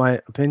 and this is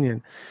my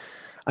opinion,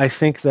 I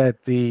think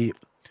that the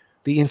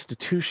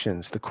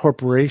institutions, the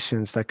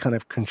corporations that kind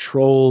of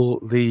control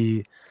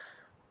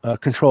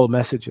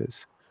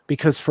messages.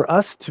 Because for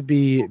us to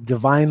be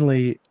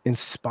divinely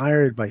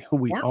inspired by who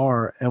we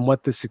are and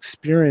what this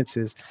experience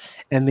is,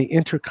 and the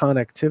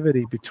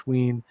interconnectivity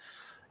between,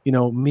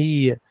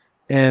 me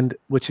and,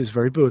 which is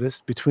very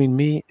Buddhist, between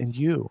me and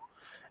you,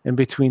 and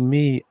between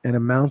me and a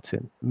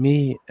mountain,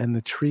 me and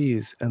the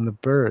trees and the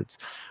birds.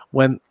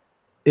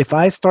 If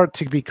I start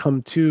to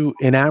become too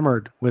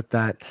enamored with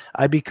that,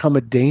 I become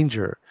a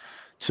danger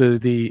to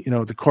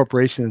the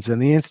corporations and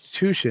the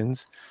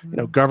institutions.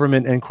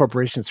 Government and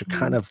corporations are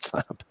kind of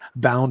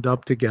bound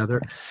up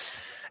together.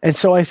 And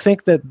so I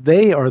think that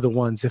they are the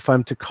ones, if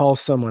I'm to call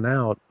something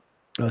out,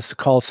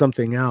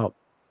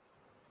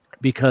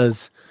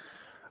 because,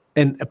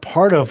 and a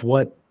part of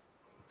what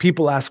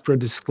people ask for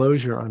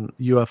disclosure on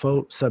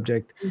UFO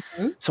subject.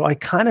 So I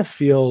kind of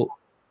feel,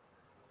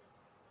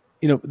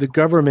 the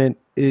government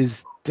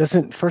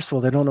doesn't, first of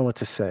all, they don't know what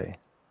to say.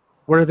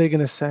 What are they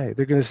going to say?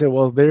 They're going to say,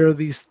 well, there are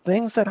these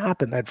things that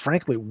happen that,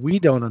 frankly, we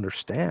don't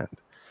understand.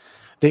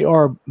 They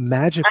are I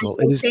magical.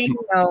 It think is. they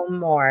know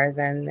more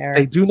than They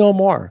they're. do know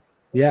more.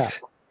 Yeah,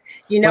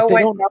 You but know they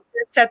what don't. Doctor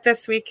said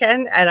this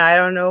weekend, and I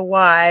don't know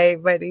why,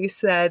 but he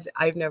said,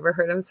 I've never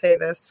heard him say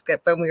this, but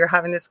when we were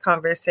having this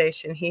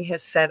conversation, he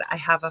has said, I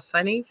have a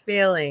funny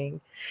feeling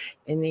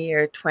in the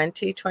year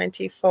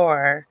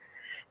 2024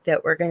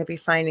 that we're going to be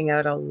finding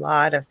out a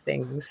lot of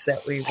things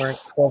that we weren't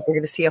told. We're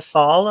going to see a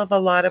fall of a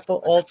lot of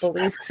old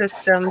belief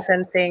systems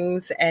and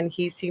things, and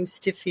he seems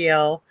to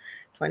feel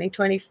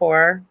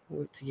 2024,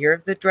 it's the year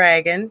of the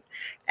dragon,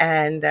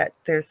 and that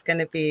there's going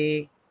to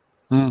be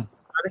Mm. a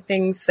lot of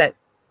things that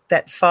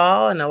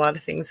fall and a lot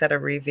of things that are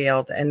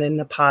revealed, and in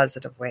a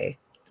positive way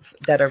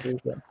that are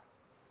revealed.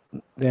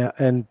 Yeah,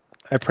 and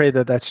I pray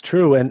that that's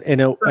true. And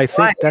So I think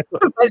why? that's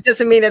But it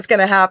doesn't mean it's going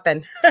to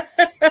happen.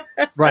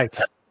 right,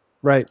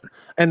 right.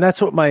 And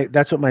that's what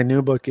my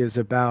new book is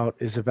about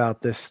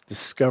this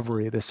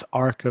discovery, this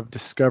arc of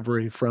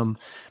discovery from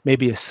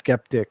maybe a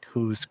skeptic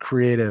who's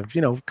creative.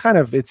 Kind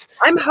of I'm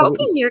I wouldn't.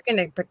 hoping you're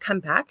going to come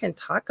back and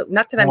talk.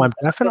 Not that Oh, I'm I'm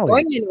definitely.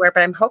 going anywhere,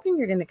 but I'm hoping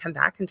you're going to come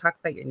back and talk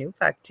about your new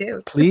book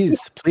too.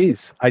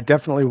 Please. I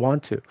definitely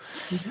want to.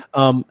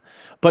 Mhm.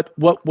 But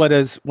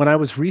when I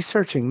was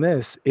researching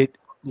this, it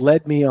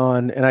led me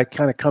on, and I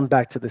kind of come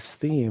back to this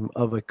theme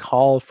of a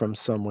call from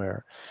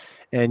somewhere.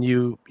 And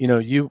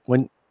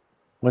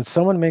when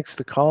someone makes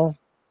the call,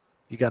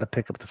 you got to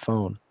pick up the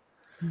phone.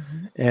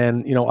 Mhm.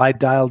 And I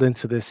dialed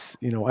into this.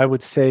 I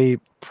would say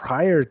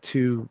prior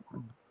to,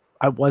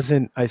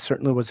 I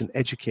certainly wasn't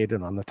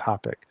educated on the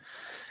topic.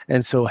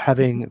 And so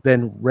having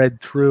then read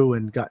through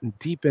and gotten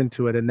deep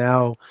into it, and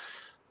now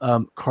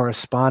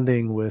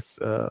corresponding with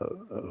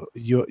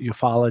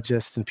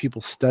ufologists and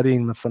people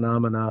studying the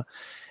phenomena.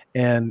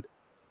 And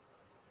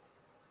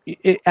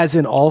as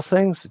in all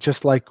things,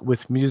 just like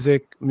with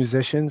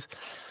musicians,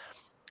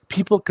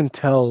 people can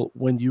tell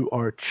when you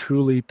are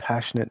truly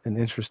passionate and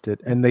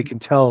interested, and they can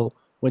tell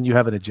when you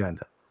have an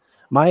agenda.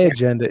 My Yeah.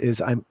 agenda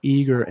is I'm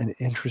eager and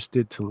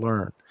interested to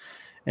learn,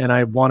 and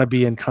I want to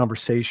be in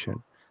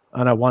conversation,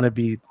 and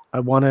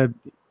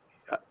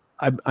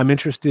I'm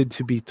interested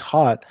to be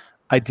taught.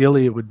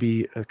 Ideally, it would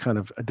be a kind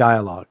of a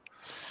dialogue.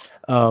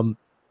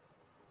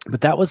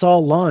 But that was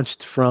all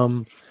launched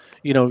from,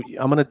 I'm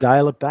going to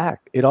dial it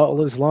back. It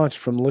all is launched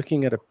from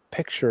looking at a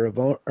picture of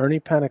Ernie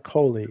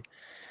Panicoli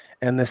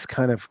and this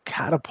kind of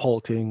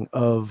catapulting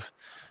of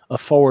a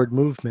forward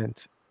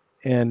movement.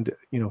 And,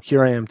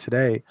 here I am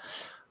today.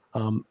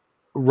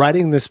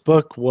 Writing this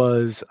book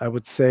was, I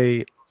would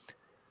say,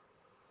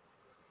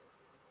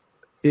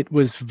 it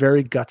was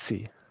very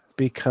gutsy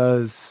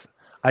because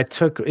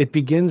it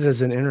begins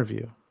as an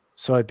interview.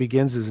 So it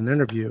begins as an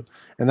interview,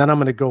 and then I'm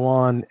going to go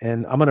on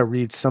and I'm going to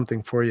read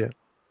something for you.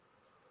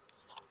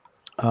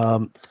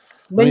 Let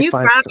When me you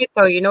find. grab it,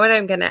 though, you know what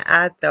I'm going to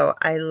add, though?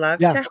 I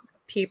love Yeah. to have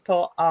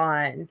people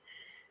on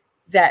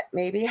that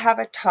maybe have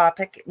a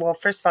topic. Well,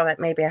 first of all, that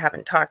maybe I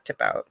haven't talked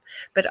about,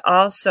 but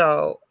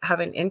also have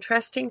an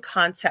interesting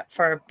concept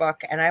for a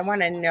book. And I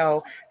want to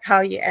know how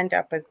you end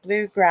up with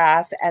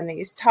bluegrass and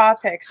these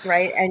topics,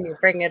 right? And you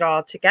bring it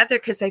all together,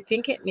 because I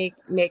think it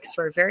makes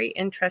for a very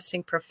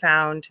interesting,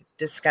 profound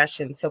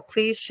discussion. So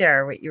please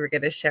share what you were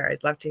going to share.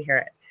 I'd love to hear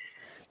it.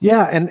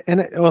 Yeah, and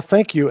well,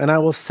 thank you. And I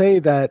will say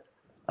that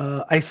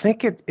I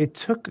think it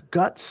took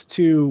guts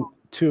to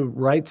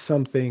write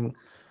something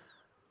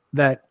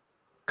that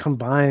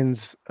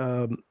combines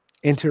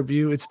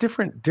interview. It's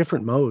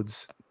different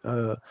modes.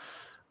 Uh,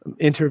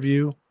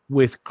 Interview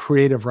with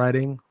creative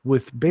writing,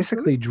 with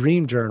basically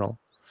dream journal.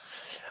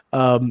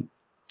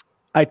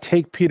 I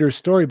take Peter's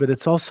story, but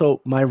it's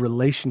also my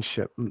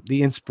relationship,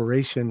 the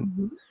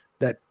inspiration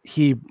that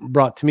he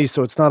brought to me.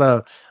 So it's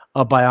not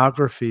a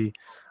biography,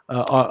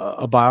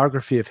 a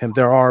biography of him.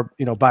 There are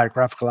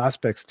biographical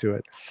aspects to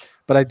it,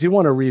 but I do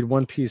want to read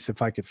one piece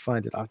if I could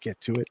find it. I'll get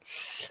to it.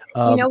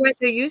 You know what,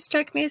 though? You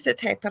strike me as the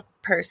type of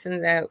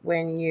person that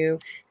when you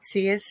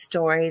see a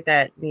story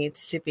that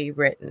needs to be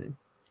written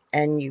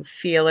and you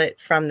feel it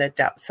from the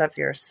depths of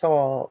your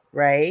soul,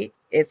 right?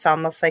 It's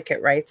almost like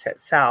it writes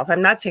itself.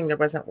 I'm not saying there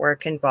wasn't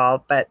work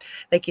involved, but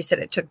like you said,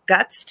 it took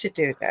guts to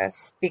do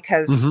this,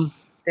 because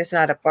there's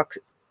not a book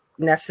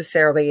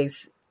necessarily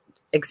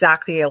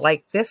exactly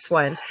like this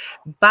one,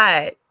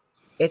 but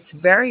it's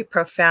very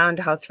profound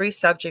how three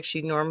subjects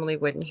you normally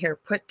wouldn't hear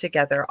put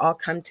together all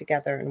come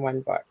together in one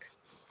book.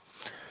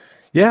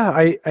 Yeah,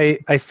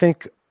 I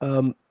think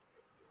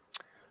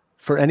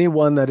for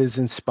anyone that is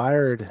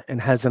inspired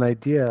and has an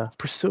idea,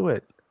 pursue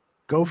it,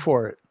 go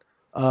for it.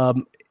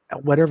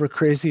 Whatever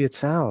crazy it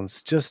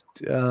sounds, just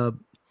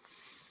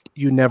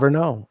you never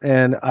know.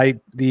 And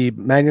the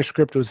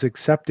manuscript was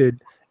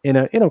accepted in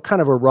a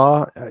kind of a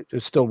raw.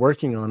 Still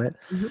working on it,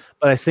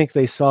 but I think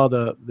they saw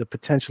the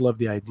potential of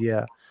the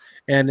idea,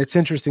 and it's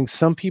interesting.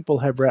 Some people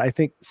have read. I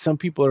think some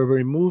people are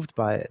very moved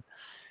by it,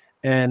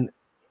 and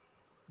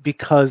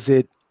because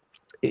it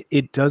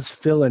does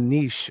fill a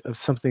niche of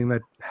something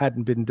that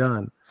hadn't been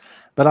done.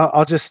 But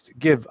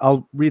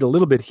I'll read a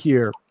little bit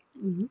here.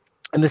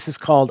 And this is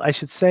called, I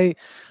should say,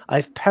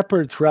 I've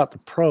peppered throughout the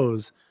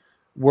prose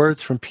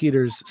words from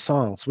Peter's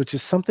songs, which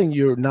is something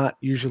you're not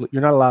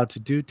allowed to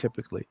do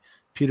typically.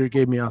 Peter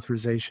gave me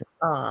authorization.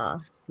 Ah,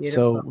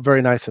 So beautiful.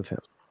 very nice of him.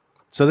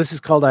 So this is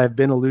called I Have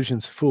Been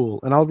Illusion's Fool,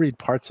 and I'll read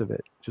parts of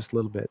it, just a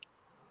little bit.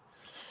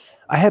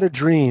 I had a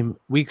dream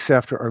weeks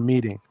after our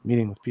meeting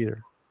with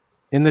Peter.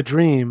 In the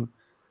dream,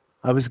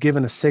 I was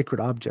given a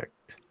sacred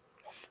object,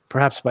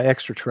 perhaps by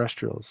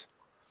extraterrestrials.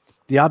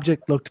 The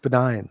object looked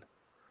benign.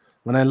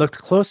 When I looked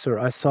closer,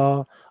 I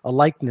saw a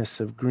likeness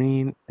of a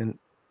green and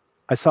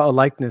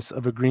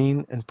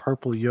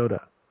purple Yoda.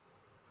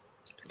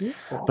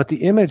 Beautiful. But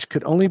the image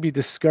could only be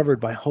discovered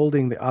by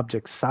holding the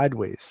object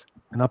sideways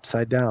and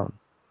upside down,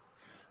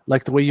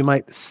 like the way you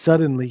might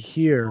suddenly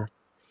hear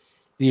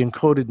the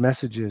encoded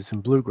messages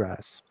in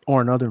Bluegrass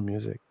or in other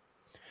music.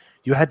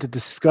 You had to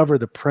discover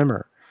the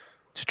primer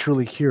to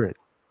truly hear it.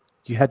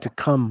 You had to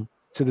come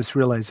to this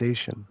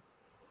realization.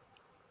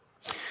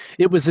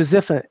 It was as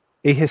if a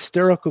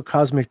hysterical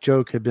cosmic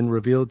joke had been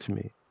revealed to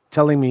me,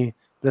 telling me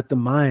that the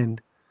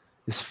mind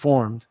is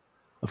formed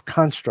of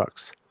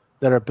constructs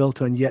that are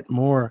built on yet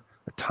more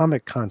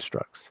atomic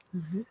constructs,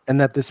 and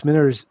that this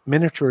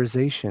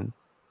miniaturization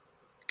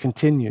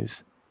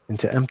continues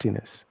into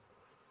emptiness.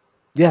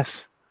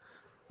 Yes,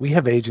 we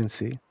have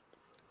agency,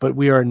 but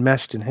we are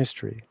enmeshed in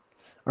history.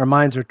 Our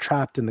minds are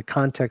trapped in the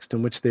context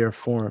in which they are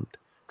formed.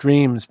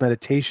 Dreams,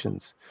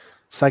 meditations,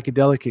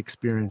 psychedelic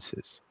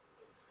experiences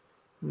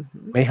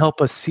may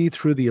help us see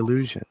through the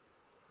illusion,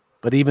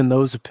 but even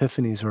those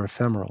epiphanies are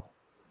ephemeral.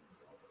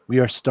 We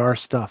are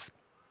star-stuffed,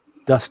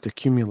 dust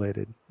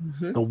accumulated.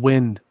 The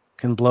wind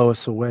can blow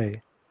us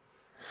away.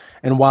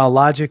 And while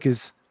logic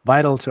is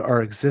vital to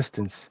our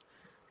existence,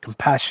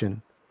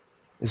 compassion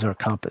is our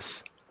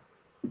compass.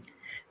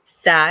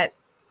 That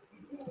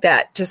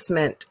just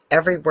meant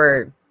every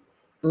word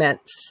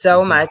meant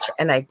so much,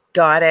 and I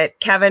got it.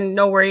 Kevin,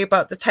 no worry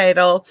about the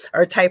title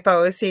or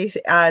typos. Z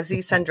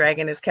Sun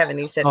Dragon is Kevin.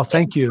 He said, "Oh,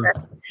 thank you."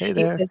 Hey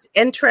there. He says,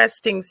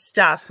 "Interesting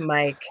stuff,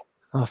 Mike."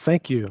 Oh,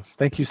 thank you.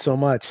 Thank you so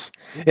much.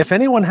 If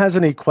anyone has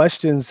any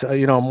questions,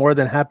 I'm more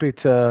than happy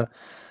to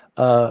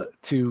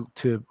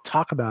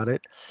talk about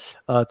it,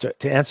 to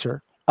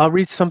answer. I'll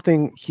read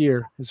something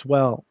here as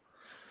well.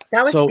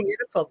 That was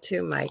beautiful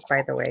too, Mike,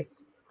 by the way.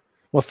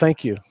 Well,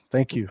 thank you.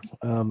 Thank you.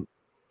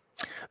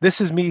 This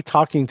is me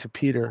talking to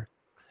Peter.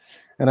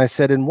 And I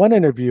said, in one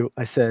interview,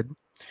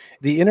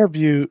 the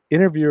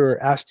interviewer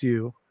asked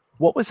you,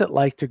 what was it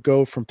like to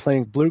go from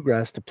playing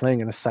bluegrass to playing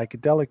in a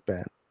psychedelic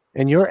band?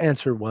 And your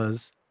answer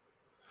was,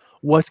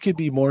 what could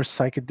be more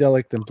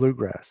psychedelic than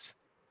bluegrass?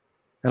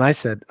 And I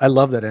said, I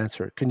love that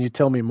answer. Can you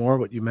tell me more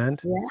what you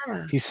meant?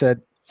 Yeah. He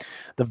said,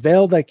 the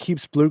veil that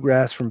keeps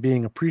bluegrass from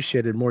being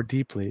appreciated more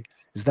deeply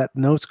is that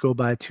notes go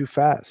by too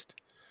fast.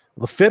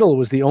 The fiddle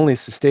was the only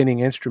sustaining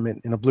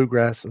instrument in a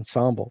bluegrass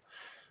ensemble.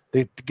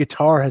 The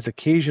guitar has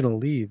occasional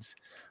leads,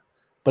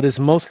 but is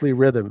mostly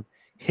rhythm,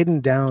 hidden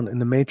down in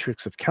the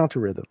matrix of counter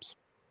rhythms.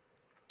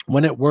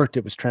 When it worked,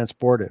 it was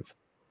transportive.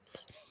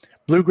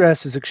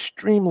 Bluegrass is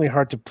extremely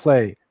hard to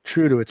play,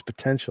 true to its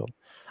potential.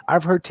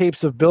 I've heard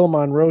tapes of Bill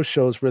Monroe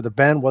shows where the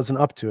band wasn't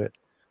up to it,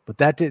 but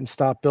that didn't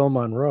stop Bill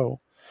Monroe.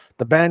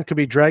 The band could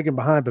be dragging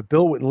behind, but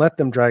Bill wouldn't let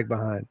them drag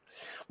behind.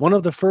 One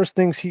of the first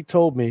things he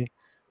told me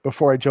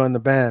before I joined the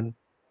band,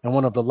 and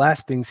one of the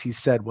last things he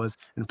said was,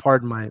 and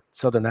pardon my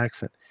southern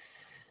accent,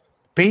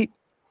 Pete,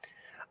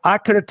 I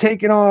could have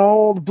taken on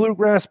all the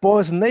bluegrass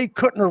boys and they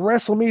couldn't have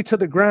wrestled me to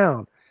the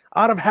ground.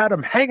 I'd have had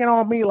them hanging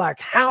on me like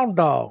hound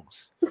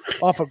dogs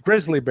off a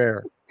grizzly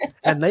bear,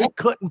 and they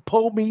couldn't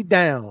pull me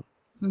down.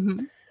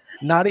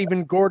 Not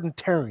even Gordon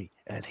Terry,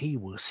 and he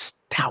was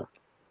stout.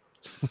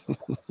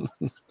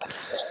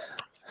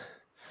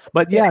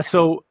 But yeah,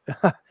 so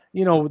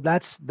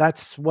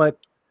that's what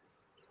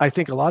I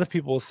think a lot of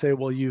people will say.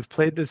 Well, you've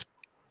played this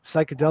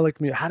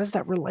psychedelic music. How does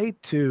that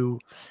relate to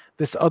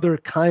this other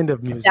kind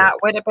of music? That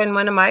would have been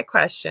one of my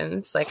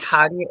questions. Like,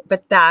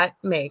 but that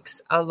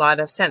makes a lot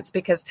of sense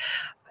because,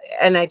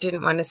 and I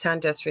didn't want to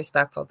sound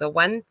disrespectful. The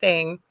one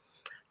thing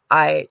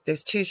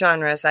there's two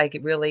genres I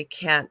really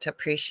can't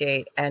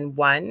appreciate. And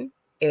one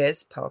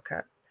is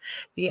polka.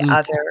 The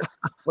other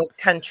was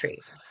country.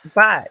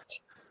 But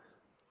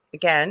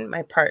again,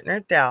 my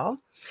partner, Dell,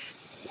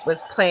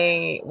 was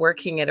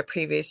working at a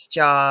previous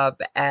job,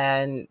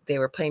 and they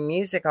were playing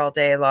music all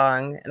day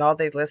long, and all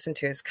they listened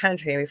to is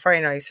country. And before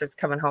you know, he starts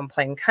coming home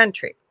playing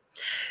country.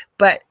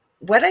 But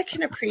what I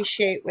can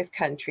appreciate with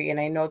country, and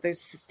I know there's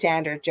a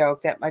standard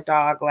joke that my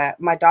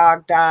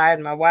dog died,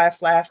 my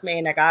wife left me,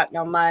 and I got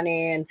no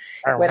money, and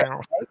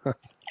whatever.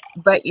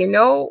 But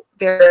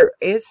there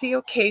is the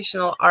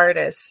occasional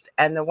artist,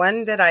 and the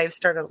one that I've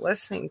started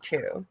listening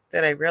to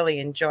that I really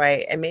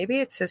enjoy, and maybe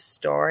it's his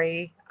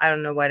story, I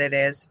don't know what it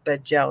is,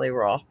 but Jelly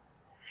Roll.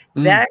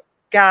 That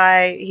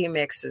guy, he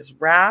mixes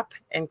rap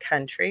and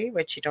country,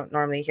 which you don't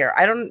normally hear.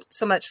 I don't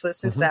so much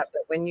listen to that,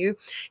 but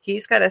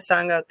he's got a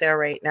song out there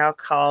right now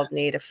called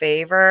Need a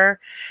Favor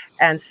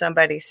and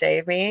Somebody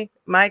Save Me.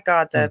 My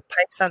God, the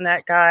pipes on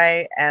that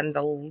guy and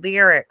the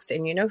lyrics.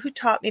 And you know who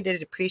taught me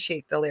to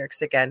appreciate the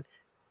lyrics again?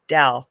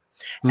 Adele.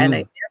 And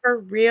I never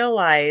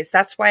realized,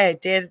 that's why I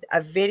did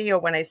a video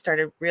when I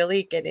started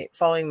really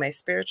following my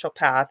spiritual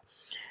path,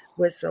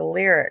 was the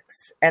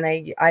lyrics. And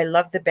I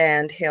love the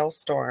band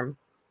Hailstorm.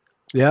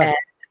 Yeah.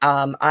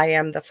 And I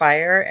Am the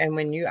Fire. And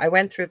I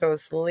went through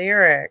those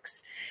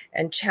lyrics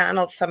and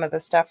channeled some of the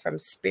stuff from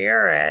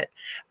Spirit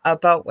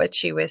about what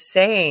she was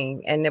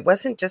saying. And it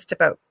wasn't just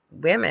about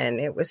women.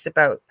 It was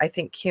about, I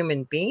think,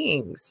 human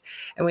beings.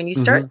 And when you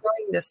start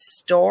knowing the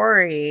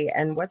story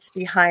and what's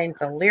behind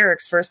the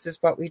lyrics versus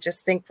what we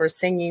just think we're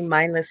singing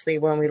mindlessly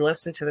when we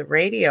listen to the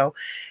radio,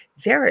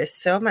 there is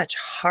so much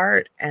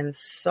heart and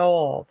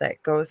soul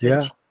that goes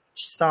into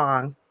each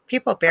song.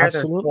 People bare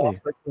their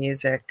souls with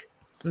music.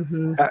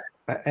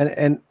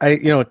 And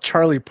I,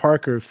 Charlie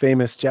Parker,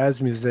 famous jazz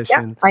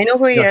musician. Yeah, I know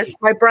who he is.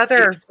 My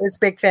brother is a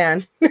big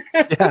fan.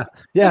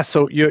 Yeah.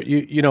 So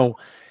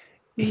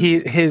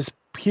his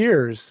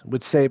peers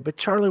would say, "But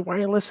Charlie, why are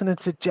you listening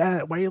to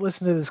jazz? Why are you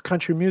listening to this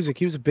country music?"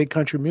 He was a big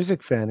country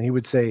music fan. He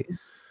would say,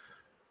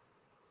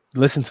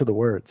 "Listen to the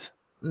words,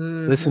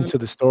 listen to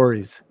the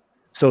stories."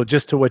 So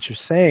just to what you're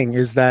saying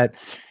is that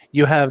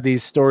you have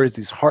these stories,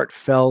 these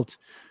heartfelt,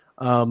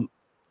 and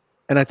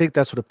I think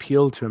that's what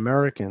appealed to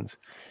Americans.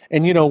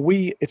 And,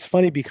 it's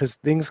funny because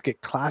things get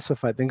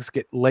classified, things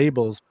get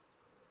labels.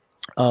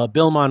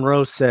 Bill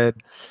Monroe said,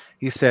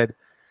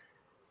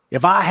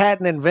 if I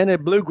hadn't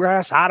invented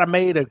bluegrass, I'd have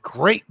made a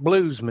great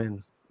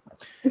bluesman.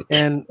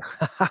 And,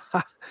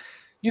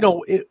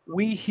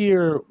 we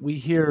hear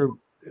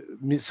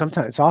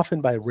sometimes, it's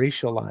often by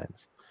racial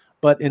lines,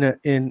 but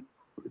in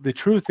the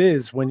truth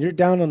is, when you're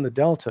down on the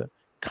Delta,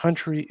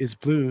 country is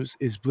blues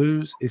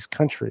is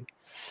country.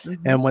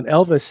 And when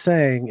Elvis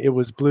sang, it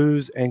was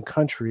blues and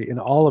country and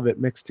all of it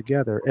mixed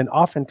together. And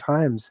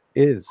oftentimes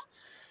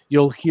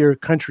you'll hear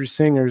country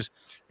singers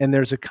and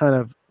there's a kind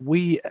of,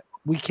 we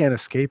can't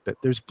escape it.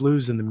 There's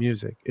blues in the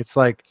music. It's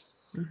like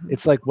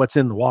what's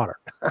in the water.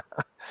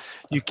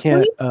 You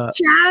can't.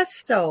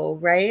 Jazz though,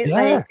 right?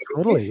 Yeah,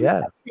 totally.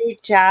 Yeah.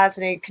 Jazz,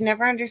 and I could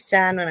never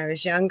understand when I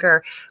was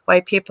younger why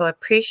people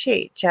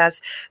appreciate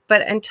jazz.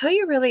 But until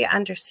you really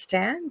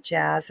understand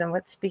jazz and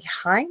what's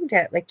behind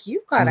it, like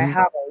you've got to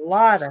have a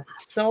lot of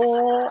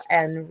soul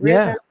and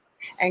rhythm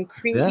and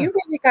create. Yeah. You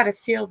really got to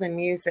feel the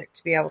music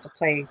to be able to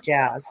play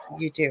jazz.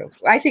 You do.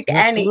 I think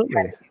any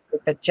kind of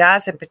music, but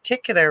jazz in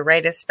particular,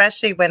 right?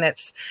 Especially when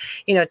it's,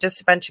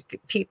 just a bunch of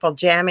people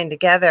jamming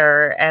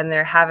together and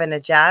they're having a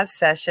jazz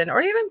session,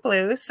 or even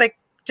blues, like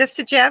just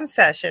a jam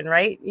session,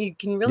 right? You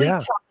can really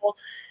tell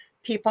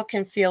people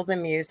can feel the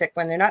music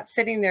when they're not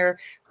sitting there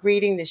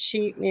reading the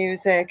sheet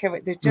music.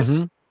 They're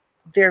just,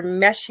 they're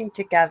meshing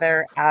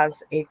together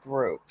as a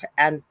group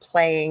and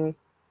playing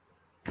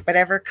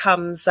whatever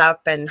comes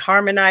up and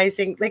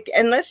harmonizing. Like,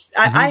 unless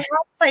I have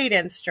played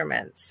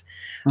instruments.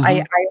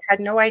 I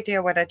had no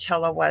idea what a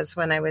cello was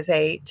when I was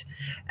 8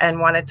 and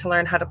wanted to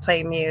learn how to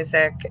play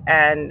music.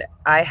 And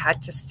I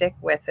had to stick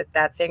with it.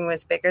 That thing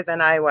was bigger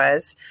than I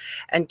was.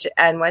 And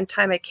one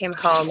time I came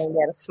home and we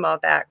had a small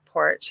back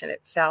porch and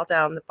it fell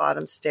down the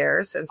bottom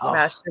stairs and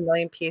smashed a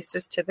million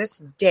pieces. To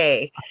this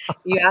day,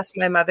 you ask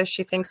my mother,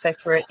 she thinks I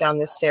threw it down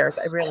the stairs.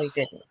 I really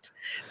didn't.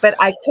 But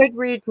I could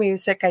read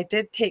music. I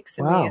did take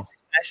some music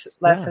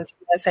lessons.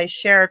 As I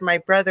shared, my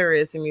brother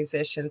is a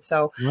musician,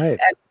 so and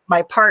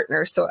my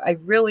partner, so I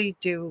really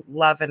do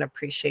love and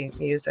appreciate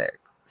music.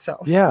 So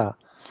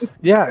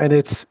and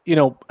it's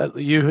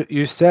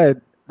you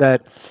said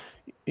that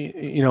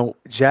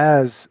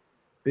jazz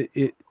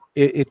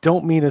it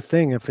don't mean a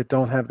thing if it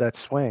don't have that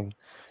swing,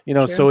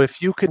 so if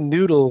you can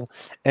noodle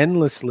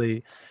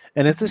endlessly,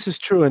 and if this is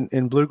true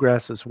in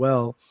bluegrass as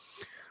well,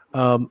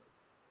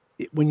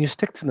 when you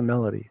stick to the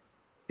melody,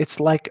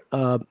 it's like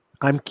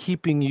I'm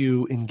keeping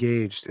you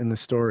engaged in the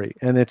story,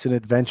 and it's an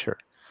adventure.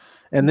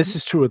 And this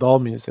is true with all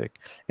music.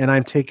 And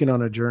I'm taken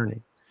on a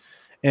journey.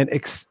 And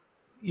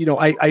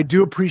I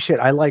do appreciate.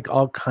 I like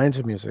all kinds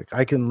of music.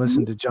 I can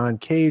listen to John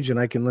Cage, and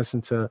I can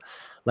listen to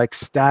like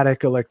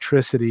static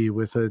electricity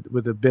with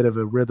a bit of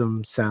a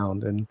rhythm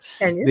sound. And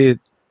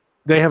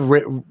they have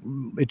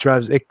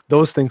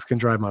those things can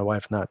drive my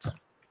wife nuts.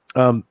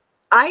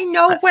 I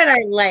know what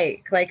I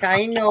like. Like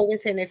I know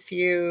within a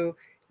few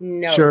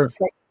notes. Sure.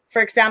 Like,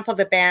 for example,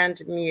 the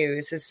band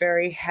Muse is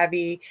very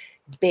heavy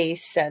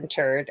bass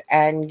centered.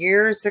 And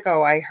years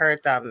ago, I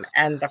heard them,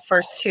 and the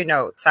first 2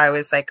 notes, I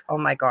was like, "Oh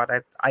my God,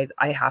 I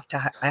have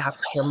to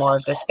hear more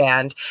of this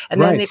band."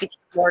 And then they became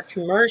more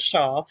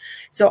commercial.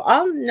 So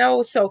I'll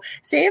know. So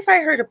say if I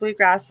heard a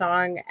bluegrass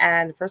song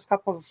and the first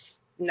couple of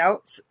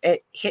notes,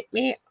 it hit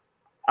me,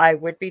 I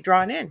would be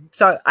drawn in.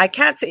 So I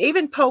can't say,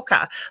 even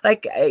polka,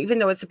 like, even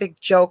though it's a big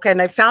joke,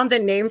 and I found the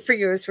name for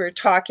you as we were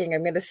talking,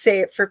 I'm going to say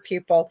it for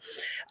people.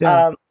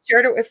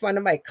 Shared it with one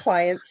of my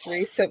clients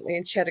recently,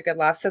 and she had a good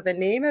laugh. So the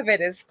name of it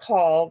is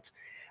called,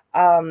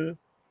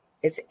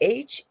 it's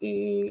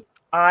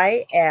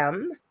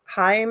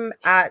Heim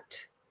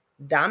at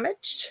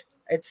Damage.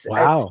 It's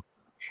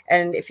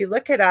and if you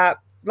look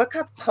up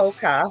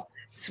polka,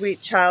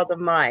 Sweet Child of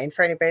Mine,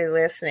 for anybody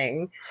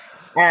listening.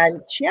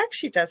 And she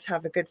actually does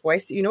have a good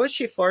voice. You know what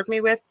she floored me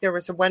with? There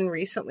was a one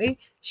recently.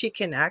 She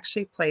can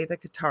actually play the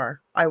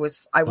guitar. I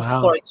was Wow.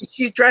 floored.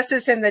 She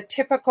dresses in the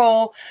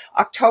typical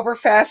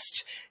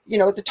Oktoberfest,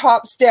 the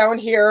top's down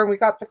here and we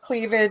got the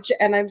cleavage.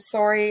 And I'm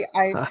sorry,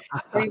 I'm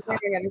going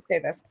to say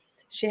this.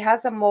 She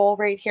has a mole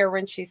right here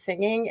when she's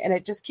singing, and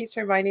it just keeps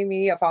reminding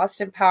me of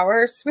Austin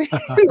Powers.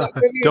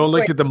 Don't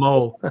look at the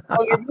mole.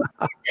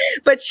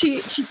 But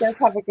she does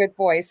have a good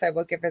voice. I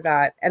will give her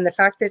that. And the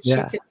fact that she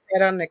could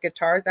get on a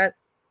guitar, that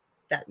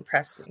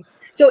impressed me.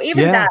 So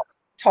even that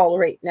I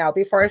tolerate now.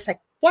 Before I was like,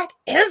 what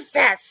is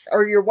this?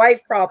 Or your wife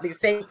probably,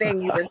 same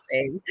thing you were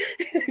saying,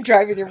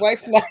 driving your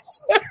wife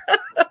nuts.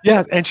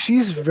 Yeah, and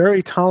she's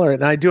very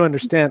tolerant, and I do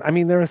understand. I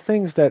mean, there are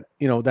things that,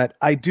 that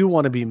I do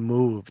want to be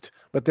moved,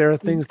 but there are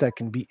things that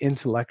can be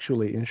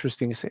intellectually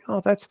interesting. You say,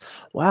 oh,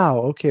 wow,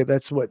 okay,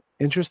 that's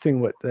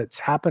that's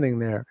happening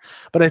there.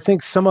 But I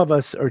think some of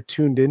us are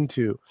tuned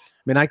into,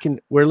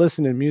 we're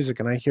listening to music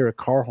and I hear a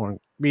car horn,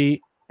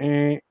 beep,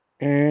 and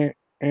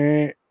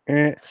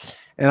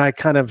I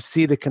kind of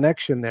see the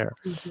connection there.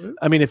 Mm-hmm.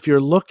 I mean, if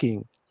you're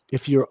looking,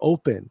 if you're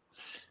open,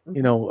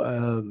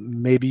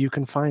 maybe you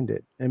can find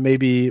it, and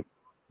maybe,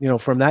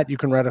 from that you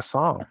can write a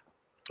song.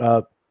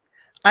 I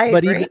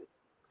agree.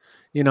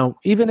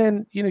 Even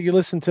in, you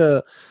listen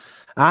to,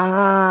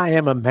 I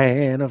am a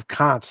man of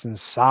constant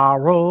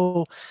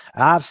sorrow.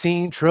 I've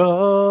seen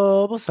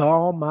troubles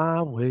all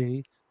my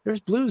way. There's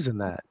blues in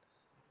that,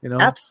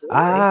 Absolutely.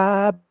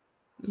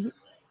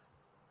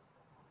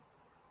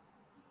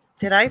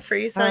 Did I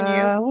freeze on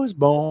you? I was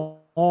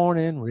born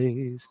and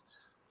raised.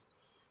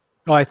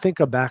 Oh, I think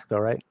I'm back though,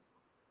 right?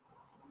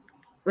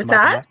 What's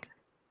that?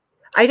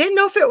 I didn't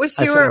know if it was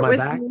you or it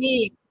was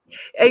me.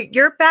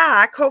 You're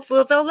back.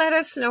 Hopefully they'll let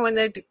us know in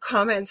the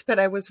comments, but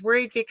I was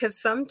worried because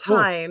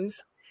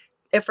sometimes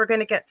if we're going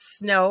to get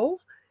snow,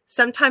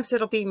 sometimes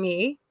it'll be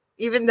me,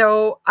 even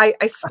though I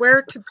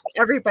swear to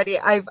everybody,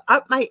 I've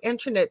upped my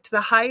internet to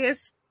the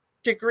highest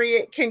degree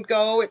it can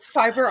go. It's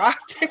fiber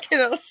optic and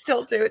it'll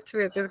still do it to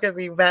me if there's going to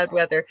be bad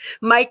weather.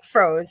 Mike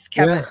froze.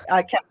 Kevin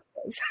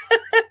froze.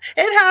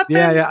 It happens.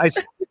 Yeah.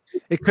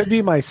 It could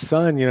be my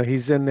son.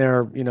 He's in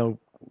there,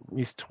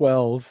 he's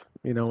 12,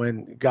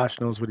 and gosh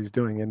knows what he's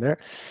doing in there.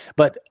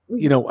 But,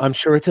 I'm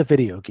sure it's a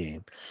video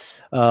game,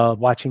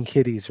 watching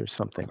kitties or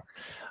something.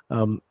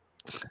 I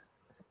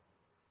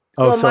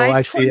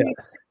see it.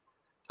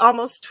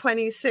 Almost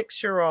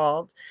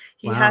 26-year-old.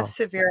 He has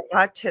severe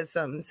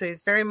autism. So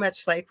he's very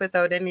much like,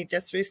 without any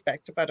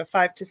disrespect, about a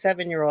 5 to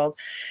 7-year-old,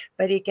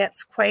 but he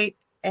gets quite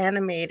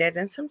animated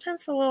and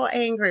sometimes a little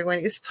angry when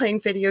he's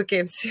playing video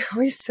games. He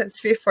always says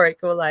before I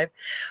go live,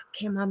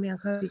 okay, Mommy, I'm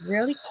going to be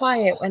really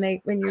quiet when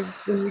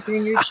you're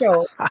doing your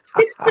show.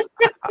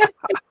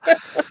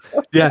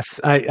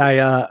 Yes,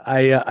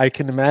 I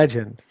can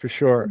imagine for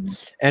sure.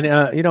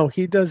 Mm-hmm. And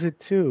he does it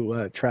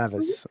too,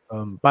 Travis.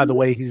 By the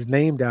way, he's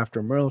named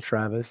after Merle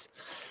Travis,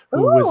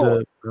 who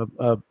was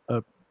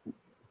a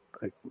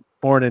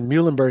born in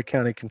Muhlenberg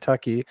County,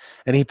 Kentucky,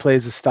 and he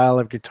plays a style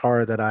of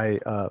guitar that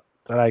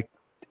I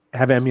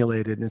have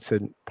emulated, and it's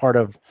a part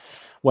of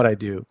what I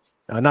do.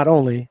 Not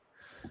only,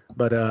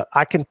 but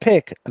I can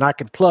pick and I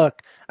can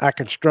pluck, I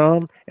can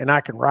strum and I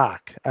can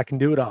rock. I can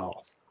do it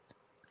all.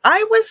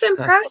 I was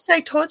impressed. I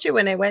told you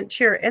when I went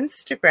to your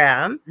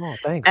Instagram. Oh,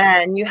 thanks.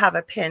 And you have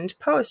a pinned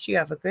post. You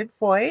have a good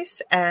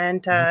voice,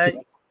 and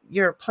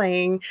you're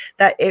playing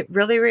that. It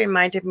really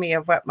reminded me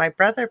of what my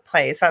brother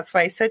plays. That's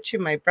why I said to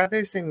you, my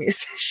brother's a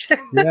musician.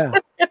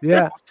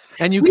 Yeah.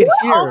 And you can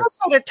hear.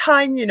 Almost out of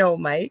time,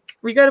 Mike.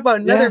 We got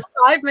about another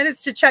 5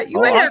 minutes to chat.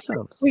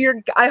 Awesome.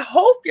 I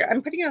hope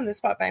I'm putting you on the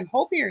spot, but I'm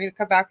hoping you're going to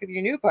come back with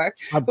your new book.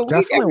 But we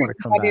definitely want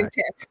to come back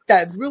into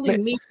the really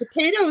meat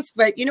potatoes.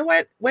 But you know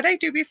what? What I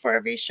do before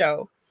every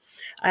show,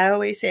 I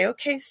always say,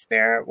 okay,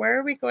 Spirit, where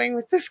are we going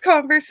with this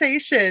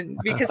conversation?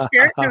 Because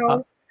Spirit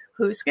knows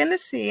who's going to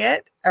see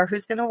it or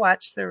who's going to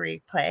watch the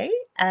replay.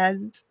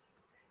 And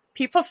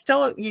people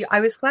still, I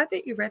was glad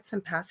that you read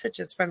some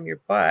passages from your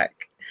book,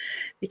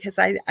 because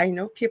I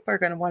know people are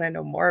going to want to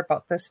know more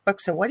about this book.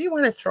 So what do you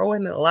want to throw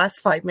in the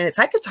last 5 minutes?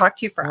 I could talk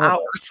to you for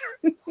hours.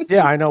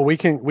 Yeah, I know we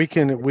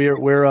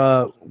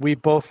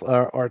both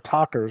are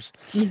talkers.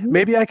 Mm-hmm.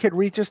 Maybe I could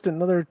read just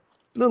another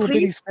little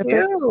bitty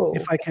snippet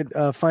if I could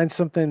find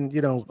something,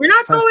 We're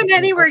not going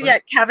anywhere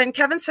yet, Kevin.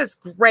 Kevin says,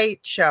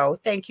 great show.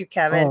 Thank you,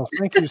 Kevin. Oh,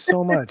 thank you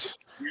so much.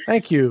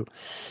 Thank you.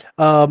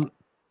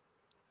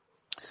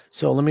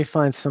 So let me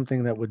find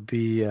something that would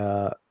be,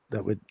 You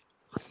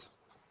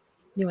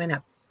want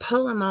to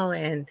pull them all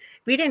in.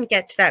 We didn't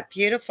get to that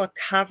beautiful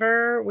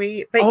cover.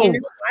 You know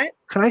what?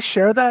 Can I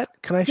share that?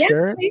 Can I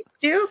share it? Yes,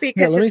 please do.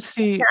 Because let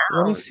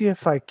me see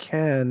if I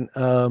can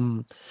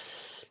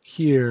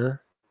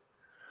here.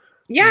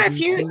 Yeah, if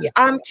you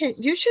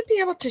you should be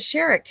able to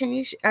share it. Can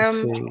you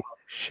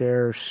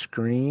share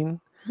screen?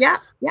 Yeah.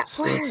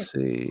 So let's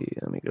see.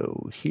 Let me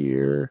go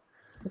here.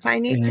 If I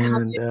need to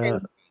help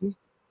you.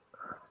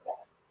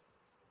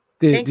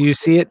 Do you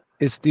see it?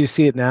 Do you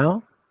see it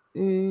now?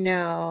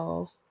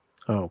 No.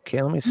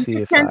 Okay, let me see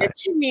if send it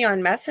to me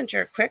on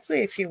Messenger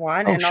quickly if you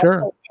want. Oh,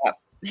 sure.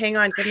 hang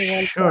on, give me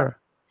one. Sure.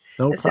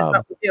 No This problem. is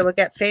what we do. We'll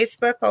get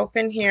Facebook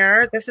open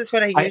here. This is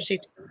what I usually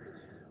do.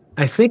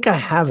 I think I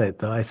have it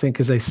though. I think,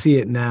 because I see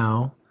it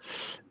now.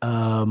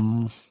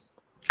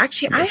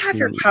 Actually, I have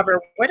your cover.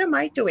 What am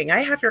I doing? I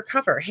have your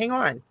cover. Hang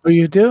on. Oh,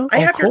 you do? I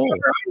have cool. your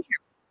cover on here.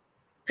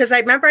 Because I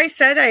remember I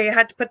said I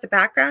had to put the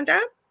background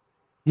up.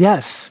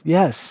 Yes.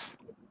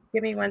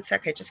 Give me 1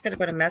 sec. I just got to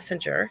go to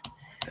Messenger.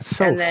 It's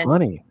so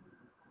funny.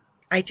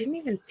 I didn't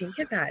even think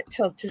of that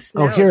till just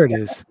now. Oh, here it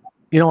is.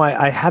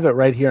 I have it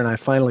right here, and I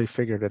finally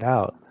figured it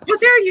out. Oh,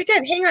 there you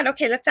did. Hang on.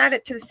 Okay, let's add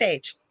it to the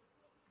stage.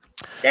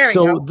 There we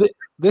go.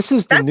 This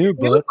is the new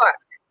book.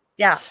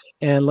 Yeah.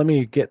 And let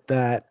me get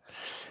that.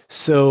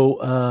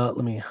 So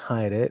let me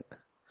hide it.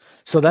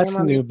 So that's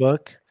the new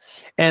book.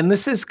 And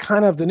this is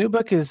kind of, the new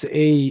book is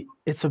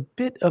it's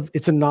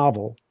a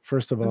novel,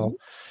 first of all.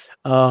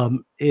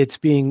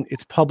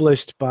 It's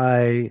published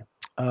by,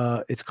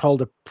 it's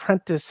called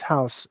Apprentice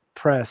House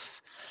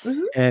Press.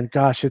 And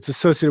gosh, it's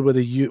associated with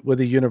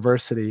a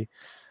university.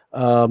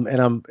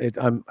 And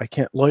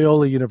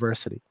Loyola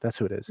University. That's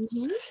who it is.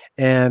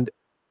 And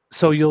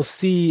so you'll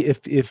see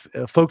if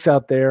folks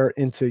out there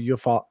into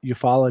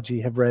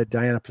ufology have read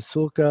Diana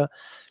Pasulka.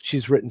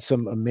 She's written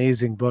some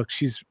amazing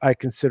books. I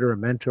consider a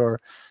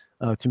mentor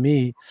to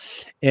me.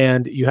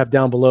 And you have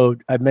down below,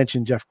 I've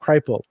mentioned Jeff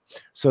Kripal.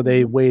 So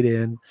they weighed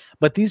in.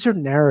 But these are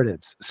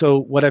narratives.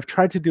 So what I've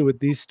tried to do with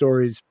these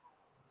stories,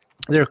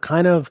 they're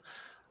kind of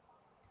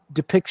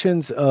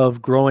depictions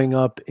of growing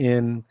up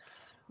in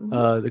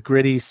the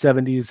gritty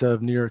 70s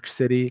of New York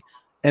City.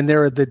 And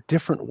there are the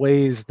different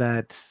ways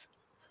that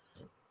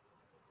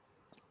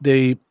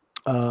the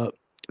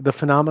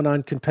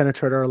phenomenon can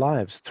penetrate our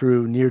lives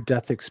through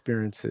near-death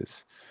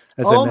experiences,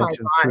 as I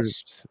mentioned, through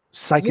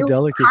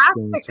psychedelic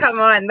experiences.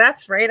 Come on,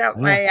 that's right up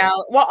my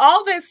alley. Well,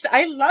 all this,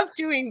 I love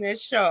doing this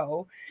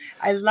show.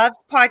 I love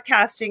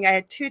podcasting. I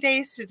had 2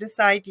 days to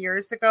decide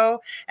years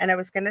ago, and I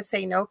was going to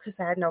say no because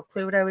I had no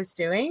clue what I was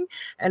doing.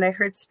 And I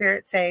heard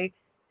Spirit say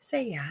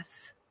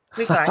yes.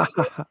 We got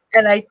you.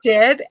 And I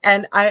did.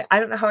 And I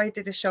don't know how I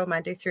did a show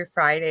Monday through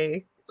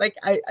Friday. Like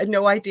I had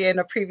no idea in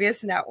a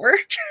previous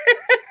network.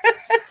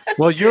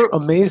 Well, you're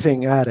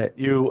amazing at it.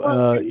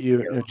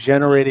 You're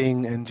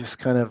generating and just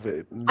kind of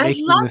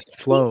making this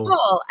flow.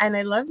 People, and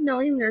I love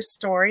knowing their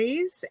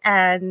stories.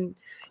 And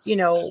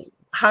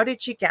how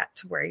did you get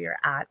to where you're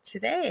at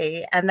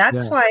today? And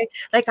that's why,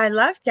 I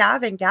love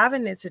Gavin.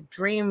 Gavin is a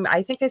dream.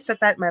 I think I said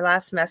that in my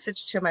last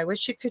message to him. I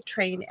wish you could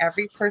train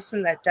every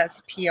person that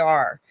does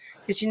PR.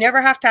 Because you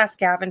never have to ask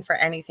Gavin for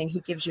anything. He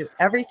gives you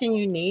everything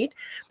you need.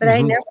 But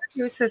I never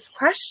use his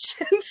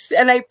questions.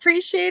 And I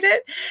appreciate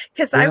it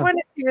because I want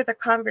to see where the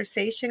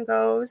conversation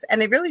goes.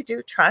 And I really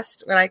do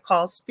trust what I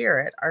call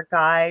spirit, our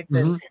guides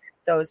and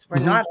those. We're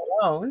not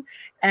alone.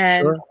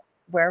 And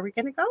where are we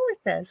going to go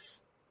with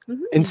this?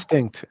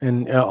 Instinct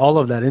and all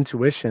of that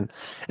intuition.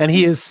 And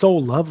he is so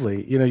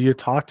lovely. You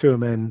talk to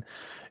him and,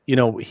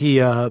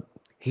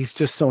 he's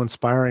just so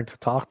inspiring to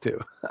talk to.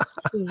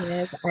 He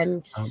is,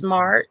 and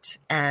smart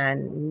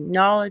and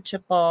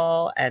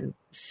knowledgeable and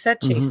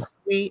such a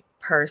sweet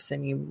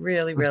person. He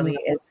really, really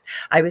is.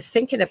 I was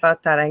thinking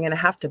about that. I'm going to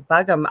have to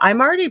bug him.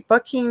 I'm already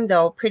booking,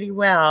 though, pretty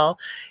well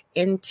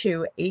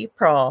into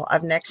April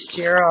of next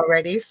year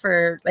already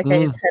for, like I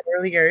had said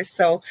earlier.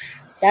 So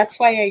that's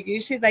why I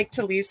usually like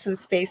to leave some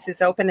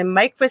spaces open. And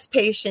Mike was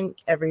patient,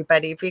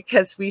 everybody,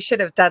 because we should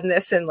have done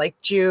this in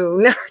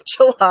June or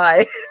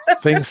July.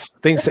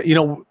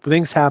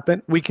 Things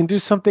happen. We can do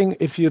something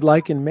if you'd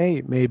like in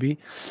May, maybe,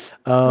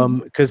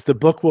 because the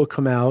book will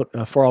come out.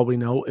 For all we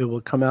know, it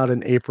will come out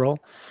in April,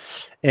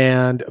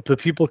 but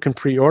people can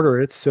pre-order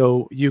it,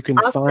 so you can.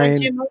 I'll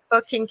send you my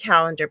booking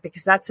calendar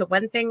because that's the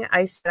one thing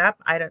I set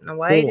up. I don't know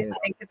why I didn't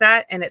think of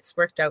that, and it's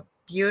worked out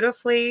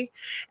beautifully.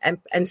 And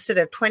instead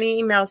of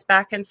 20 emails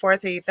back and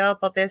forth, are you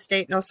available this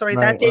date? No, sorry,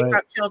 that date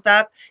got filled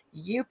up.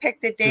 You pick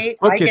the date.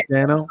 Just book it,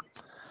 Dano.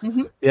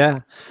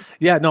 Yeah.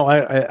 No,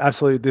 I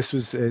absolutely. This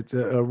was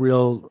a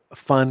real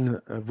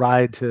fun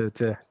ride to,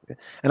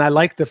 and I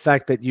like the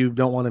fact that you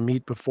don't want to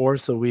meet before.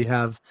 So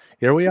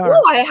here we are.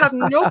 No, I have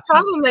no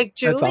problem.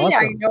 Julie, awesome.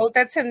 I know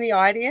that's in the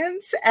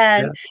audience.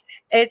 And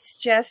it's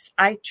just,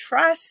 I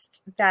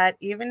trust that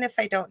even if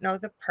I don't know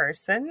the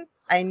person,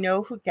 I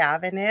know who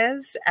Gavin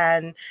is.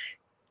 And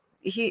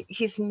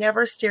he's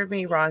never steered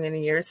me wrong in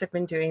the years I've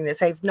been doing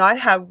this. I've not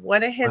had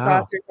one of his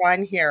authors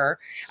on here.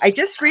 I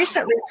just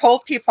recently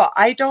told people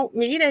I don't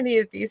meet any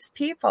of these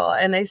people.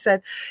 And I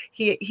said,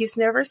 he's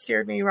never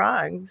steered me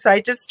wrong. So I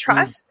just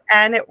trust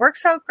and it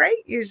works out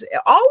great. Usually,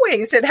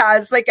 always it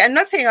has. I'm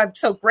not saying I'm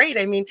so great.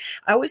 I mean,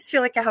 I always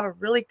feel like I have a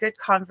really good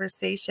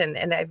conversation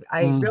and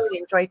I really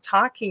enjoy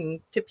talking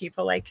to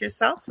people like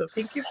yourself. So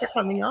thank you for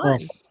coming on. Well,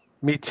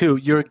 me too.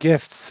 Your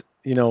gifts,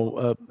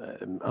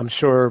 I'm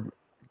sure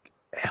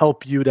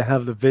help you to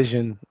have the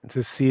vision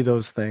to see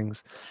those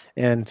things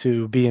and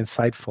to be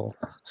insightful.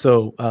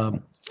 So,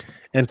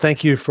 and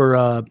thank you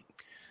for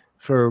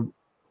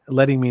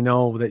letting me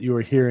know that you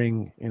were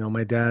hearing,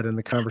 my dad and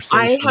the conversation.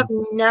 I have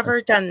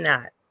never done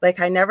that.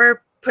 I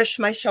never push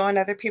my show on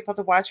other people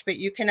to watch, but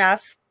you can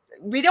ask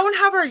we don't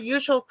have our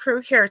usual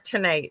crew here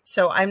tonight,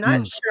 so I'm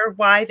not sure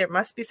why. There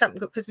must be something,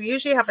 because we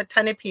usually have a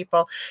ton of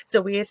people.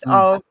 So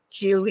oh,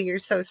 Julie, you're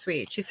so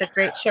sweet. She said,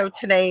 great show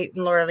tonight,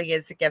 and Lorilei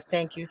is a gift.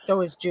 Thank you.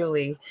 So is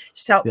Julie.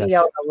 She's helped me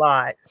out a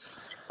lot.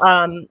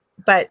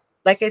 But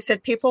like I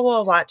said, people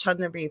will watch on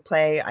the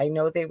replay. I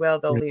know they will.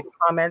 They'll leave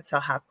comments. They'll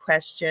have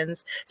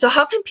questions. So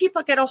how can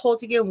people get a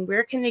hold of you, and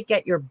where can they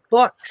get your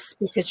books?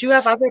 Because you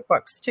have other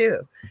books too.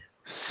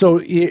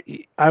 So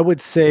I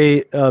would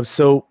say,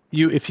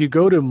 if you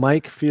go to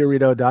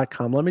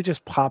MikeFiorito.com, let me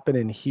just pop it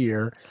in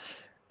here.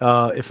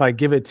 If I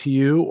give it to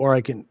you, or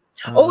I can.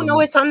 No,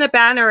 it's on the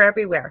banner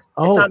everywhere.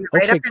 It's on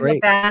right up in the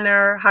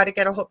banner, how to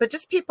get a hold. But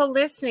just people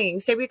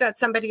listening, say we got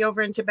somebody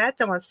over in Tibet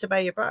that wants to buy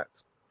your book.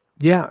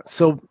 Yeah.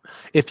 So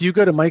if you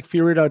go to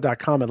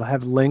MikeFiorito.com, it'll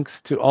have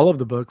links to all of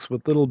the books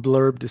with little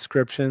blurb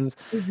descriptions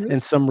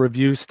and some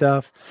review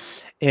stuff.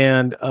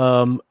 And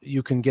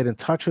you can get in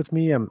touch with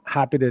me. I'm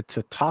happy to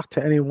talk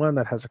to anyone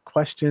that has a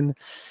question.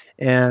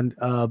 And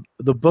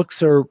the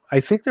books I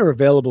think they're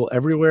available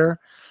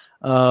everywhere.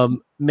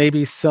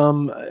 Maybe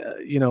some,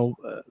 you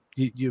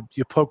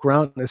poke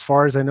around. As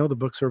far as I know, the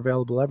books are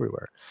available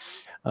everywhere.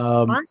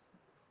 Awesome.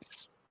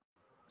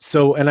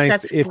 So, and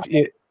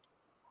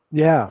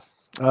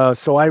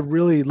so I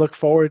really look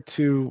forward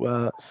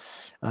to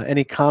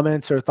any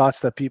comments or thoughts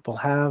that people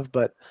have.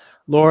 But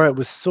Laura, it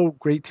was so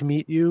great to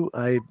meet you.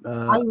 I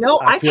know.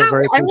 I'm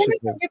going to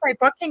send you my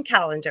booking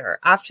calendar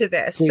after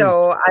this. Please.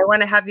 So I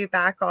want to have you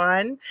back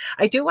on.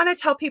 I do want to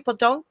tell people,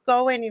 don't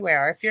go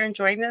anywhere. If you're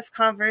enjoying this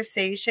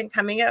conversation,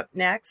 coming up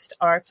next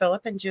are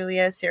Philip and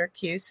Julia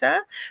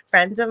Syracusa,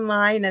 friends of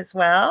mine as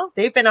well.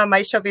 They've been on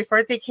my show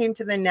before they came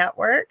to the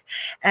network,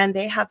 and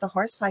they have the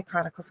Horsefly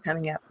Chronicles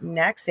coming up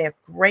next. They have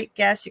great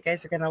guests. You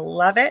guys are going to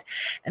love it.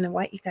 And I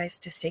want you guys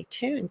to stay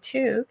tuned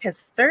too,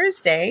 because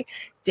Thursday,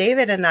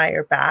 David and I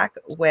are back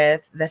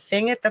with The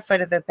Thing at the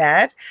Foot of the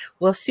Bed.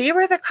 We'll see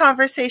where the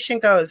conversation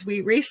goes.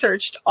 We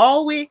researched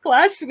all week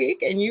last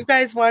week, and you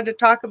guys wanted to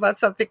talk about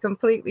something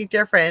completely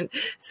different.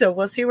 So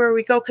we'll see where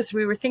we go, because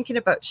we were thinking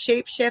about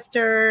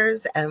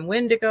shapeshifters and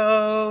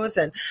wendigos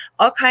and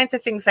all kinds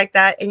of things like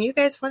that. And you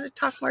guys want to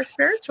talk more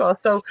spiritual.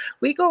 So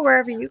we go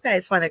wherever you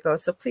guys want to go.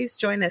 So please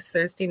join us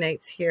Thursday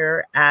nights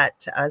here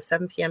at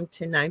 7 p.m.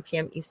 to 9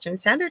 p.m. Eastern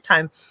Standard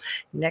Time.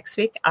 Next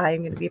week,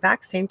 I'm going to be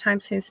back, same time,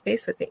 same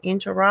space, with the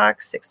Angel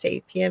Rock, 6 to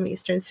 8 p.m.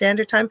 Eastern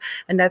Standard Time.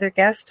 Another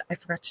guest. I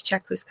forgot to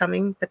check who's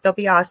coming, but they'll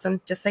be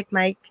awesome, just like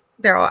Mike.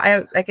 They're all,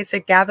 like I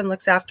said, Gavin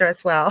looks after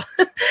us well.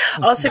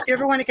 Also, if you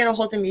ever want to get a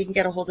hold of me, you can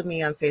get a hold of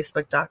me on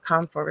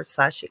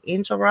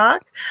Facebook.com/Angel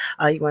Rock.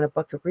 You want to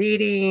book a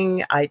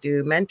reading? I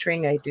do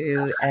mentoring,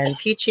 and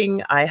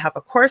teaching. I have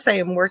a course I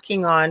am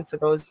working on for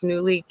those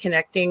newly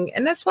connecting,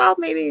 and as well,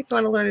 maybe if you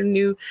want to learn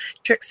new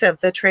tricks of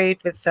the trade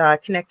with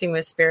connecting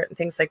with spirit and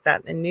things like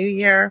that in the new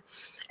year.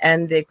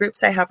 And the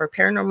groups I have are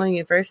Paranormal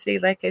University,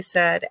 like I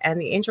said, and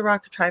the Angel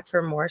Rock Tribe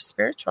for more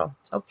spiritual.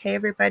 Okay,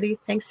 everybody.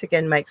 Thanks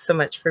again, Mike, so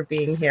much for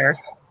being here.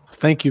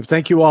 Thank you.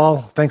 Thank you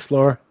all. Thanks,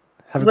 Laura.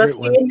 Have a great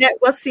one.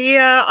 We'll see you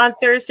on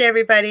Thursday,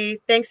 everybody.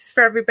 Thanks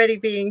for everybody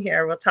being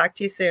here. We'll talk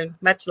to you soon.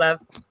 Much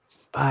love.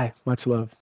 Bye. Much love.